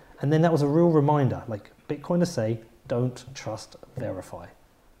know, and then that was a real reminder, like Bitcoiners say, don't trust, verify.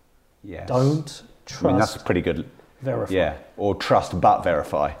 Yes. Don't trust. I mean, that's pretty good. Verify. Yeah. Or trust but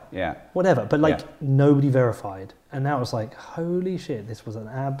verify. Yeah. Whatever. But like nobody verified. And now it's like, holy shit, this was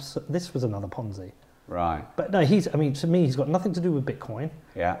another Ponzi. Right. But no, to me, he's got nothing to do with Bitcoin.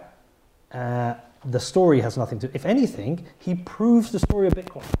 Yeah. The story has nothing to, if anything, he proves the story of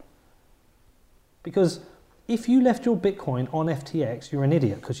Bitcoin. Because if you left your Bitcoin on FTX, you're an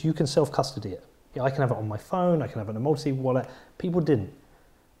idiot because you can self-custody it. Yeah, I can have it on my phone, I can have it in a multi-wallet. People didn't.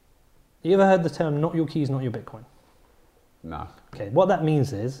 You ever heard the term, not your keys, not your Bitcoin? No. Okay, what that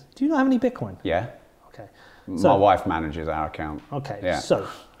means is, do you not have any Bitcoin? Yeah. Okay. My wife manages our account. Okay, yeah. So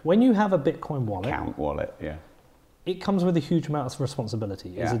when you have a Bitcoin wallet, account wallet, yeah, it comes with a huge amount of responsibility.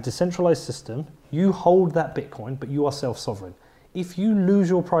 Yeah. It's a decentralized system. You hold that Bitcoin, but you are self-sovereign. If you lose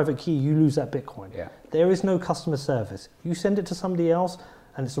your private key, you lose that Bitcoin. Yeah. There is no customer service. You send it to somebody else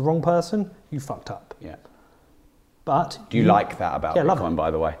and it's the wrong person, you fucked up. Yeah. But do you like that about Bitcoin,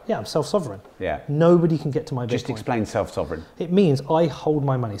 by the way? Yeah, I'm self-sovereign. Yeah. Nobody can get to my Bitcoin. Just explain self-sovereign. It means I hold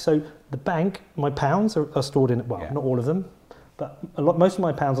my money. So the bank, my pounds are stored in, well, not all of them, but most of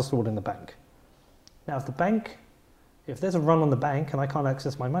my pounds are stored in the bank. Now, if there's a run on the bank and I can't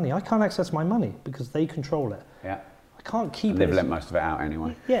access my money, I can't access my money because they control it. Yeah. I can't keep it. They've lent most of it out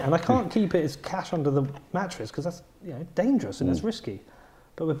anyway. Yeah, and I can't keep it as cash under the mattress because that's dangerous and it's risky.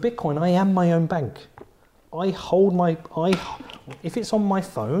 But with Bitcoin, I am my own bank. If it's on my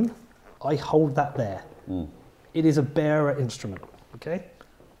phone, I hold that there. It is a bearer instrument, okay?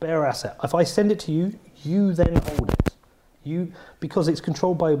 Bearer asset. If I send it to you, you then hold it. Because it's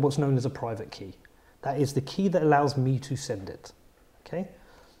controlled by what's known as a private key. That is the key that allows me to send it, okay?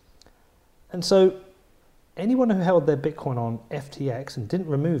 And so anyone who held their Bitcoin on FTX and didn't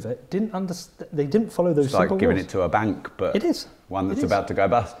remove it, they didn't follow those simple rules. It's like giving it to a bank, but it is. One that's about to go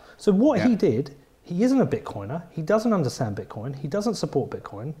bust. So what he did, he isn't a Bitcoiner, he doesn't understand Bitcoin, he doesn't support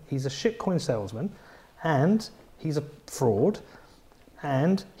Bitcoin, he's a shitcoin salesman, and he's a fraud,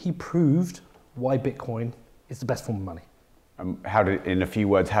 and he proved why Bitcoin is the best form of money. In a few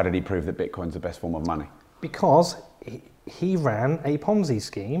words, how did he prove that Bitcoin's the best form of money? Because he ran a Ponzi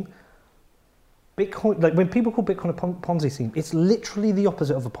scheme. Bitcoin, like when people call Bitcoin a Ponzi scheme, it's literally the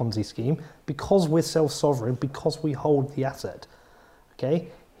opposite of a Ponzi scheme because we're self-sovereign, because we hold the asset. Okay,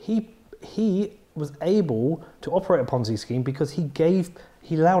 he was able to operate a Ponzi scheme because he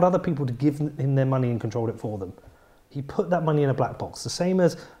allowed other people to give him their money and controlled it for them. He put that money in a black box, the same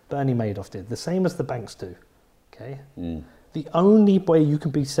as Bernie Madoff did, the same as the banks do. Okay. The only way you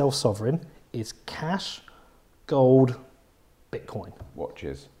can be self-sovereign is cash, gold, Bitcoin.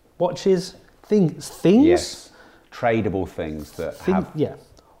 Watches, things. Yes. Tradable things that have. Yeah.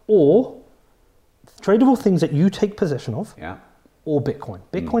 Or tradable things that you take possession of. Yeah. Or Bitcoin.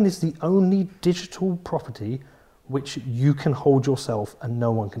 Bitcoin is the only digital property which you can hold yourself and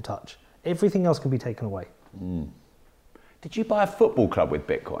no one can touch. Everything else can be taken away. Did you buy a football club with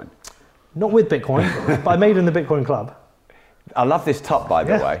Bitcoin? Not with Bitcoin, but I made it in the Bitcoin club. I love this top, by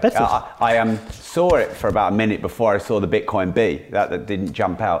the way. I saw it for about a minute before I saw the Bitcoin B. That didn't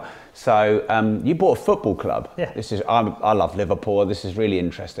jump out. So you bought a football club. Yeah. I love Liverpool. This is really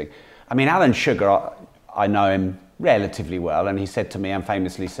interesting. I mean, Alan Sugar, I know him relatively well, and he said to me, and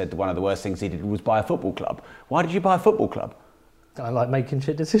famously said that one of the worst things he did was buy a football club. Why did you buy a football club? I like making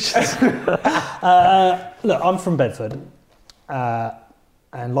shit decisions. Look, I'm from Bedford,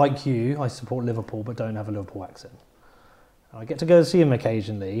 and like you, I support Liverpool, but don't have a Liverpool accent. I get to go see them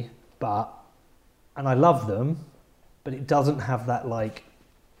occasionally, and I love them, but it doesn't have that like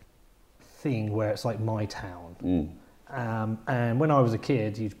thing where it's like my town. And when I was a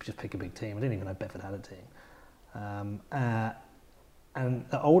kid, you'd just pick a big team. I didn't even know Bedford had a team. And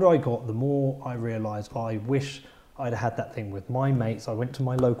the older I got, the more I realised I wish I'd had that thing with my mates. I went to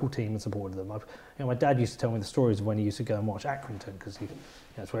my local team and supported them. My dad used to tell me the stories of when he used to go and watch Accrington because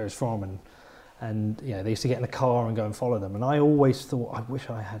that's where he's from, and they used to get in the car and go and follow them. And I always thought, I wish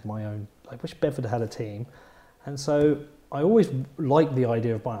I had my own. I wish Bedford had a team, and so I always liked the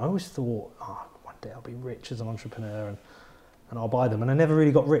idea of buying. I always thought, one day I'll be rich as an entrepreneur and I'll buy them. And I never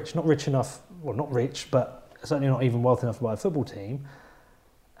really got rich. Not rich enough. Well, not rich, but certainly not even wealthy enough to buy a football team.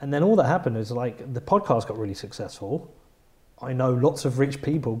 And then all that happened is like the podcast got really successful. I know lots of rich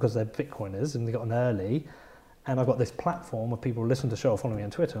people because they're Bitcoiners and they got in early. And I've got this platform of people who listen to the show or follow me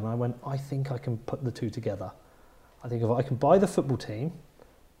on Twitter. And I went, I think I can put the two together. I think if I can buy the football team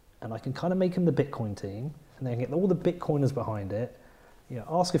and I can kind of make them the Bitcoin team and then get all the Bitcoiners behind it,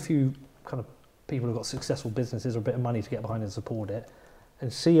 ask a few kind of people who've got successful businesses or a bit of money to get behind and support it,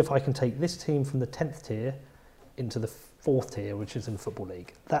 and see if I can take this team from the 10th tier into the 4th tier, which is in the Football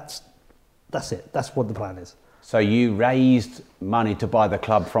League. That's it. That's what the plan is. So you raised money to buy the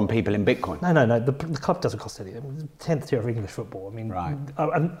club from people in Bitcoin? No. The club doesn't cost anything. 10th tier of English football. I mean, right.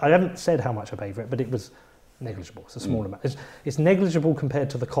 I haven't said how much I paid for it, but it was negligible. It's a small amount. It's negligible compared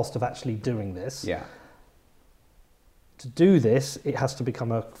to the cost of actually doing this. Yeah. To do this, it has to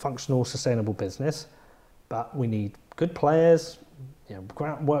become a functional, sustainable business, but we need good players,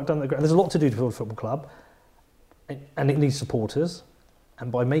 work done on the ground. There's a lot to do to build a football club, and it needs supporters.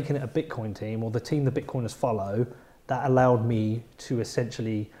 And by making it a Bitcoin team, or the team the Bitcoiners follow, that allowed me to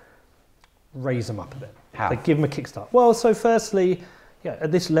essentially raise them up a bit. How? Like give them a kickstart. Well, so firstly,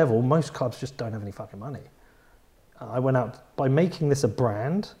 at this level, most clubs just don't have any fucking money. I went out, by making this a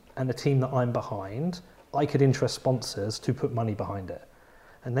brand and a team that I'm behind, I could interest sponsors to put money behind it.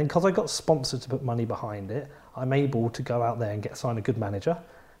 And then because I got sponsors to put money behind it, I'm able to go out there and sign a good manager.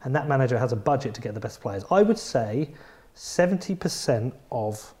 And that manager has a budget to get the best players. I would say 70%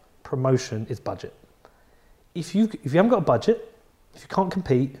 of promotion is budget. If you haven't got a budget, if you can't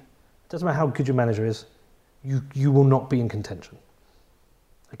compete, it doesn't matter how good your manager is, you will not be in contention.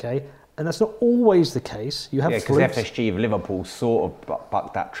 Okay? And that's not always the case. You have because FSG of Liverpool sort of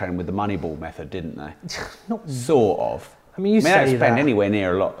bucked that trend with the Moneyball method, didn't they? Not sort of. I mean, they don't spend anywhere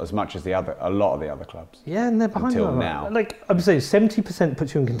near as much as a lot of the other clubs. Yeah, and they're behind until now. Like I'm saying, 70%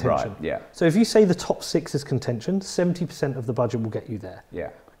 puts you in contention. Right. Yeah. So if you say the top 6 is contention, 70% of the budget will get you there.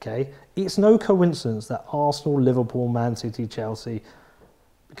 Yeah. Okay. It's no coincidence that Arsenal, Liverpool, Man City, Chelsea,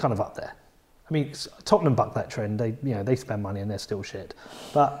 kind of up there. I mean, Tottenham bucked that trend. They spend money and they're still shit.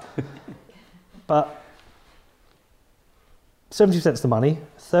 But 70% is the money.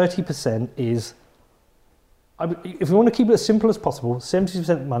 30% is. If we want to keep it as simple as possible,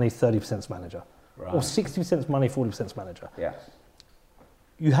 70% money, 30% manager. Right. Or 60% money, 40% manager. Yeah.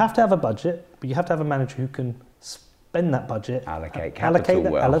 You have to have a budget, but you have to have a manager who can spend that budget, allocate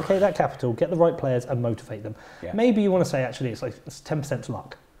that capital, get the right players and motivate them. Yeah. Maybe you want to say, actually, it's 10%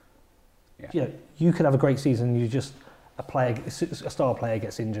 luck. Yeah. You could have a great season, a star player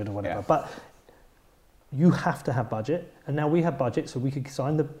gets injured or whatever. Yeah. But you have to have budget, and now we have budget, so we could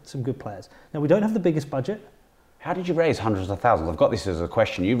sign some good players. Now, we don't have the biggest budget. How did you raise hundreds of thousands? I've got this as a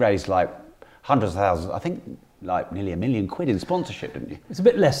question. You raised hundreds of thousands, I think nearly £1 million in sponsorship, didn't you? It's a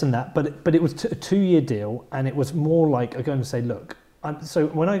bit less than that, but it was a 2-year deal, and it was more like I go and say, look, so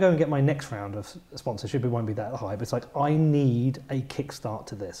when I go and get my next round of sponsorship, it won't be that high, but it's like I need a kickstart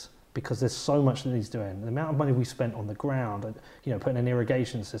to this because there's so much that he's doing. The amount of money we spent on the ground, putting an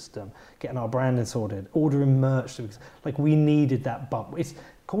irrigation system, getting our branding sorted, ordering merch, we needed that bump.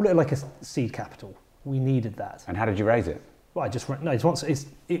 Call it like a seed capital. We needed that. And how did you raise it? Well,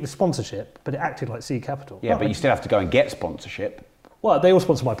 it was sponsorship, but it acted like seed capital. Yeah, but you still have to go and get sponsorship. Well, they all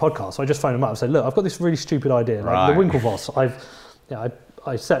sponsor my podcast, so I just phoned them up and said, look, I've got this really stupid idea. Like the Winklevoss,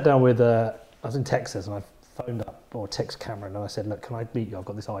 I sat down with, I was in Texas and I phoned up, or text Cameron, and I said, look, can I meet you? I've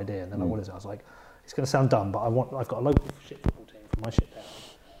got this idea. And then what is it? I was like, it's going to sound dumb, but I've got a local shit football team from my shit town,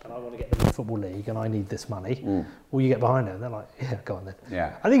 and I want to get them in the Football League, and I need this money. Will you get behind it? And they're like, yeah, go on then.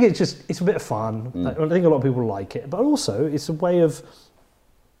 Yeah. I think it's a bit of fun. I think a lot of people like it, but also it's a way of,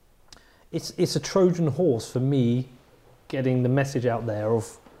 it's a Trojan horse for me getting the message out there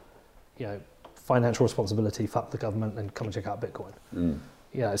of, financial responsibility, fuck the government, and come and check out Bitcoin.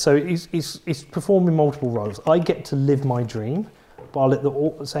 Yeah, so it's performing multiple roles. I get to live my dream, while at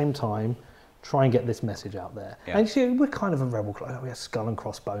the same time try and get this message out there. Yeah. And we're kind of a rebel club. We have skull and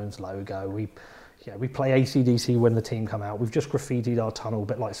crossbones logo. We play AC/DC when the team come out. We've just graffitied our tunnel a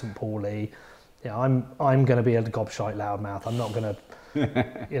bit like St. Pauli. I'm going to be a gobshite loudmouth. I'm not going to,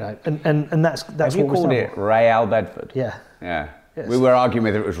 and that's have you called it Real Bedford? Yeah. Yeah. Yes. We were arguing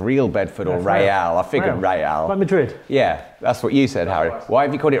whether it was Real Bedford or Real. I figured Real. Like Madrid. Yeah, that's what you said, Harry. Why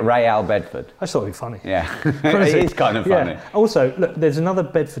have you called it Real Bedford? I just thought it'd be funny. Yeah, it is kind of funny. Yeah. Also, look, there's another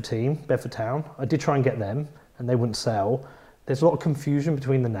Bedford team, Bedford Town. I did try and get them, and they wouldn't sell. There's a lot of confusion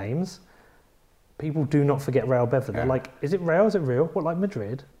between the names. People do not forget Real Bedford. They're like, is it Real? Is it real? What, like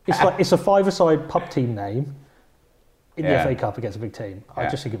Madrid? It's a five-a-side pub team name in the FA Cup against a big team. I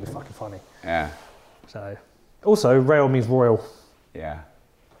just think it'd be fucking funny. Yeah. So, also, Real means royal. Yeah.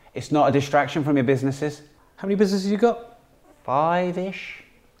 It's not a distraction from your businesses? How many businesses you got? 5-ish.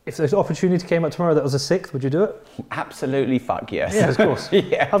 If the opportunity came up tomorrow that was a sixth, would you do it? Absolutely, fuck yes. Yeah, of course.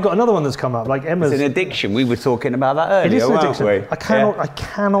 Yeah. I've got another one that's come up, like Emma's. It's an addiction. We were talking about that earlier, It is an weren't addiction.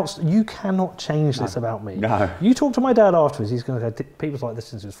 we? You cannot change this about me. No. You talk to my dad afterwards, he's going to go, people's like this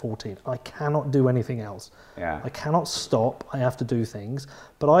since he was 14. I cannot do anything else. Yeah. I cannot stop. I have to do things.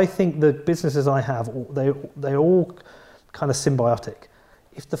 But I think the businesses I have, they're all kind of symbiotic.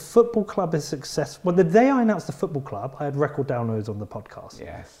 If the football club is successful, well, the day I announced the football club, I had record downloads on the podcast.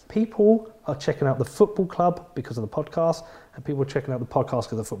 Yes. People are checking out the football club because of the podcast, and people are checking out the podcast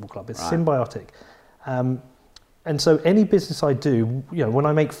because of the football club. It's symbiotic. And so any business I do, when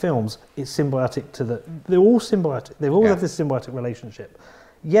I make films, it's symbiotic they're all symbiotic. They all have this symbiotic relationship.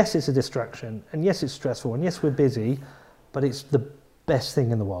 Yes, it's a distraction, and yes, it's stressful, and yes, we're busy, but it's the best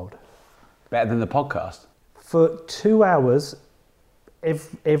thing in the world. Better than the podcast? For 2 hours,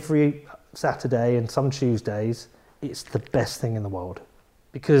 every Saturday and some Tuesdays, it's the best thing in the world.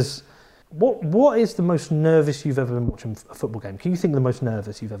 Because what is the most nervous you've ever been watching a football game? Can you think of the most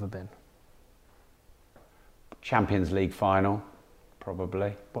nervous you've ever been? Champions League final,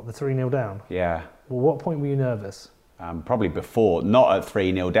 probably. What, the 3-0 down? Yeah. Well, what point were you nervous? Probably before, not at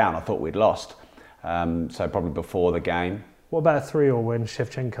 3-0 down, I thought we'd lost. So probably before the game. What about a 3-0 when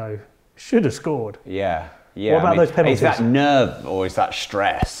Shevchenko should have scored? Yeah. Yeah, what about those penalties? Is that nerve or is that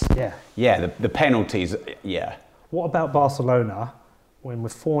stress? Yeah. Yeah, the penalties, yeah. What about Barcelona when we're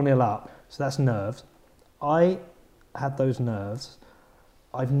 4-0 up? So that's nerves. I had those nerves.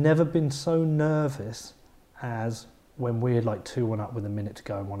 I've never been so nervous as when we're like 2-1 up with a minute to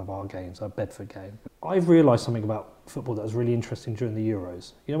go in one of our games, our Bedford game. I've realised something about football that was really interesting during the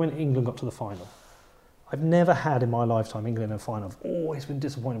Euros. You know when England got to the final? I've never had in my lifetime England in a final. I've always been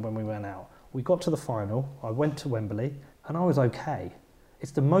disappointed when we went out. We got to the final, I went to Wembley, and I was okay.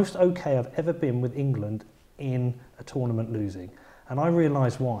 It's the most okay I've ever been with England in a tournament losing. And I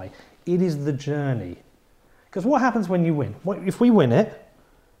realised why. It is the journey. Because what happens when you win? If we win it,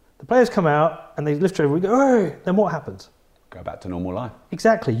 the players come out and they lift over, we go, oh, then what happens? Go back to normal life.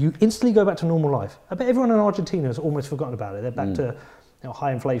 Exactly. You instantly go back to normal life. I bet everyone in Argentina has almost forgotten about it. They're back to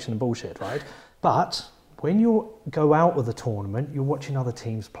high inflation and bullshit, right? But when you go out of the tournament, you're watching other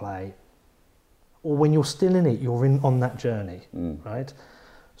teams play. Or when you're still in it, you're on that journey, right?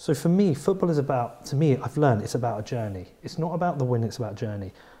 So for me, football is about, to me, I've learned it's about a journey. It's not about the win, it's about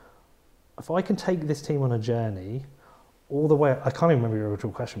journey. If I can take this team on a journey all the way, I can't even remember your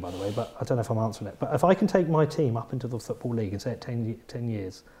original question, by the way, but I don't know if I'm answering it. But if I can take my team up into the Football League and say it 10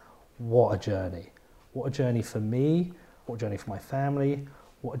 years, what a journey. What a journey for me, what a journey for my family,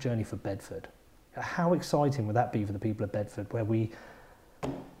 what a journey for Bedford. How exciting would that be for the people of Bedford, where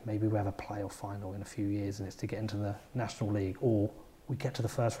maybe we have a playoff final in a few years and it's to get into the National League, or we get to the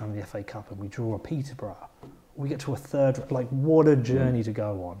first round of the FA Cup and we draw a Peterborough, we get to a third, like what a journey to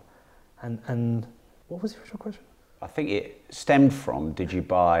go on. And what was the original question? I think it stemmed from, did you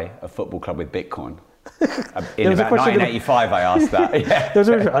buy a football club with Bitcoin? In about 1985 I asked that. Yeah. I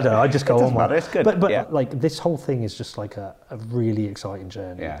don't know, I just go on one. It's good. But yeah. like this whole thing is just like a really exciting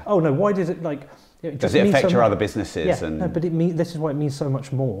journey. Yeah. Oh no, why does it like... Does it affect your other businesses? Yeah, no, but this is why it means so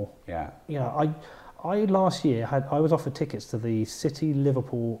much more. Yeah. I last year I was offered tickets to the City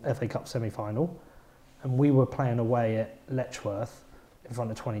Liverpool FA Cup semi-final, and we were playing away at Letchworth in front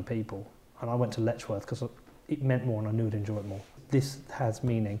of 20 people, and I went to Letchworth because it meant more and I knew I'd enjoy it more. This has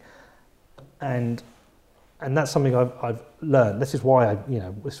meaning, and that's something I've learned. This is why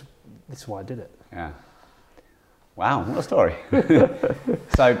this is why I did it. Yeah. Wow, what a story.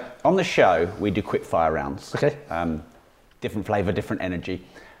 So on the show, we do quick fire rounds. Okay. Different flavour, different energy.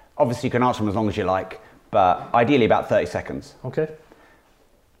 Obviously, you can answer them as long as you like, but ideally about 30 seconds. Okay.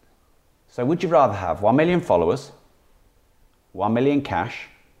 So would you rather have 1 million followers, 1 million cash,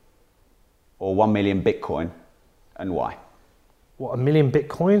 or 1 million Bitcoin, and why? What, 1 million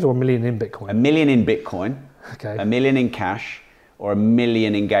Bitcoins or 1 million in Bitcoin? 1 million in Bitcoin, okay. 1 million in cash, or 1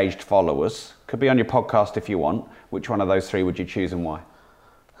 million engaged followers. Could be on your podcast if you want. Which one of those three would you choose and why?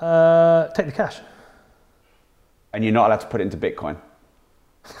 Take the cash. And you're not allowed to put it into Bitcoin?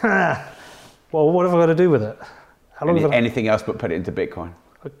 Well, what have I got to do with it? How long anything else but put it into Bitcoin?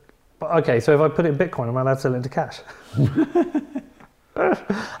 Okay, so if I put it in Bitcoin, am I allowed to sell it into cash?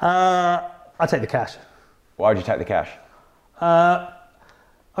 I take the cash. Why would you take the cash?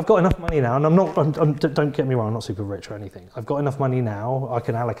 I've got enough money now, and don't get me wrong, I'm not super rich or anything. I've got enough money now, I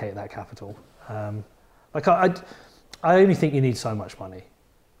can allocate that capital. I only think you need so much money.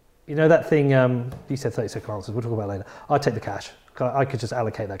 You know that thing, you said 30-second answers, we'll talk about it later. I'd take the cash. I could just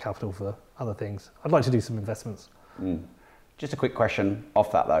allocate that capital for other things. I'd like to do some investments. Just a quick question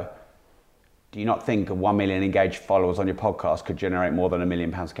off that though. Do you not think 1 million engaged followers on your podcast could generate more than £1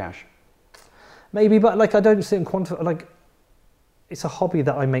 million cash? Maybe, but like I don't sit and quantify. Like, it's a hobby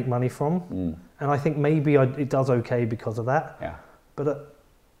that I make money from, and I think maybe it does okay because of that. Yeah. But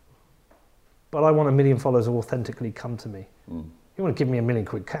I want 1 million followers who authentically come to me. You want to give me £1 million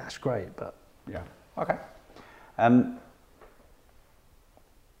cash, great, but yeah. Okay. Have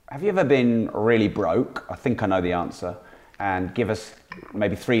you ever been really broke? I think I know the answer. And give us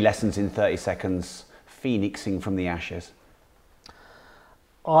maybe 3 lessons in 30 seconds, phoenixing from the ashes.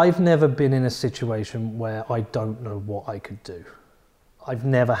 I've never been in a situation where I don't know what I could do. I've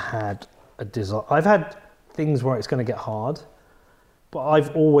never had a desire. I've had things where it's going to get hard, but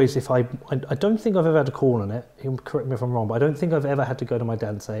I've always, I don't think I've ever had a call on it. He'll correct me if I'm wrong, but I don't think I've ever had to go to my dad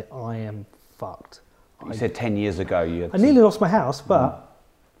and say, I am fucked. You said 10 years ago you had... I nearly lost my house, but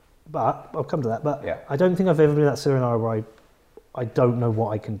I'll come to that. But yeah. I don't think I've ever been in that scenario where I don't know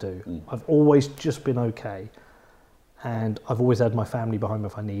what I can do. I've always just been okay. And I've always had my family behind me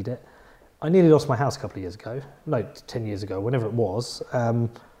if I need it. I nearly lost my house a couple of years ago, no, 10 years ago, whenever it was.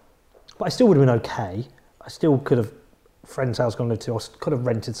 But I still would have been okay. I still could have, friend's house gone to, I could have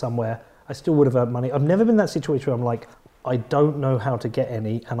rented somewhere. I still would have earned money. I've never been in that situation where I'm like, I don't know how to get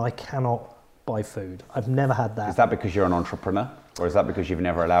any and I cannot buy food. I've never had that. Is that because you're an entrepreneur? Or is that because you've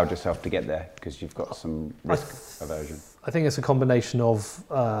never allowed yourself to get there? Because you've got some risk aversion? I think it's a combination of,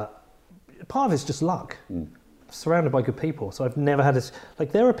 part of it's just luck. Surrounded by good people, so I've never had this.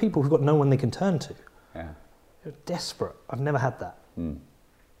 Like, there are people who've got no one they can turn to. Yeah, they're desperate. I've never had that.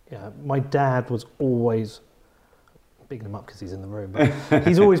 Yeah, my dad was always bigging him up because he's in the room. But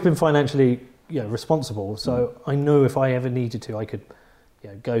he's always been financially, responsible. So I knew if I ever needed to, I could,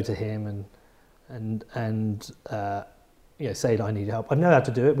 go to him and say that I needed help. I've never had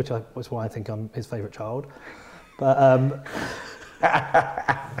to do it, which was why I think I'm his favourite child. But I've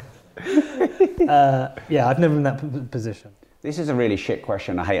never been in that position. This is a really shit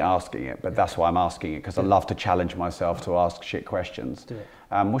question. I hate asking it, but that's why I'm asking it, because I love to challenge myself to ask shit questions. Do it.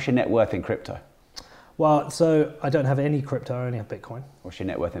 What's your net worth in crypto? Well, so I don't have any crypto, I only have Bitcoin. What's your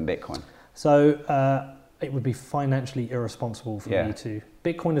net worth in Bitcoin? So it would be financially irresponsible for me to...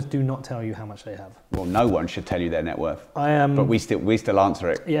 Bitcoiners do not tell you how much they have. Well, no one should tell you their net worth. But we still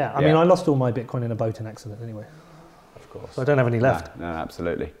answer it. Yeah, I mean, I lost all my Bitcoin in a boating accident anyway. Course. So I don't have any left. No,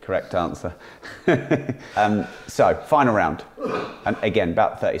 absolutely. Correct answer. So, final round. And again,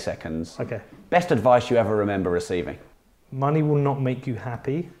 about 30 seconds. Okay. Best advice you ever remember receiving? Money will not make you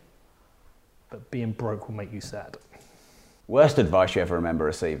happy, but being broke will make you sad. Worst advice you ever remember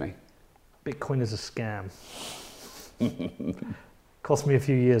receiving? Bitcoin is a scam. Cost me a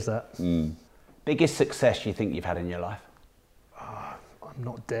few years, that. Biggest success you think you've had in your life? I'm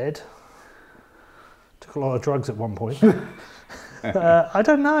not dead. Took a lot of drugs at one point. I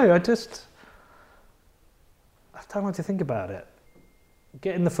don't know. I don't like to think about it.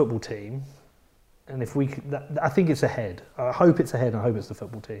 Get in the football team, and if we, I think it's ahead. I hope it's ahead. And I hope it's the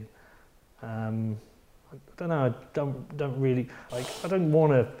football team. I don't know. I don't really like. I don't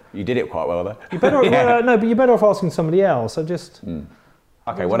want to. You did it quite well, though. You're better. No, but you're better off asking somebody else. I just.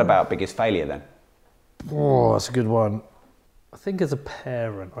 Okay. What about biggest failure then? Oh, that's a good one. I think as a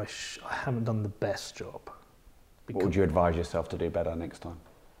parent, I haven't done the best job. What would you advise yourself to do better next time?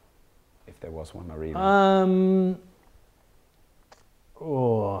 If there was one, or even...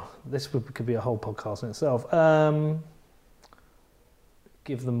 this could be a whole podcast in itself.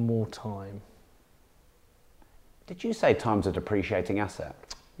 Give them more time. Did you say time's a depreciating asset?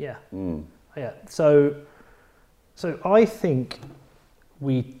 Yeah. Yeah. So I think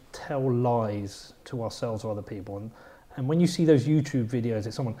we tell lies to ourselves or other people. And when you see those YouTube videos,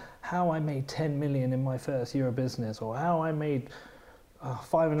 it's someone, how I made 10 million in my first year of business, or how I made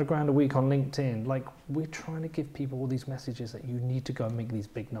 500 grand a week on LinkedIn. Like, we're trying to give people all these messages that you need to go and make these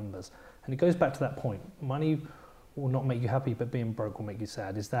big numbers. And it goes back to that point. Money will not make you happy, but being broke will make you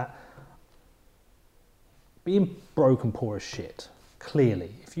sad. Is that being broke and poor is shit,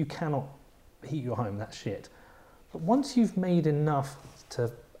 clearly. If you cannot heat your home, that's shit. But once you've made enough to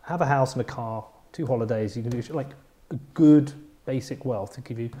have a house and a car, 2 holidays, you can do shit, like a good basic wealth to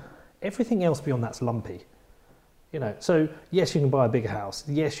give you everything else beyond that's lumpy. So yes, you can buy a bigger house.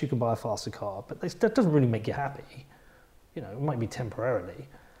 Yes, you can buy a faster car, but that doesn't really make you happy. It might be temporarily,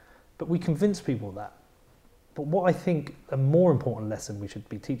 but we convince people that. But what I think a more important lesson we should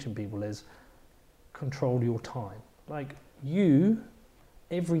be teaching people is control your time. Like, you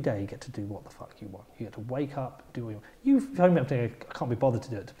every day you get to do what the fuck you want. You get to wake up, do what you phone me up today, I can't be bothered to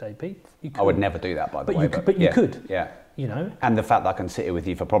do it today, Pete. I would never do that, by the way. But you could. Yeah. You know? And the fact that I can sit here with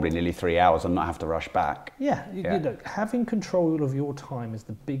you for probably nearly 3 hours and not have to rush back. Yeah. You know, having control of your time is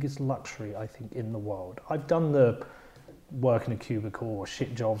the biggest luxury, I think, in the world. I've done the work in a cubicle or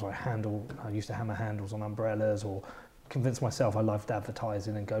shit jobs. I used to hammer handles on umbrellas, or convince myself I loved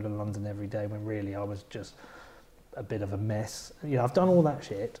advertising and go to London every day when really I was just a bit of a mess. You know, I've done all that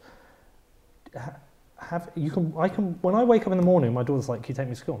shit. When I wake up in the morning, my daughter's like, "Can you take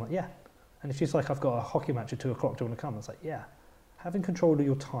me to school?" I'm like, "Yeah." And if she's like, "I've got a hockey match at 2 o'clock, do you want to come?" I was like, "Yeah." Having control of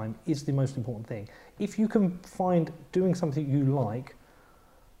your time is the most important thing. If you can find doing something you like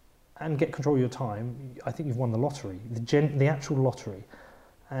and get control of your time, I think you've won the lottery, the actual lottery.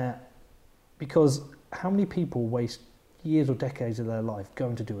 Because how many people waste years or decades of their life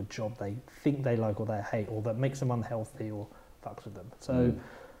going to do a job they think they like or they hate, or that makes them unhealthy or fucks with them? So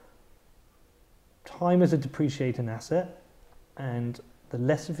time is a depreciating asset, and the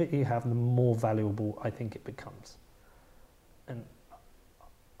less of it you have, the more valuable I think it becomes. And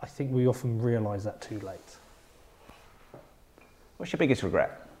I think we often realise that too late. What's your biggest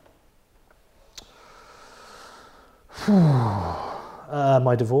regret?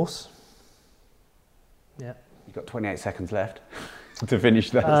 My divorce. Yeah. You've got 28 seconds left to finish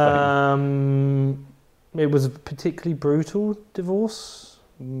that statement. It was a particularly brutal divorce.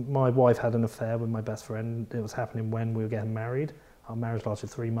 My wife had an affair with my best friend. It was happening when we were getting married. Our marriage lasted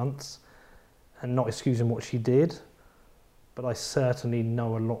 3 months. And not excusing what she did, but I certainly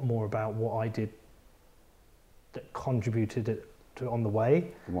know a lot more about what I did that contributed to on the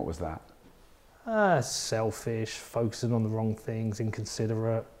way. And what was that? Selfish, focusing on the wrong things,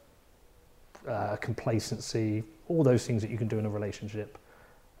 inconsiderate, complacency, all those things that you can do in a relationship.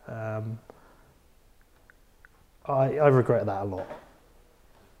 I regret that a lot.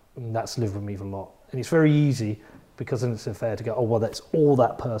 And that's lived with me for a lot. And it's very easy, because then it's unfair to go, "Oh, well, that's all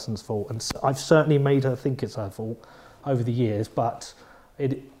that person's fault." And so I've certainly made her think it's her fault over the years, but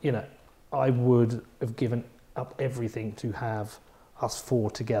I would have given up everything to have us four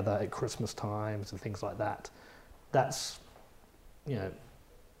together at Christmas times and things like that. That's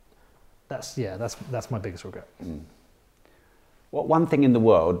my biggest regret. What one thing in the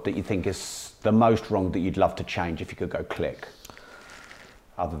world that you think is the most wrong that you'd love to change if you could go click,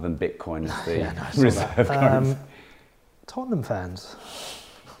 other than Bitcoin as the reserve currency? Tottenham fans.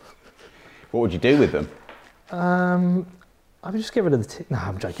 What would you do with them? I would just get rid of the... No,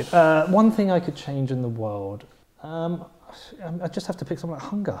 I'm joking. One thing I could change in the world, I just have to pick something like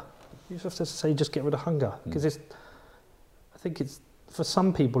hunger. You just have to say, just get rid of hunger. Because I think for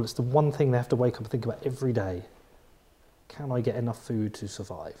some people, it's the one thing they have to wake up and think about every day. Can I get enough food to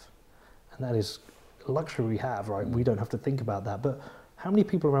survive? And that is a luxury we have, right? We don't have to think about that. But how many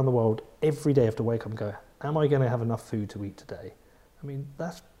people around the world every day have to wake up and go, am I going to have enough food to eat today? I mean,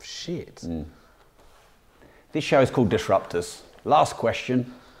 that's shit. This show is called Disruptors. Last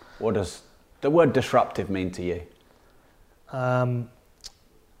question. What does the word disruptive mean to you?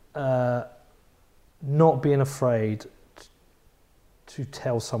 Not being afraid to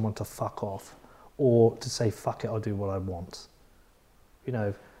tell someone to fuck off, or to say, fuck it, I'll do what I want. You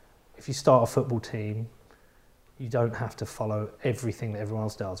know, if you start a football team, you don't have to follow everything that everyone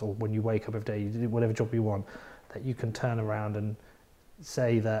else does, or when you wake up every day, you do whatever job you want, that you can turn around and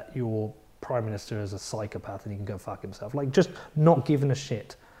say that your Prime Minister is a psychopath and he can go fuck himself. Like, just not giving a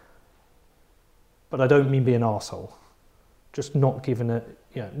shit. But I don't mean being an arsehole. Just not giving a,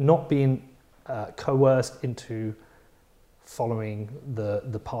 not being coerced into following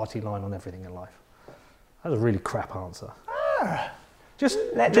the party line on everything in life. That's a really crap answer. Just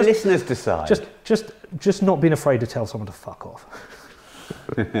let the listeners decide. Just not being afraid to tell someone to fuck off.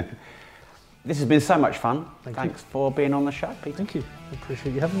 This has been so much fun. Thanks for being on the show, Peter. Thank you. I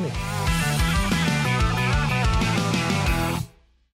appreciate you having me.